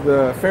that is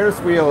the Ferris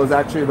wheel is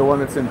actually the one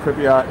that's in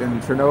Pripyat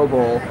in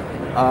Chernobyl,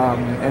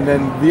 and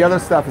then the other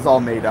stuff is all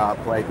made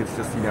up. Like it's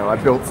just, you know, I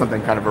built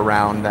something kind of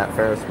around that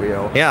Ferris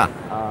wheel. Yeah.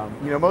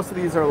 You know, most of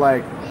these are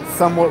like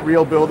somewhat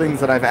real buildings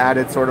that I've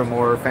added sort of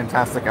more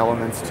fantastic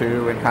elements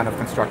to and kind of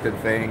constructed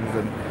things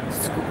and,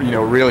 you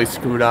know, really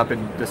screwed up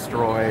and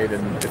destroyed.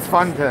 And it's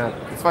fun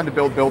to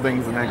build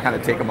buildings and then kind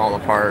of take them all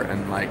apart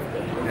and like,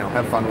 you know,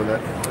 have fun with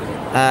it.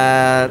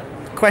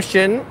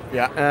 Question.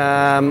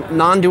 Yeah.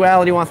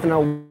 Non-Duality wants to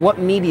know, what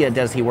media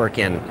does he work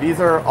in? These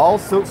are all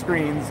silk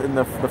screens, and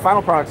the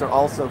final products are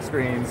all silk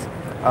screens.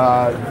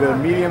 The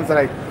mediums that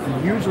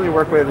I usually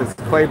work with is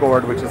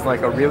clayboard, which is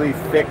like a really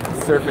thick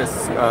surface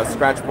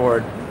scratch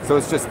board. So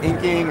it's just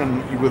inking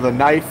and with a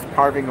knife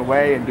carving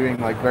away and doing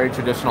like very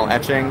traditional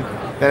etching.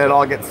 Then it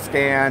all gets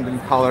scanned and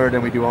colored,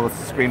 and we do all the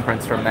screen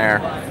prints from there.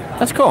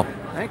 That's cool.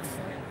 Thanks.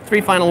 3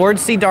 final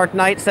words. See Dark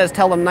Knight says,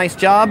 tell them nice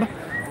job.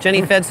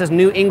 Jenny Fed says,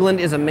 New England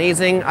is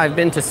amazing. I've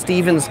been to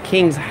Stephen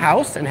King's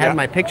house and had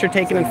my picture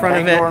taken in front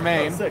of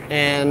it.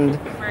 And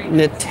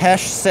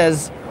Nitesh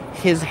says,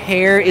 his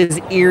hair is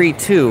eerie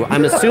too.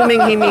 I'm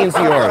assuming he means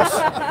yours.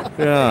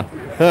 Yeah.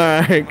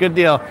 All right, good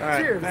deal. All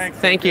right. Cheers. Thanks.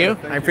 Thank you.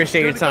 I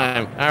appreciate your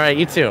time. All right,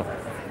 you too.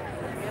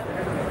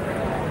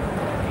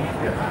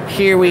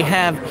 Here we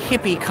have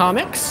Hippie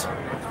Comics.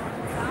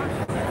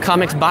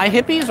 Comics by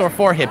hippies or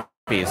for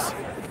hippies?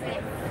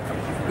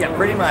 Yeah,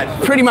 pretty much.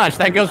 Pretty much.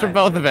 That goes for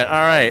both of it.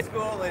 All right. Old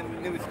school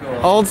and new school.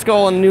 Old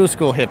school and new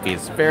school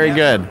hippies. Very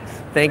good.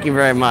 Thank you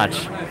very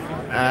much. All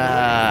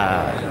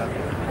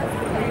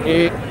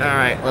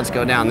right, let's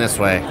go down this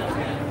way.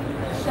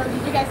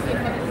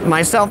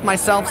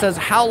 Myself says,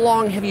 how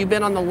long have you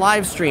been on the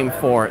live stream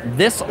for?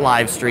 This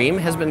live stream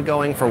has been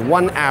going for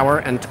 1 hour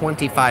and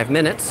 25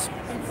 minutes.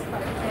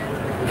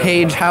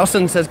 Paige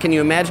Housen says, can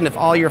you imagine if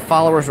all your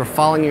followers were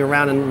following you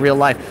around in real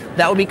life?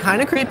 That would be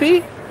kind of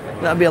creepy.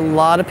 That would be a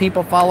lot of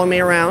people following me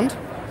around.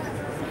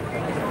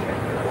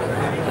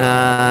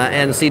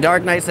 And see,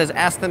 Dark Knight says,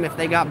 ask them if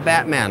they got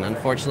Batman.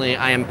 Unfortunately,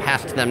 I am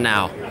past them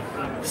now.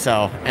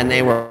 So, and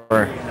they were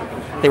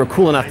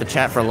cool enough to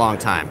chat for a long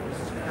time.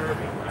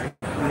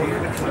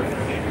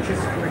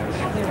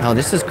 Oh,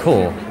 this is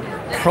cool.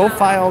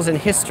 Profiles in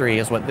History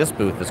is what this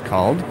booth is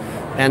called.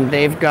 And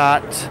they've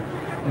got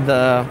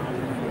the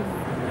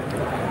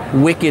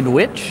Wicked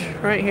Witch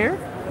right here.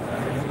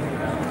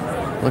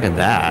 Look at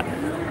that.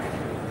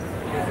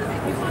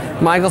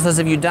 Michael says,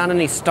 have you done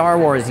any Star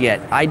Wars yet?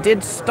 I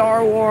did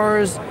Star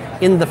Wars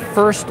in the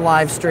first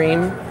live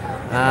stream,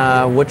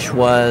 which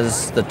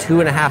was the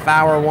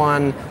 2.5-hour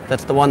one.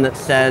 That's the one that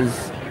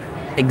says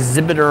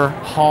Exhibitor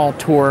Hall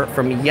Tour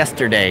from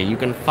yesterday. You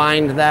can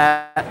find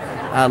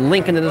that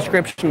link in the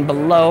description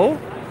below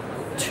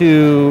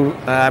to,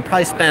 I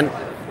probably spent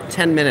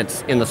 10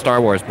 minutes in the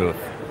Star Wars booth.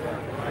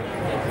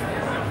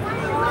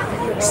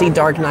 See,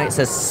 Dark Knight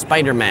says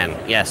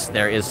Spider-Man. Yes,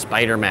 there is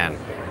Spider-Man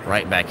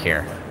right back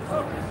here,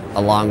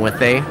 along with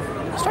a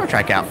Star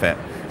Trek outfit.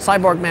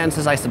 Cyborg Man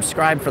says, I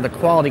subscribe for the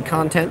quality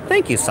content.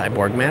 Thank you,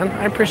 Cyborg Man.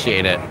 I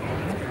appreciate it.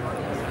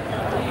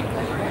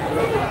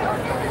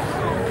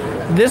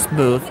 This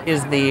booth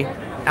is the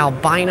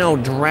Albino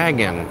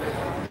Dragon.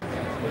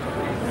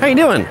 How you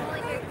doing?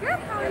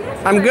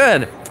 I'm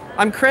good.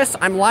 I'm Chris.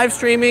 I'm live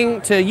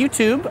streaming to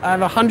YouTube. I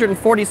have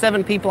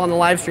 147 people on the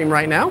live stream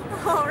right now.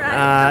 All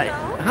right.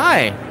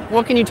 Hi.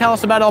 What can you tell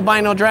us about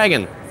Albino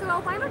Dragon? So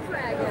Albino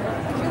Dragon,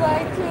 would you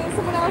like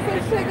someone else to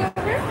take over?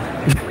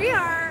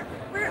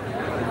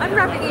 I'm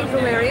repping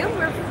Angelarium.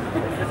 We're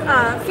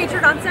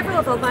featured on several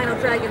of Albino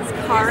Dragon's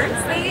cards.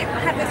 They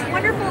have this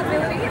wonderful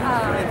ability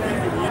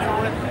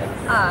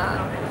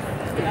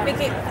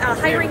of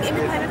hiring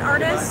independent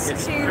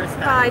artists to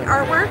provide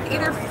artwork,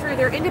 either through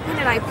their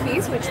independent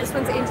IPs, which this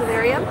one's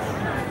Angelarium,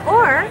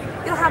 or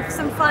you'll have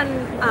some fun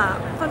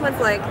ones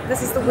like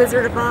this is the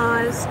Wizard of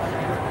Oz.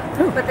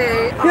 But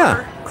they are...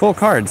 Yeah, cool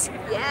cards.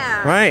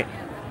 Yeah. Right.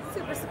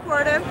 Super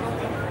supportive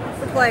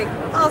with like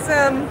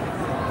awesome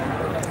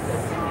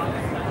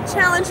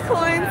challenge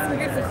coins, some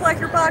beautiful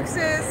collector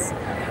boxes.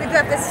 We've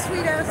got this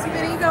sweet ass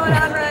mini going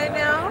on right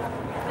now.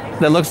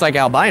 That looks like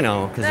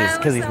albino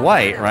because he's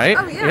white, right?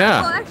 Oh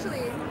yeah. Well,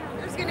 actually,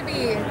 there's going to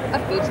be a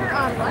feature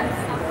on what?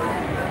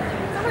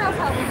 Someone else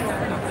help me.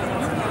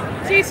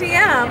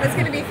 GTM is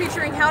going to be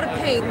featuring how to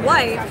paint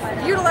white,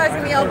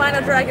 utilizing the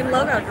Albino Dragon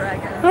logo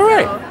dragon. All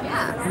right. So,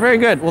 yeah. Very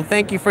good. Well,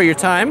 thank you for your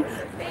time.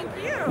 Thank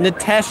you.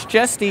 Natesh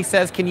Jesty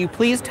says, can you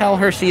please tell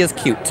her she is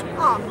cute?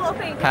 Oh, well,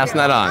 thank you. Passing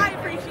that on. I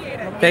appreciate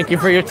it. Thank you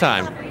for your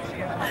time.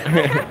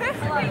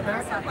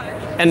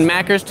 And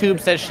Macker's Tube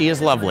says she is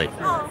lovely.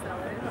 Oh,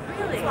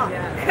 really?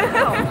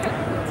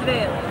 Today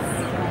at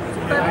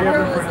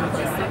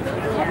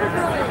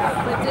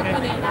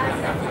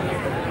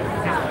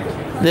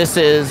least. This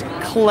is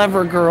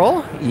Clever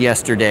Girl,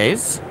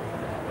 yesterday's.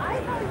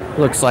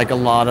 Looks like a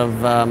lot of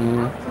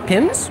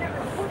pins.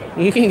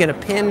 You can get a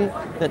pin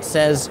that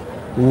says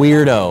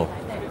Weirdo.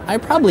 I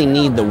probably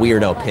need the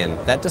Weirdo pin.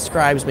 That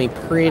describes me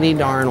pretty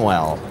darn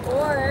well.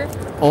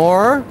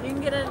 Or you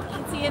can get an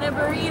ET and a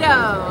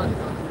burrito.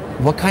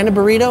 What kind of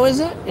burrito is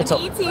it? It's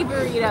an ET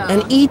burrito.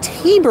 An ET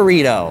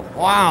burrito.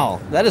 Wow,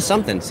 that is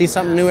something. See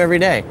something new every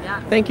day. Yeah.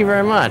 Thank you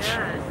very much.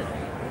 Yeah.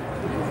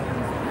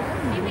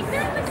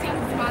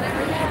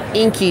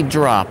 Inky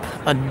Drop,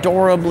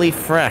 adorably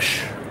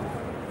fresh.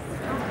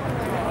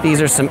 These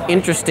are some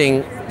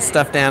interesting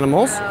stuffed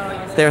animals.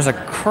 There's a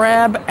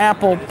crab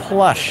apple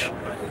plush.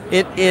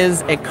 It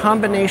is a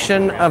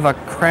combination of a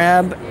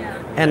crab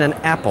and an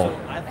apple.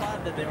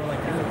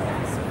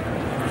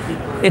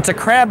 It's a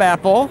crab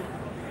apple.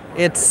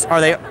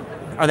 Are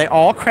they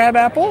all crab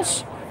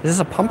apples? Is this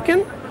a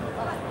pumpkin?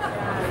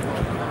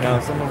 No,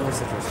 some of them are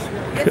citrus.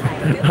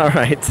 All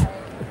right.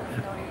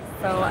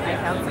 So I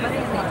found somebody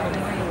and they told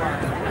me where you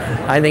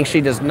were. I think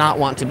she does not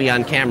want to be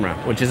on camera,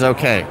 which is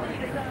okay.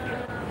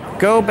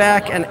 Go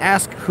back and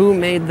ask who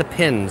made the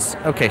pins.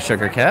 Okay,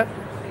 Sugar Cat.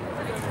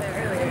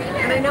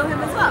 And I know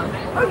him as well.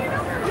 Oh, you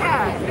know him?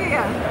 Yeah.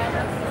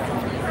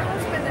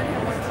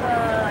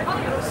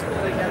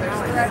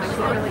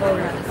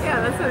 Yeah,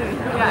 that's what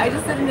I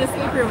just did an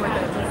escape room with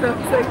him. So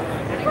it's like,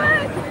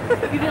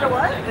 what? You did a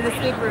what? An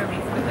escape room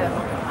with him.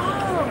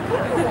 Oh,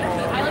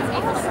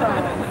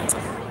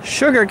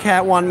 Sugar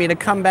Cat wanted me to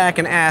come back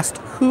and ask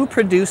who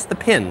produced the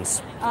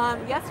pins.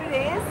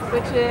 Yesterday's,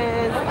 which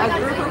is a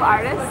group of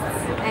artists,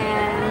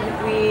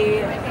 and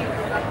we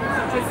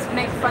just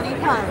make funny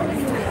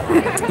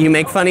puns. You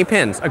make funny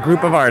pins, a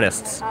group of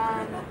artists.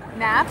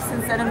 Naps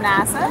instead of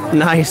NASA.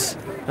 Nice.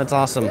 That's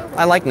awesome.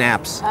 I like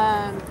naps.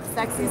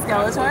 Sexy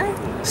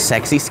Skeletor.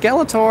 Sexy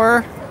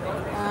Skeletor.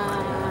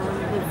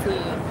 Let's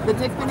see. The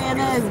Dick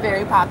Banana is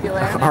very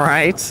popular. All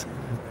right.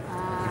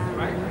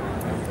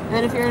 And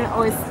then if you're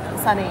always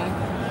sunny.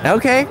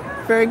 Okay,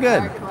 very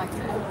good.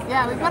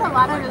 Yeah, we've got a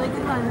lot of really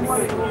good ones.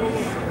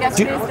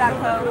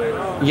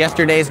 Yesterdays.co.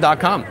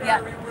 Yesterdays.com.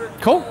 Yeah.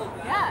 Cool.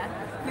 Yeah.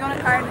 You want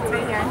a card? It's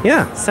right here.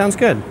 Yeah, sounds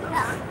good.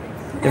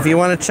 If you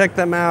want to check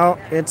them out,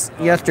 it's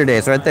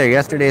Yesterdays right there.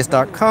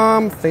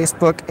 Yesterdays.com,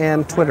 Facebook,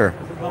 and Twitter.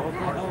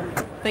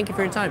 Thank you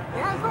for your time.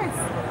 Yeah, of course.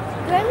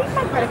 Did I leave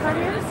my credit card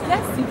here?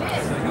 Yes, you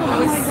did.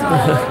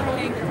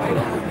 Oh my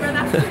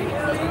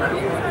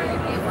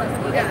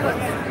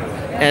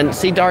god. And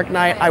see Dark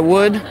Knight, I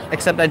would,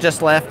 except I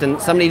just left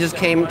and somebody just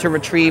came to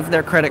retrieve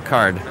their credit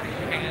card.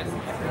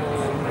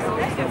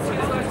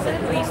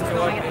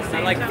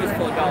 Like a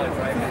fistful of dollars,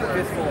 right?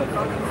 Fistful of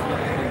dollars.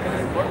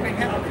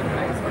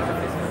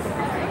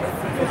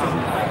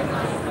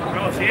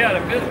 Oh, she had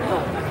a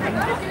fistful.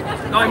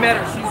 No, I met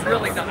her. She's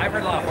really not. I've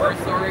heard a lot of horror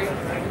stories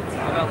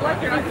about like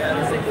her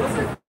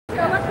dad.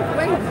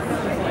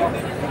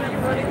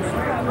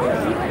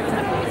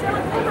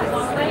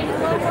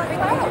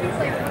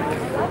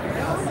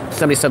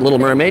 Somebody said Little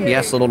Mermaid.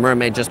 Yes, Little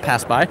Mermaid just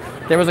passed by.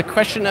 There was a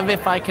question of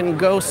if I can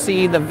go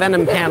see the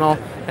Venom panel,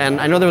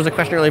 and I know there was a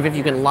question earlier of if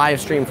you can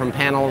live stream from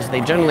panels. They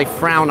generally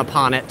frown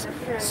upon it,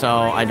 so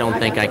I don't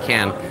think I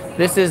can.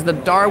 This is the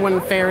Darwin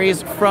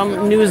Fairies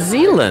from New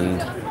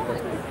Zealand.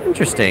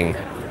 Interesting.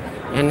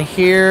 And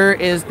here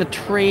is the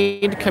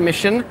Trade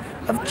Commission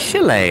of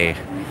Chile.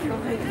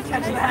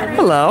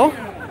 Hello.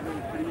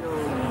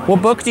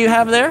 What book do you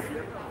have there?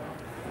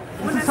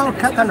 This is our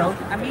catalog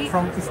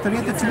from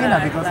Historieta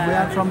Chilena because we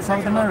are from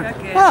South America.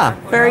 Ah,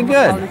 very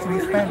good. In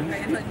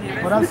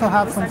Spanish, but also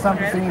have some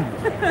samples in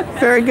English.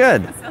 Very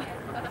good.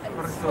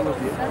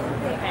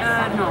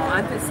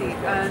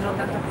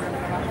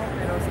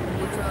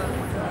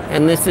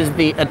 And this is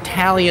the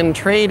Italian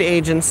Trade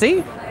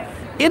Agency,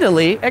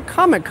 Italy at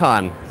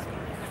Comic-Con.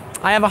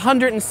 I have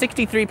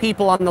 163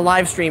 people on the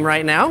live stream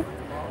right now.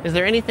 Is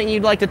there anything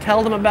you'd like to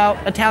tell them about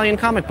Italian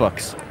comic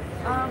books?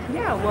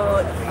 Yeah,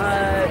 well,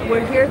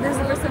 we're here. This is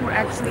the first time we're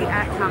actually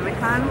at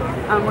Comic-Con.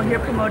 We're here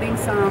promoting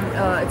some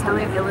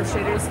Italian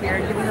illustrators here,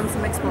 giving them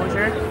some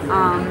exposure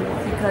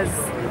because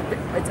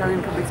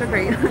Italian comics are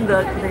great.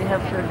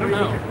 They're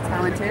really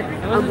talented.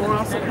 We're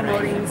also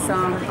promoting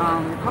some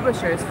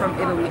publishers from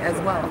Italy as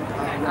well.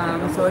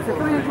 So if you're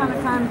coming to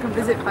Comic-Con, come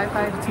visit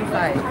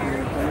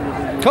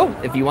 5525. Cool.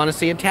 If you want to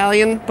see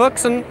Italian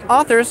books and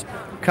authors,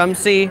 come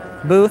see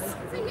booth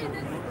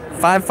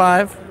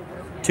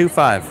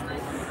 5525.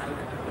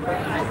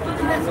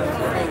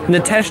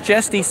 Nitesh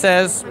Jesty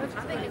says,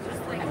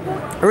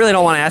 I really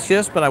don't want to ask you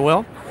this, but I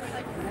will.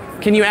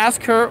 Can you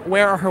ask her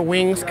where are her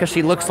wings because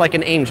she looks like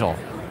an angel?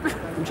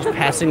 I'm just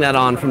passing that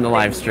on from the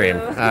live stream.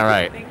 All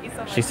right.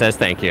 She says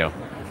thank you.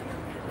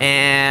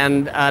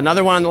 And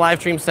another one on the live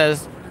stream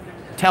says,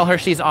 tell her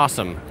she's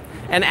awesome.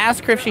 And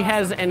ask her if she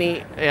has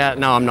any...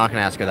 no, I'm not going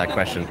to ask her that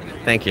question.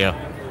 Thank you.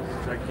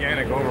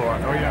 Gigantic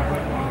Overwatch. Oh,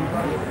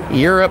 yeah.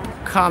 Europe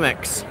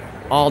Comics.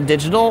 All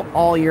digital,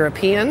 all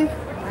European.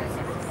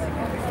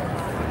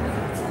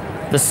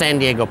 The San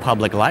Diego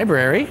Public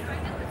Library.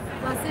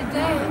 Blessed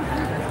day.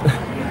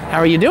 How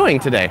are you doing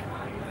today?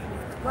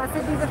 Blessed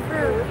be the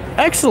fruit.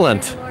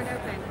 Excellent.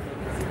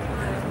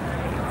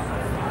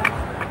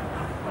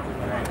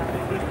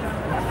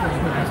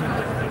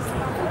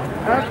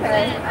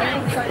 Okay. I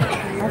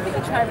think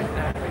it's trying to...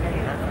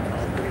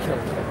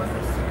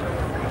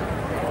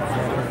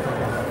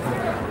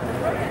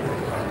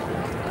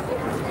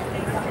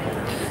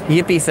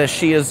 Yippee says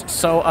she is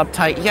so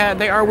uptight. Yeah,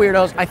 they are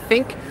weirdos. I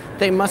think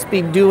they must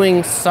be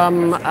doing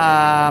some,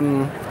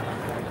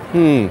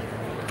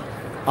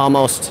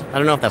 almost, I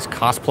don't know if that's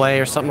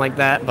cosplay or something like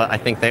that, but I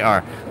think they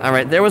are. All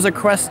right, there was a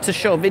quest to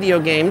show video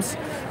games,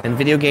 and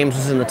video games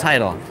was in the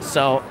title.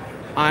 So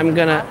I'm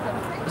gonna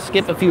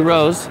skip a few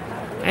rows,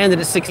 and it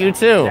is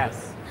 62. Yes.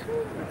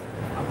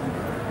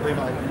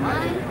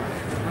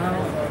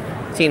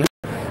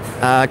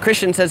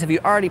 Christian says, have you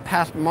already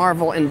passed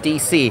Marvel and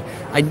DC?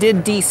 I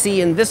did DC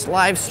in this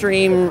live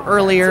stream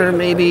earlier,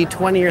 maybe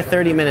 20 or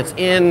 30 minutes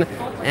in,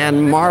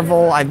 and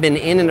Marvel, I've been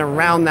in and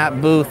around that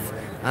booth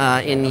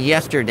in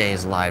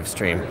yesterday's live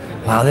stream.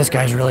 Wow, this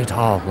guy's really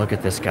tall. Look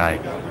at this guy.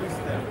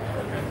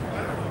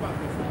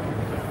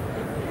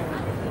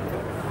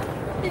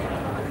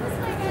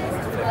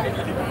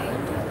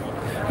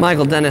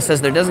 Michael Dennis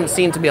says there doesn't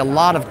seem to be a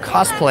lot of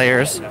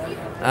cosplayers.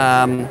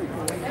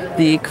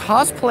 The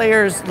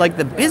cosplayers, like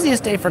the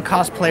busiest day for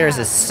cosplayers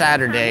is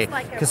Saturday,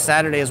 because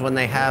Saturday is when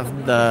they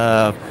have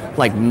the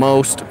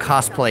most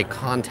cosplay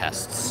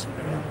contests.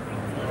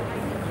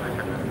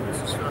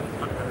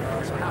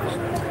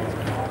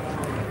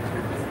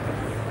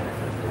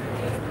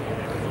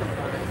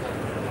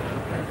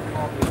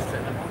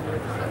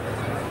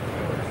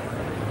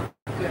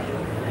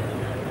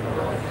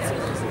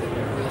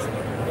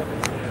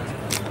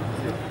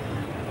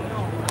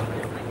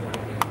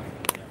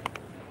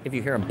 If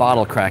you hear a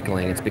bottle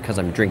crackling, it's because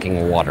I'm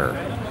drinking water.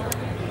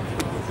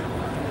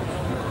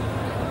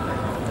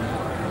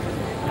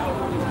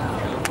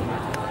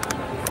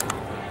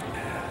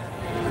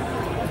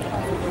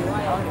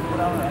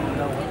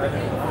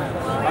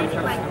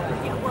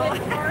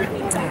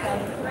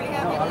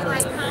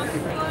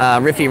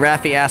 Riffy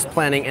Raffy asked,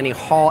 planning any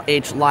Hall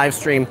H live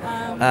stream.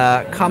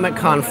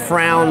 Comic-Con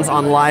frowns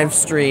on live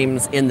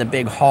streams in the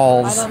big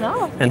halls. I don't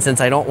know. And since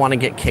I don't want to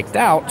get kicked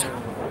out,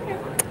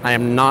 I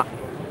am not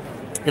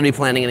going to be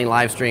planning any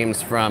live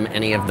streams from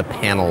any of the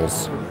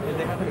panels.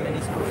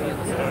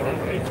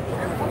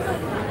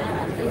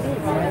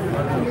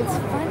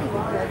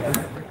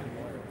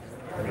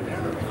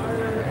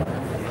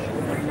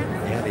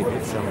 Yeah, they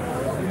did some.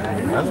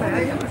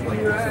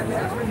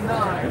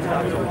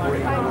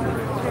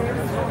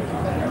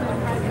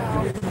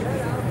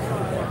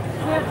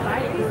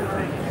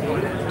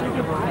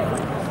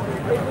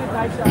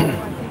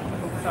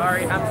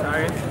 Sorry, I'm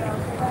sorry.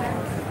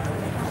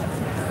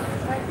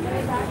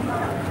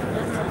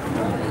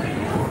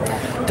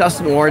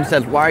 Dustin Ward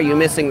says, why are you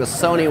missing the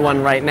Sony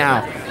one right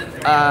now?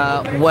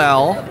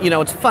 Well, you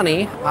know, it's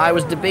funny. I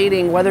was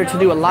debating whether to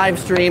do a live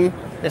stream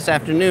this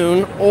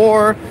afternoon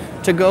or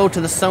to go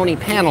to the Sony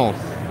panel.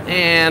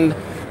 And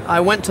I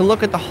went to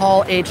look at the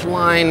Hall H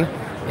line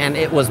and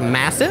it was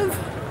massive.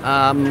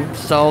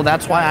 So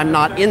that's why I'm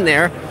not in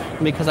there,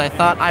 because I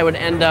thought I would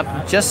end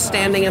up just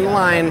standing in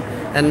line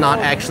and not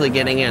actually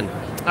getting in.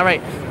 All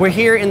right, we're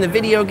here in the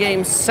video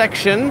game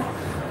section.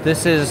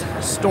 This is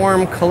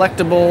Storm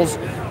Collectibles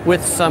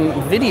with some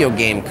video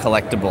game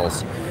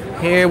collectibles.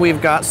 Here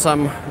we've got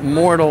some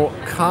Mortal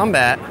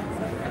Kombat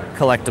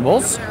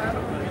collectibles.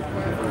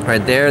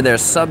 Right there,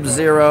 there's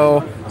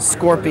Sub-Zero,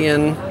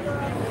 Scorpion.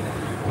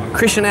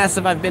 Christian asks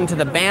if I've been to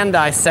the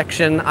Bandai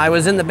section. I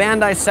was in the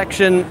Bandai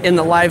section in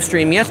the live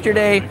stream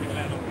yesterday.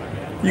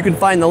 You can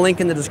find the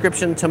link in the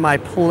description to my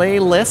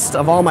playlist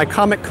of all my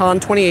Comic-Con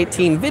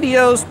 2018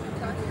 videos.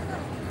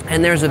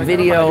 And there's a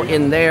video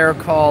in there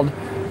called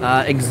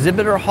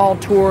Exhibitor Hall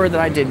Tour that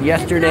I did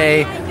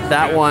yesterday.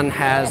 That one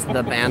has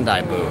the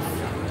Bandai booth.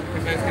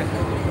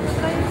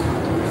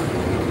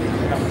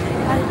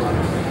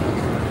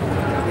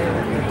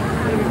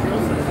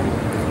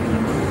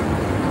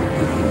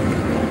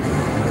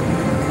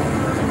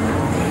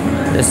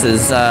 This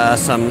is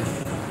some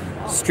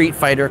Street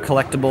Fighter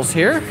collectibles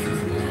here.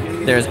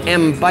 There's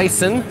M.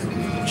 Bison,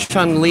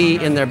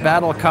 Chun-Li in their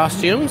battle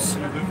costumes.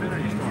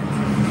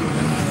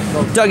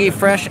 Dougie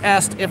Fresh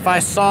asked if I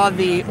saw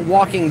the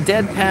Walking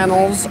Dead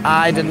panels.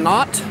 I did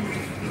not,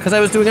 because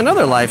I was doing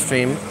another live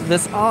stream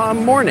this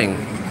morning.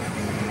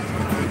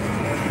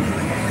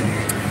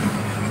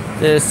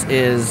 This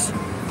is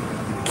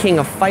King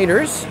of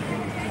Fighters,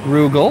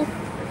 Rugal.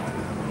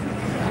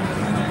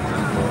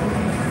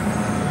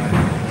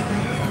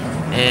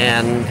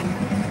 And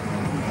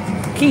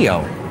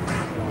Kyo.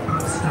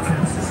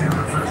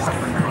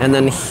 And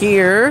then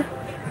here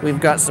we've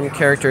got some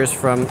characters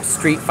from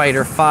Street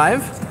Fighter V.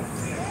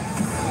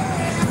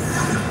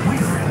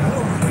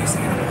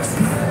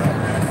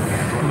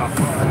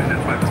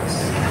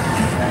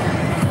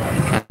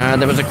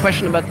 There was a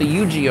question about the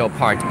Yu-Gi-Oh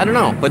part. I don't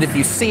know, but if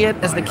you see it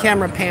as the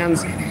camera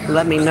pans,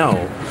 let me know.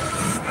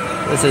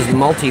 This is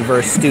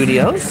Multiverse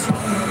Studios.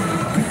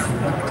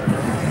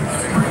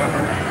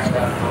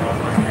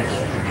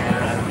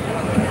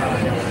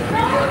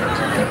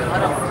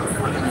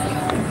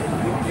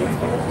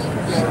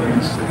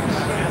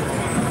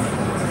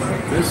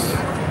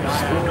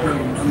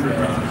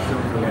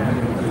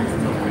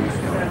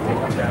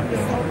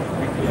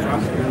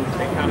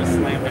 They kind of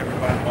slammed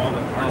everybody, all the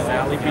Artist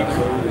Alley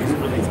people. It's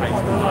really tight.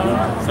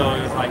 So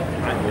it was like,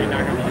 they're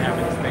not going to really have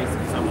any space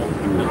for some of them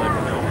to let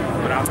me know.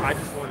 But I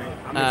just want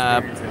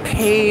to,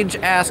 Paige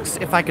asks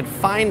if I could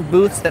find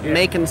booths that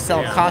make and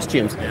sell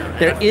costumes.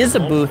 There is a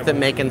booth that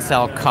make and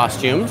sell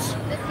costumes,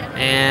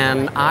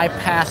 and I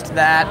passed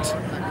that.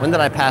 When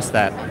did I pass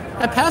that?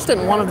 I passed it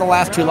in one of the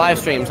last two live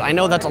streams. I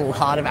know that's a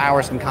lot of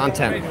hours of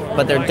content,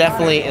 but there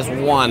definitely is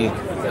one.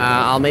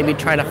 I'll maybe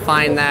try to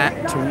find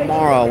that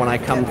tomorrow when I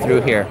come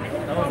through here.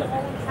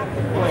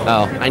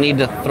 Oh, I need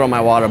to throw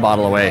my water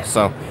bottle away,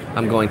 so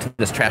I'm going to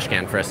this trash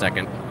can for a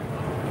second.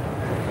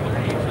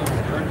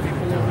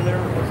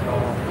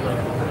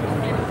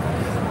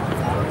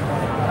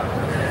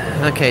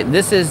 Okay,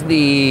 this is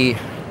the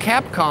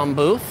Capcom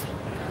booth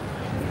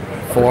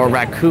for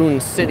Raccoon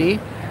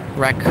City,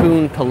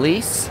 Raccoon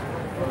Police.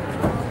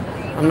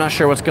 I'm not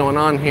sure what's going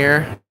on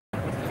here.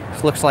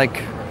 This looks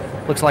like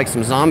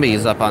some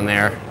zombies up on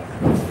there.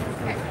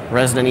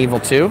 Resident Evil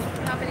 2.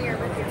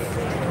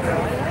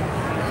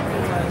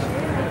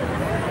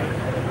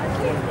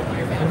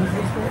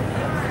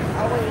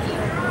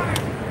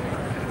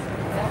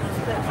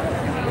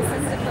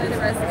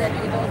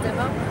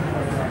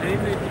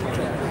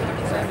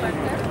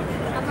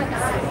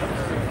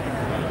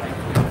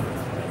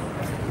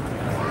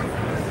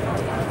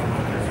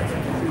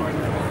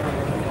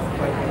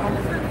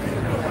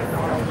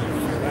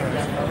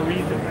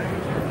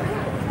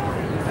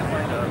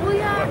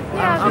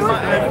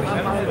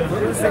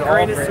 Who's the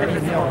greatest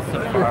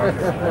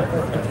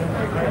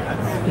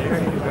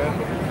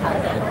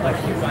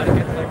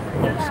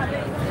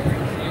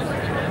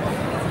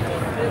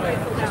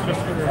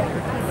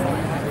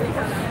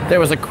There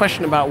was a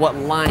question about what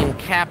line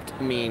capped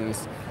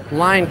means.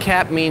 Line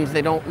cap means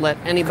they don't let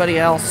anybody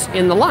else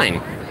in the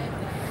line.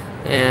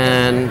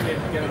 And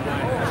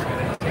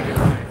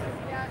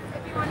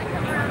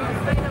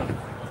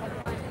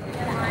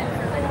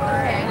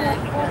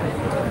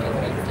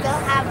Still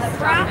have the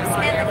props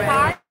in the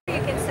car. You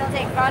can still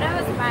take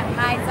photos.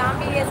 My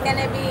zombie is going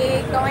to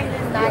be going to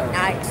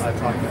night-night.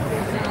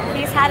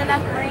 He's had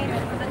enough rain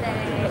for the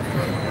day.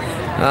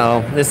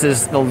 oh, this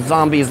is the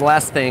zombies'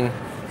 last thing.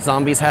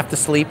 Zombies have to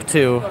sleep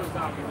too.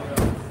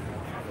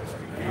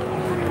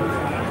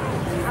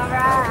 All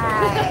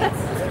right.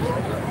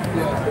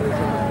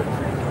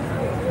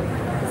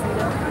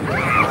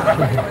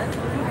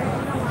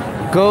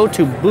 Go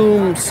to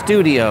Boom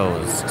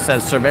Studios,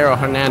 says Cervero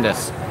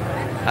Hernandez.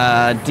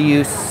 Do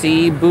you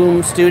see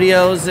Boom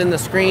Studios in the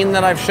screen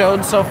that I've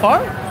showed so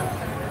far?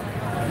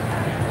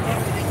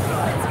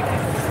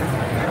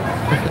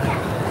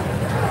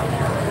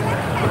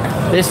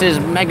 This is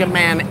Mega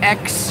Man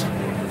X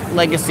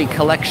Legacy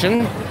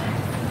Collection.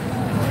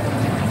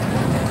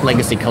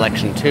 Legacy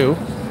Collection 2.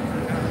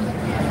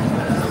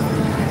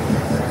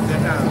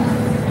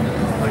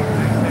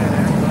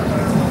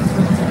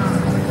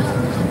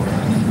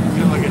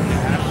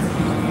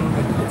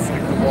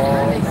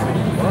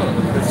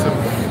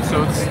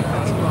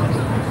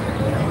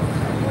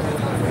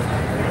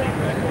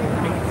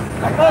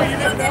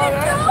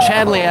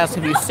 Chadley asks,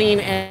 have you seen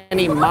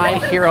any My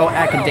Hero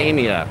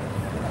Academia?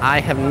 I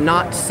have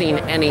not seen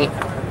any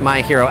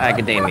My Hero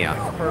Academia.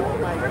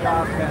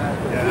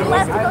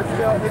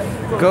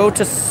 Go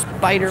to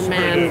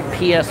Spider-Man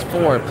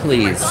PS4,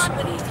 please.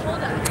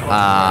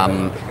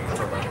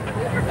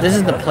 This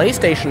is the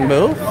PlayStation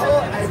booth.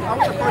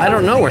 I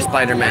don't know where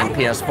Spider-Man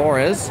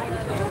PS4 is.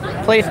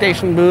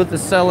 PlayStation booth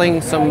is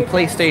selling some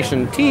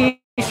PlayStation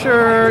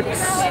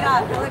t-shirts.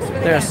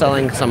 They're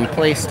selling some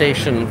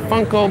PlayStation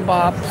Funko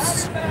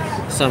Pops,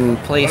 some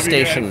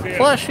PlayStation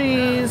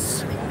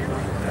plushies.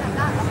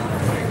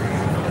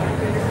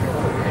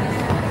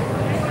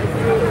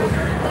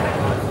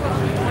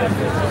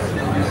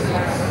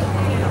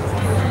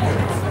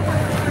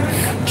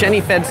 Jenny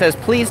Fed says,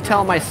 please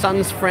tell my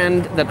son's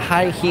friend that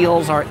high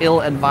heels are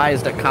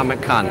ill-advised at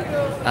Comic-Con.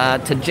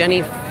 To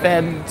Jenny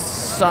Fed's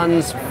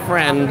son's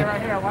friend,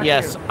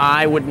 yes,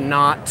 I would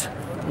not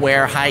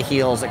wear high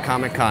heels at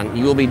Comic-Con.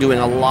 You will be doing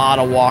a lot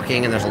of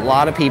walking and there's a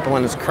lot of people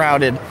and it's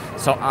crowded,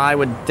 so I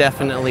would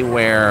definitely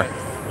wear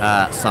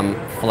some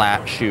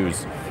flat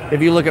shoes.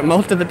 If you look at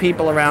most of the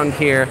people around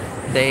here,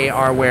 they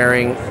are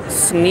wearing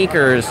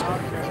sneakers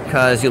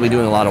because you'll be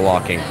doing a lot of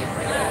walking.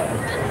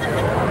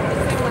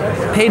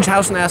 Paige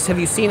Housen asks, have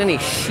you seen any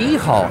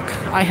She-Hulk?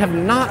 I have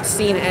not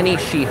seen any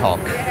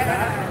She-Hulk.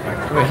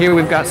 Here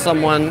we've got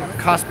someone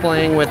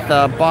cosplaying with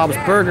Bob's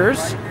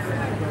Burgers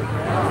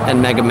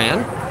and Mega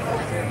Man.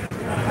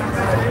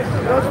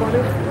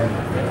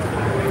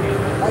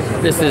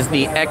 This is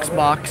the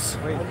Xbox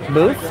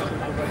booth.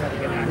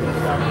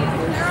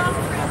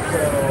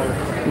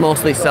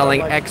 Mostly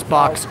selling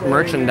Xbox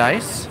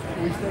merchandise.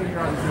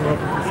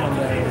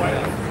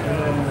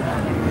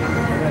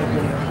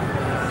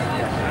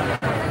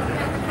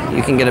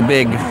 You can get a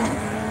big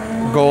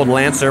gold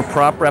Lancer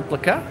prop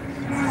replica.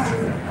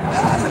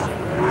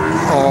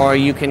 Or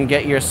you can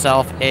get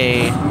yourself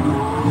a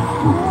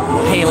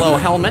Halo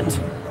helmet.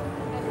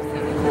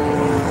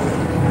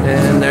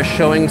 And they're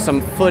showing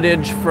some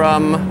footage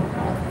from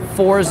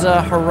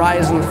Forza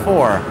Horizon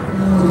 4.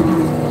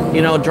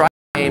 You know, driving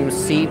games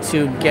seem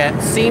to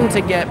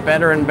get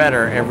better and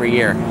better every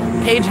year.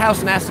 Paige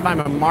Housen asked if I'm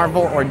a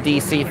Marvel or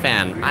DC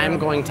fan. I'm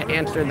going to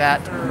answer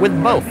that with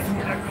both.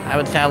 I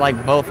would say I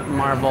like both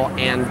Marvel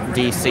and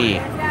DC.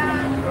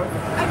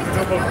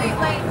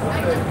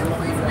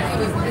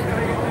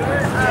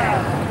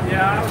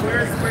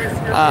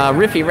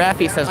 Riffy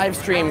Raffy says, live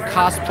stream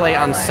cosplay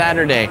on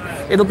Saturday.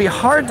 It'll be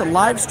hard to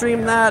live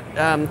stream that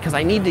because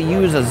I need to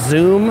use a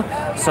Zoom.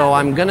 So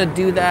I'm gonna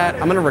do that.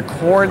 I'm gonna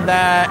record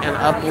that and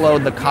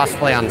upload the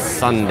cosplay on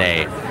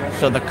Sunday.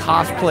 So the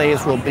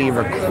cosplays will be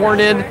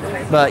recorded,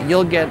 but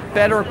you'll get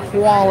better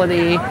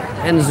quality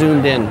and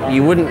zoomed in.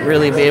 You wouldn't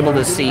really be able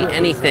to see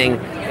anything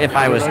if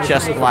I was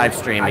just live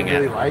streaming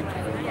it.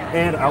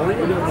 And I'll let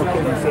you know I'm a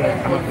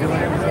feeling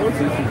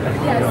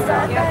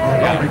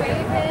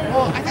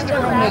Well, I think the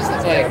problem is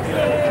it's like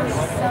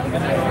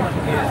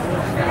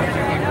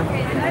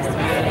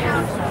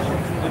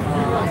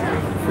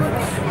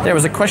there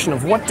was a question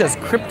of what does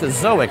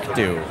Cryptozoic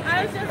do?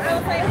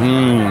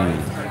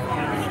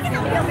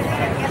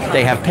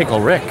 They have Pickle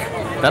Rick.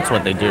 That's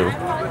what they do.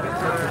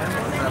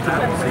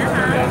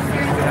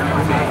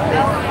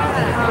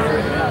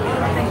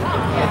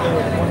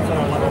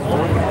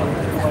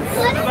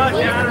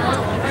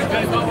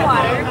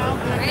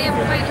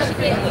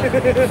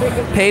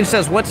 Paige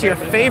says, what's your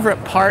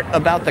favorite part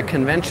about the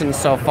convention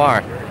so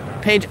far?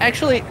 Paige,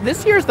 actually,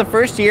 this year's the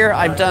first year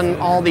I've done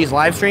all these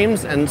live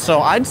streams, and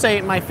so I'd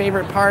say my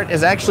favorite part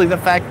is actually the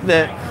fact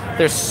that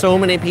there's so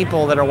many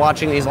people that are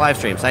watching these live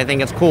streams. I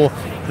think it's cool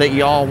that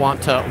y'all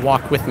want to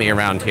walk with me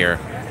around here.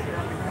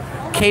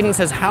 Caden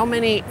says, how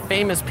many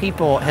famous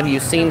people have you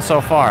seen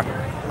so far?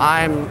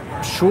 I'm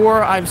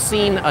sure I've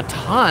seen a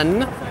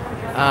ton.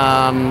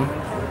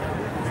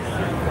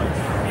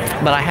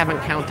 but I haven't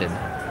counted.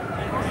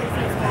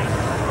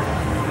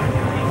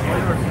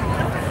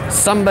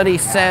 Somebody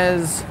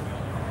says,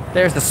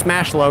 there's the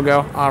Smash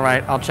logo. All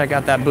right, I'll check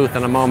out that booth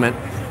in a moment.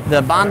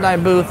 The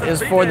Bandai booth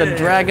is for the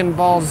Dragon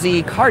Ball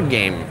Z card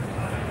game.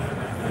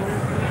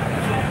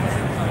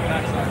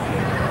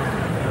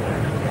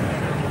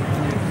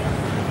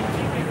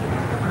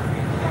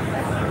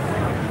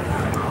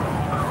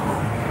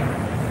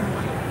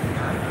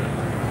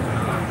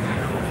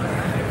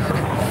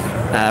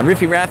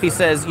 Riffy Raffy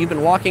says, you've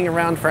been walking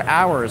around for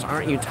hours,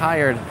 aren't you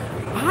tired?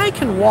 I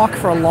can walk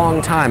for a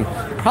long time.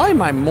 Probably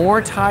my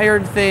more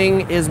tired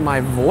thing is my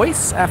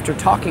voice after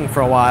talking for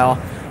a while,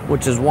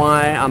 which is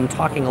why I'm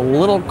talking a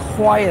little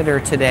quieter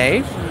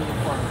today.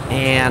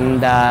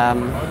 And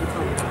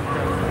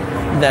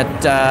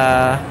that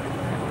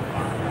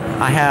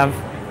I have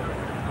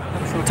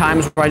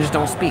times where I just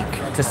don't speak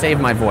to save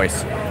my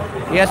voice.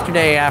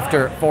 Yesterday,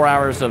 after 4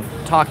 hours of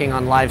talking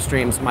on live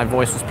streams, my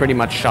voice was pretty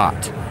much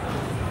shot.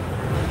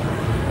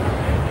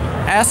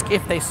 Ask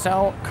if they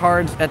sell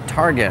cards at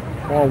Target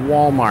or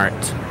Walmart.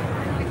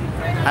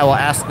 I will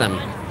ask them.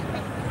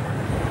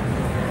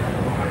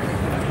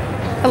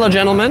 Hello,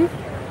 gentlemen.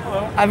 Hello.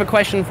 I have a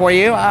question for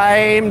you.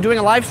 I'm doing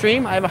a live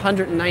stream. I have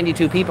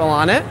 192 people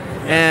on it.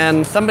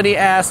 And somebody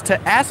asked to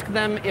ask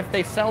them if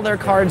they sell their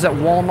cards at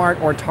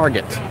Walmart or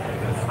Target.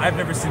 I've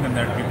never seen them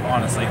there,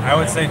 honestly. I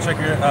would say check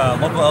your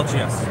local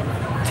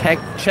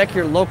LGS. Check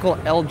your local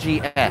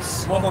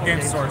LGS. Local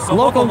game store. So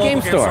local game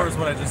store is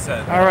what I just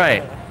said. All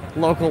right.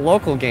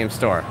 Local game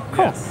store.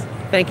 Cool. Yes.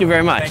 Thank you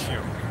very much. Thank you.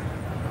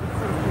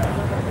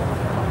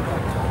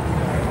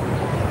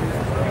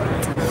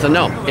 So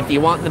no, if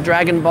you want the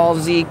Dragon Ball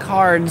Z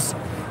cards,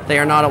 they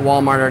are not at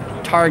Walmart or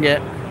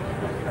Target.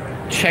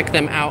 Check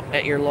them out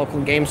at your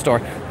local game store.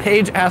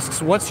 Paige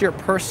asks, what's your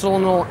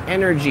personal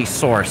energy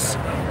source?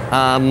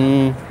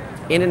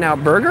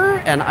 In-N-Out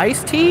Burger and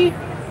iced tea?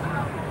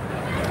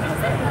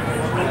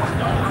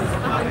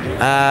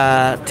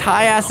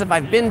 Ty asks if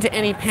I've been to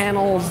any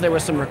panels. There were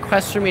some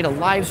requests for me to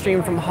live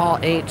stream from Hall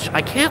H.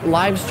 I can't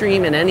live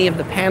stream in any of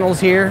the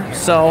panels here,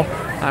 so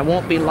I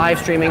won't be live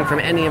streaming from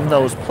any of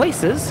those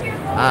places.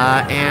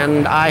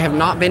 And I have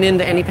not been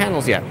into any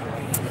panels yet.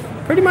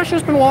 Pretty much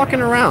just been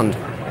walking around.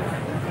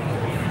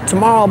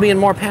 Tomorrow I'll be in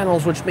more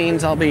panels, which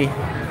means I'll be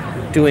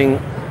doing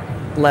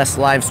less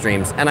live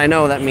streams. And I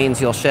know that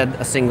means you'll shed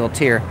a single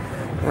tear.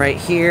 Right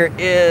here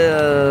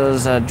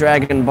is a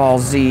Dragon Ball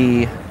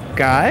Z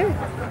guy.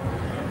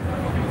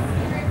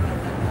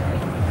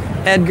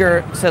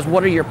 Edgar says,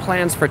 what are your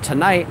plans for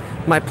tonight?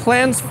 My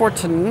plans for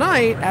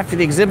tonight, after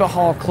the exhibit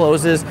hall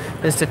closes,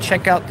 is to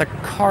check out the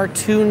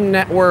Cartoon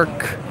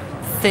Network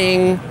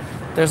thing.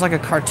 There's like a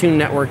Cartoon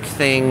Network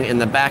thing in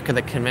the back of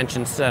the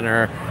convention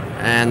center,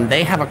 and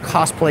they have a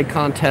cosplay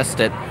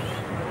contest at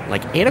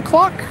like 8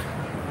 o'clock.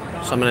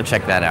 So I'm gonna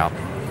check that out.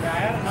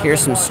 Here's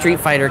some Street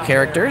Fighter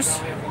characters.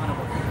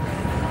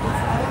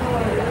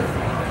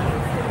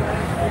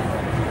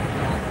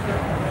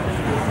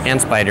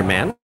 And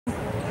Spider-Man.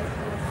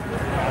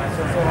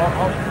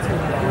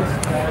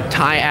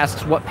 Ty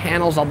asks what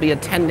panels I'll be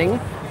attending.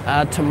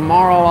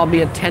 Tomorrow I'll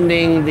be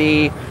attending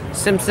the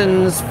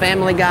Simpsons,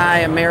 Family Guy,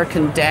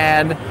 American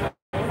Dad,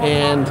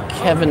 and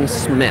Kevin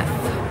Smith.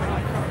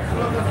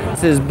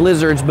 This is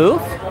Blizzard's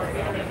booth,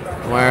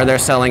 where they're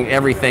selling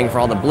everything for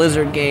all the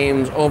Blizzard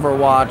games,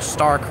 Overwatch,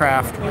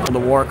 StarCraft, World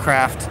of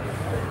Warcraft.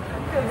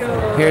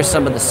 Here's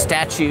some of the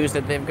statues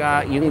that they've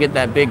got. You can get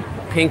that big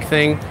pink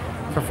thing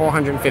for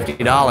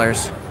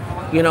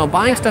 $450. You know,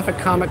 buying stuff at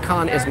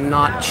Comic-Con is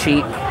not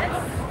cheap.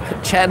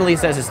 Chadley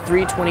says it's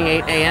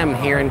 3:28 a.m.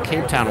 here in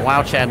Cape Town.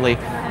 Wow, Chadley.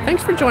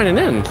 Thanks for joining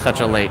in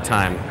such a late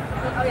time.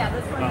 Oh yeah,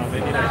 this one.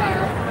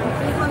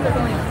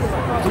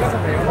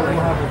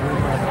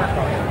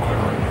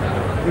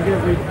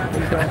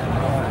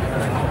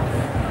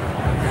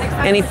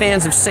 Any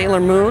fans of Sailor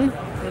Moon?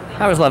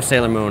 I always love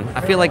Sailor Moon.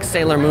 I feel like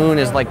Sailor Moon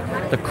is like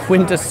the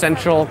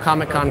quintessential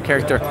Comic-Con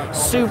character.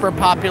 Super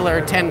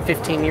popular 10,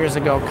 15 years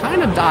ago.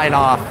 Kind of died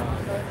off.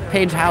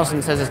 Paige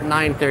Housen says it's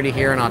 9:30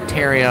 here in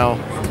Ontario.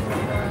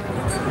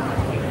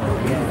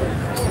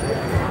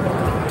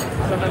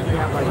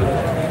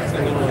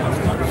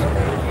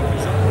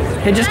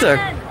 Hey, just a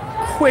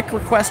quick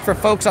request for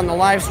folks on the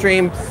live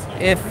stream.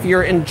 If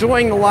you're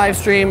enjoying the live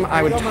stream,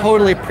 I would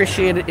totally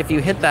appreciate it if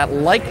you hit that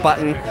like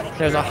button.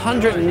 There's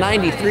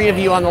 193 of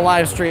you on the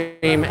live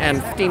stream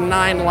and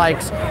 59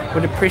 likes.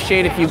 Would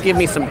appreciate if you give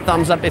me some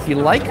thumbs up if you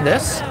like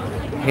this.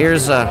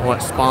 Here's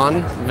what,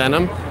 Spawn,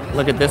 Venom.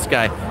 Look at this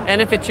guy.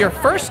 And if it's your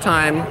first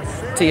time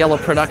to Yellow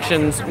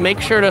Productions, make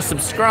sure to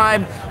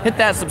subscribe. Hit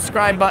that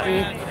subscribe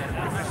button.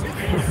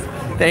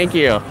 Thank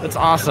you. That's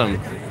awesome.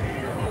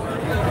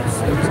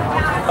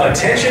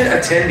 Attention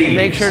attendees.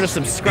 Make sure to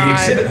subscribe.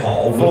 The exhibit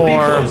hall will be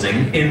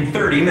closing in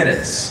 30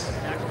 minutes.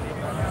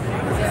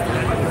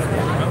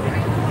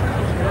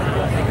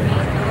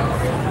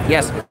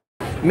 Yes.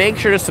 Make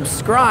sure to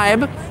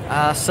subscribe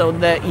so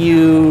that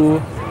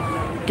you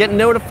get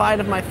notified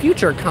of my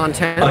future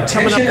content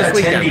coming up this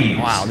weekend. Attendees.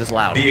 Wow, this is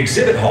loud. The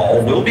exhibit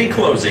hall will be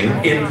closing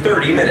in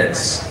 30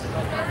 minutes.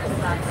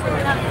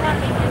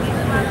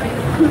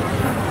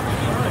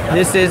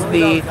 This is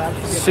the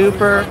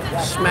Super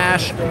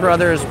Smash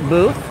Brothers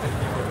booth.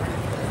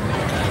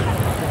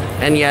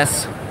 And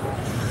yes,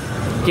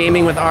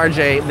 Gaming with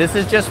RJ, this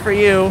is just for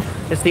you.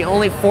 It's the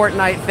only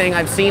Fortnite thing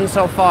I've seen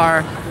so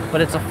far,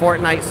 but it's a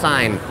Fortnite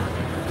sign.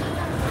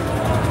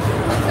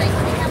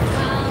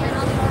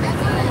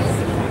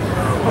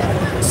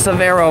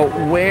 Severo,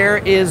 where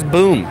is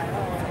Boom?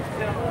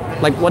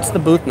 Like, what's the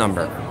booth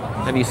number?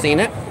 Have you seen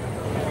it?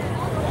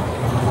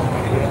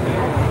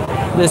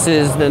 This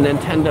is the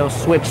Nintendo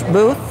Switch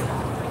booth.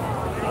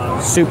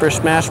 Super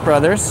Smash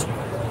Brothers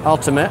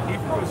Ultimate.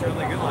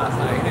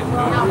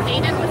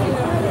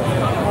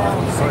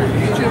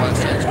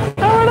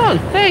 Oh, right on.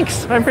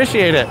 Thanks. I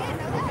appreciate it.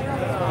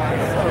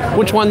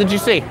 Which one did you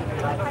see?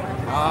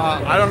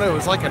 I don't know. It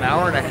was like an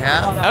hour and a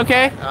half.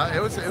 Okay.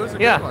 It was a good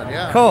one.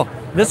 Yeah. Cool.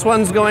 This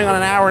one's going on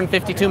an hour and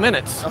 52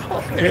 minutes.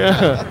 Okay.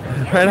 Yeah.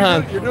 Right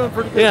on. You're doing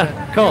pretty good. Yeah.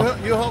 Man. Cool.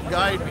 You help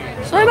guide me.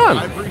 So Right on.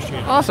 I appreciate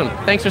it. Awesome.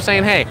 Thanks for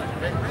saying hey.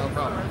 No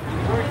problem.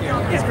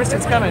 Yes,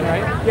 Kristen's coming,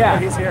 right? Yeah,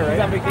 he's here, right?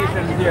 He's on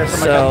vacation here.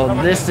 So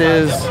this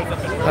is,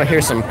 oh,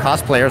 here's some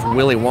cosplayers.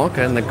 Willy Wonka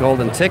and the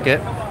Golden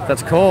Ticket.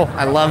 That's cool.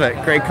 I love it.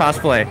 Great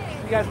cosplay.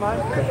 You guys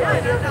mind?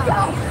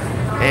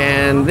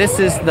 And this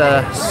is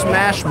the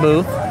Smash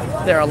booth.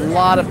 There are a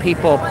lot of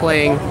people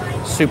playing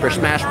Super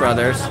Smash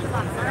Brothers.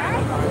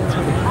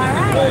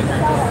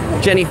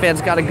 Jenny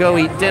Fed's got to go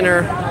eat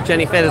dinner.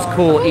 Jenny Fed is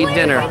cool. Eat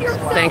dinner.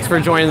 Thanks for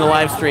joining the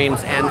live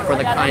streams and for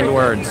the kind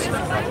words.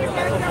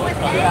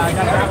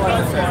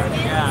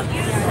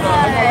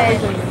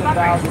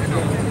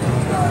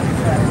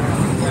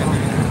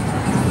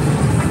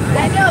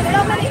 I know,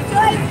 nobody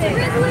joins it.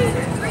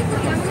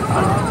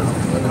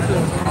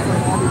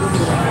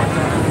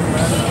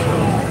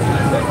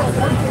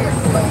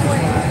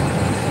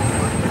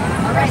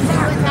 Alright, so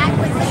we're back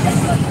with the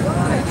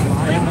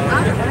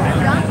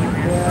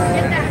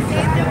get that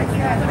saved over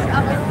here.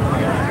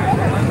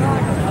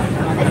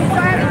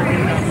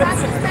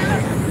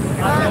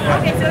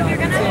 Okay, so if you're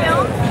gonna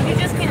film, you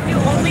just can't do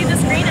only the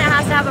screen. It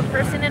has to have a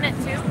person in it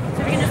too.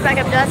 So if you can just back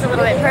up to us a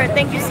little bit. Perfect.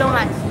 Thank you so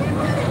much.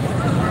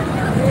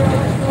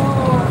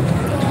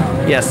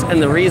 Yes,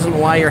 and the reason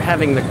why you're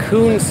having the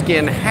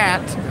coonskin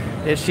hat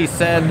is she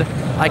said,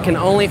 I can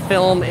only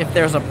film if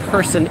there's a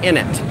person in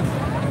it.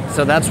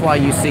 So that's why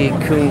you see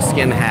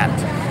coonskin hat.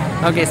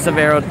 Okay,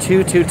 Severo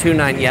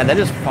 2229. Yeah, that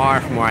is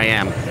far from where I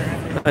am.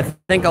 I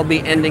think I'll be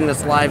ending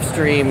this live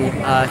stream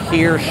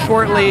here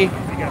shortly.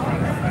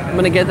 I'm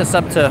gonna get this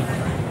up to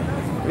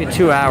maybe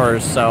 2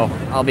 hours, so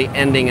I'll be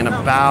ending in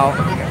about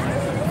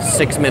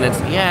 6 minutes.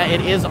 Yeah,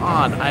 it is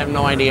on. I have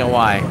no idea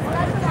why.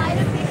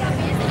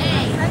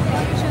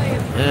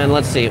 And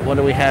let's see, what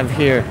do we have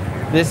here?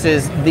 This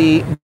is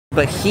the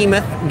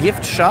Behemoth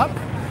gift shop.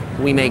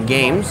 We make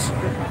games.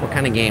 What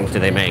kind of games do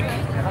they make?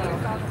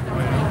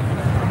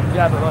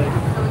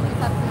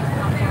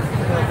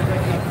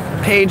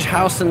 Paige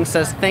Housen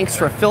says, thanks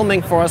for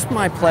filming for us.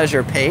 My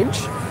pleasure,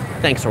 Paige.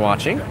 Thanks for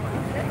watching.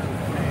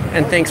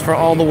 And thanks for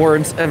all the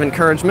words of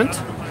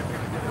encouragement.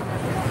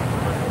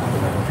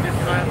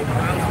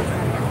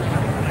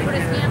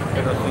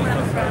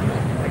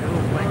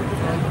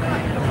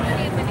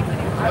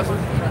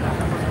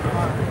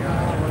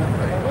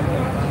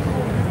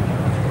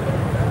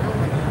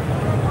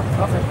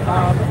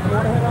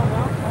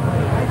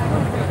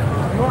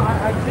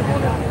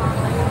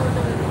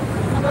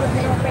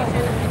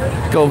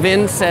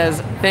 Govind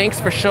says, thanks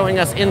for showing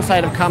us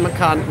inside of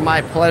Comic-Con.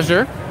 My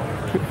pleasure.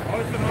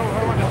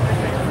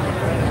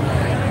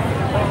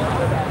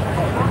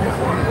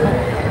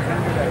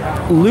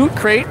 Loot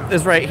Crate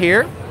is right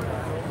here.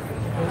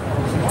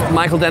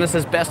 Michael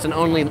Dennis's best and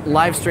only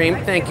live stream.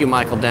 Thank you,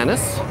 Michael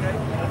Dennis.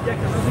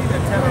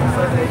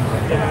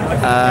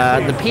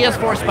 The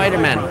PS4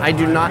 Spider-Man. I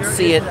do not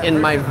see it in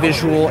my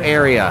visual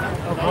area.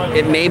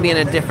 It may be in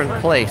a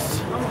different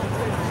place.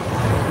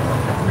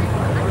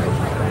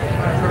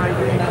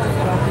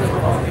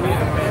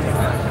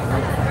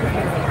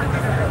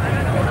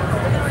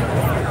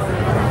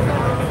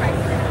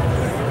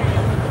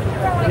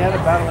 Yeah, the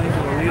Battle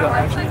Angel Alita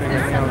action figure.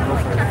 I think I would go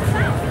for it.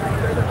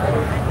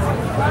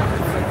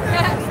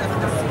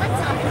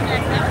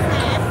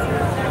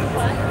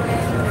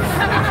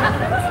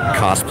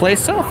 Cosplay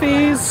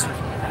selfies.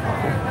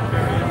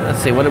 Let's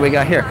see, what do we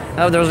got here?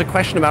 Oh, there was a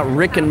question about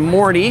Rick and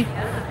Morty.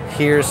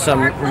 Here's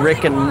some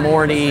Rick and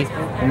Morty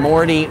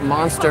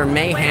Monster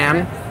Mayhem.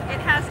 It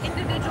has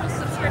individual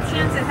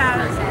subscriptions. It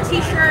has a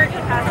t-shirt.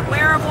 It has a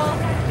wearable.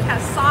 It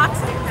has socks.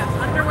 It has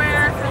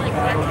underwear. It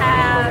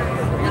has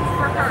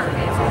for her.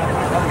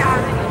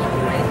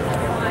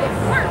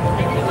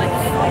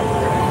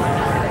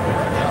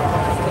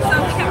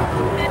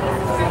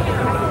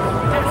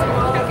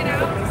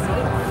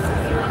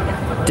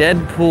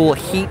 Deadpool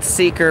Heat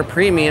Seeker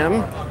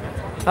Premium.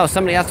 Oh,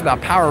 somebody asked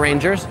about Power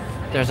Rangers.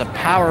 There's a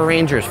Power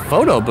Rangers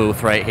photo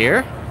booth right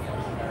here.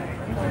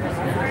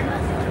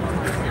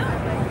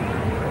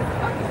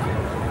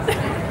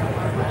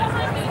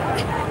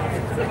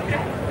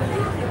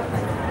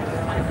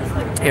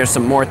 Here's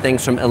some more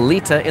things from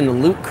Elita in the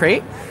Loot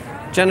Crate.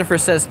 Jennifer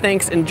says,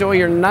 thanks, enjoy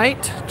your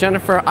night.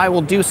 Jennifer, I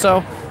will do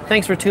so.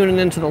 Thanks for tuning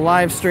into the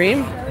live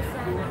stream.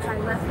 I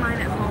left mine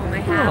at home. I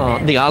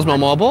have it. The Osmo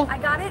Mobile? I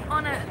got it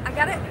on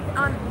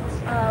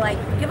like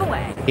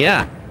giveaway.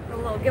 Yeah. A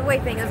little giveaway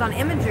thing. It was on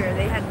Imager.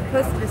 They had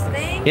posted this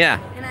thing. Yeah.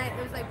 And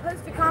it was like,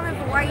 post a comment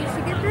for why you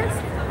should get this.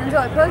 And so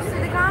I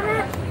posted the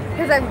comment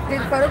because I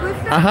did photo booth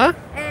stuff. Uh-huh.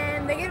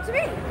 And they gave it to me.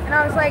 And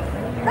I was like,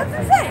 that's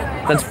insane.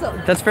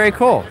 Awesome. That's very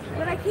cool.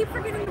 But I keep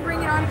forgetting to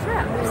bring it on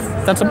trips.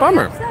 That's so a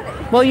bummer. I'm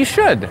upset. Well, you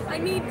should. I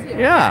need to.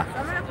 Yeah. So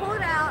I'm going to pull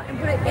it out and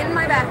put it in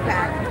my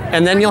backpack.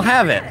 And then you'll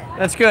have it.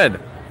 That's good.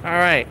 All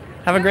right.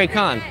 Have a great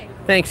con.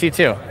 Thanks, you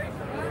too.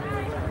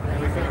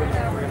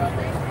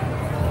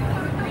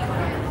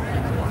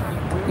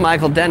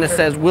 Michael Dennis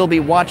says, we'll be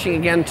watching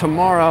again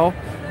tomorrow.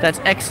 That's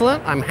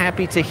excellent. I'm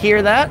happy to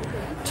hear that.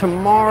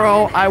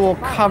 Tomorrow I will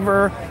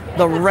cover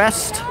the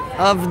rest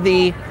of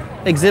the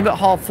exhibit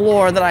hall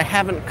floor that I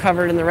haven't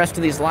covered in the rest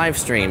of these live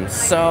streams.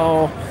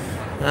 So,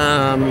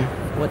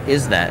 what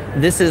is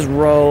that? This is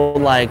row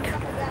like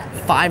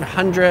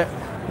 500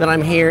 that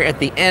I'm here at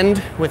the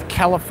end with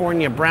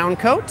California brown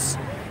coats.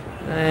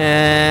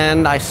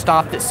 And I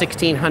stopped at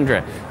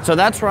 1600. So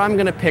that's where I'm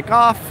gonna pick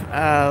up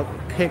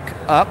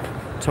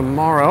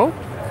tomorrow.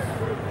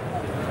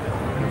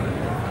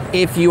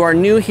 If you are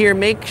new here,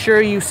 make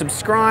sure you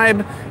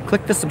subscribe,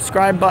 click the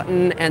subscribe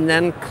button, and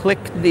then click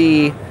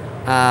the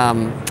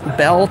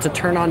bell to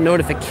turn on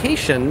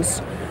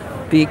notifications,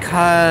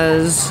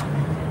 because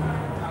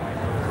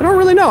I don't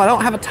really know. I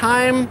don't have a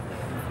time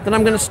that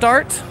I'm gonna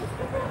start.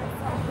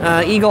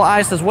 Eagle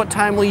Eye says, what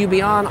time will you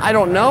be on? I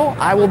don't know.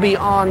 I will be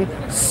on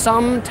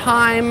some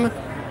time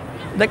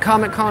that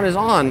Comic-Con is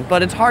on,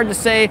 but it's hard to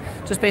say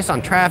just based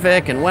on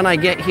traffic and when I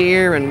get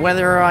here and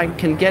whether I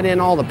can get in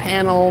all the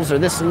panels or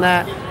this and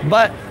that.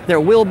 But there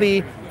will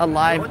be a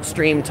live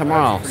stream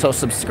tomorrow. So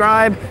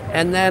subscribe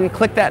and then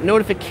click that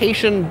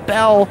notification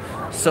bell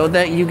so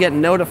that you get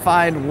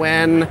notified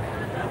when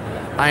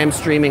I am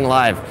streaming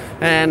live.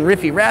 And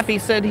Riffy Raffy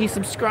said he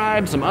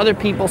subscribed. Some other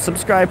people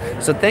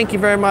subscribed. So thank you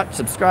very much.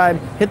 Subscribe,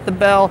 hit the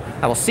bell.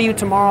 I will see you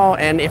tomorrow.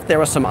 And if there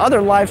was some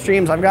other live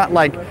streams, I've got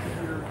like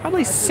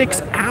probably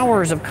 6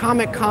 hours of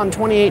Comic-Con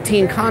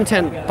 2018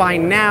 content by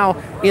now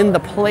in the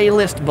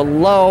playlist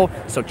below.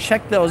 So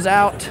check those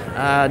out.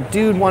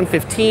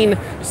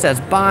 Dude115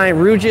 says bye.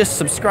 Rugis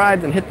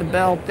subscribed and hit the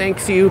bell.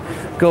 Thanks you.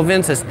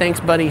 Govin says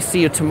thanks buddy.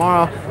 See you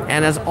tomorrow.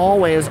 And as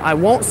always, I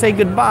won't say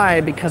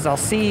goodbye because I'll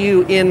see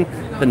you in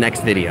the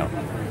next video.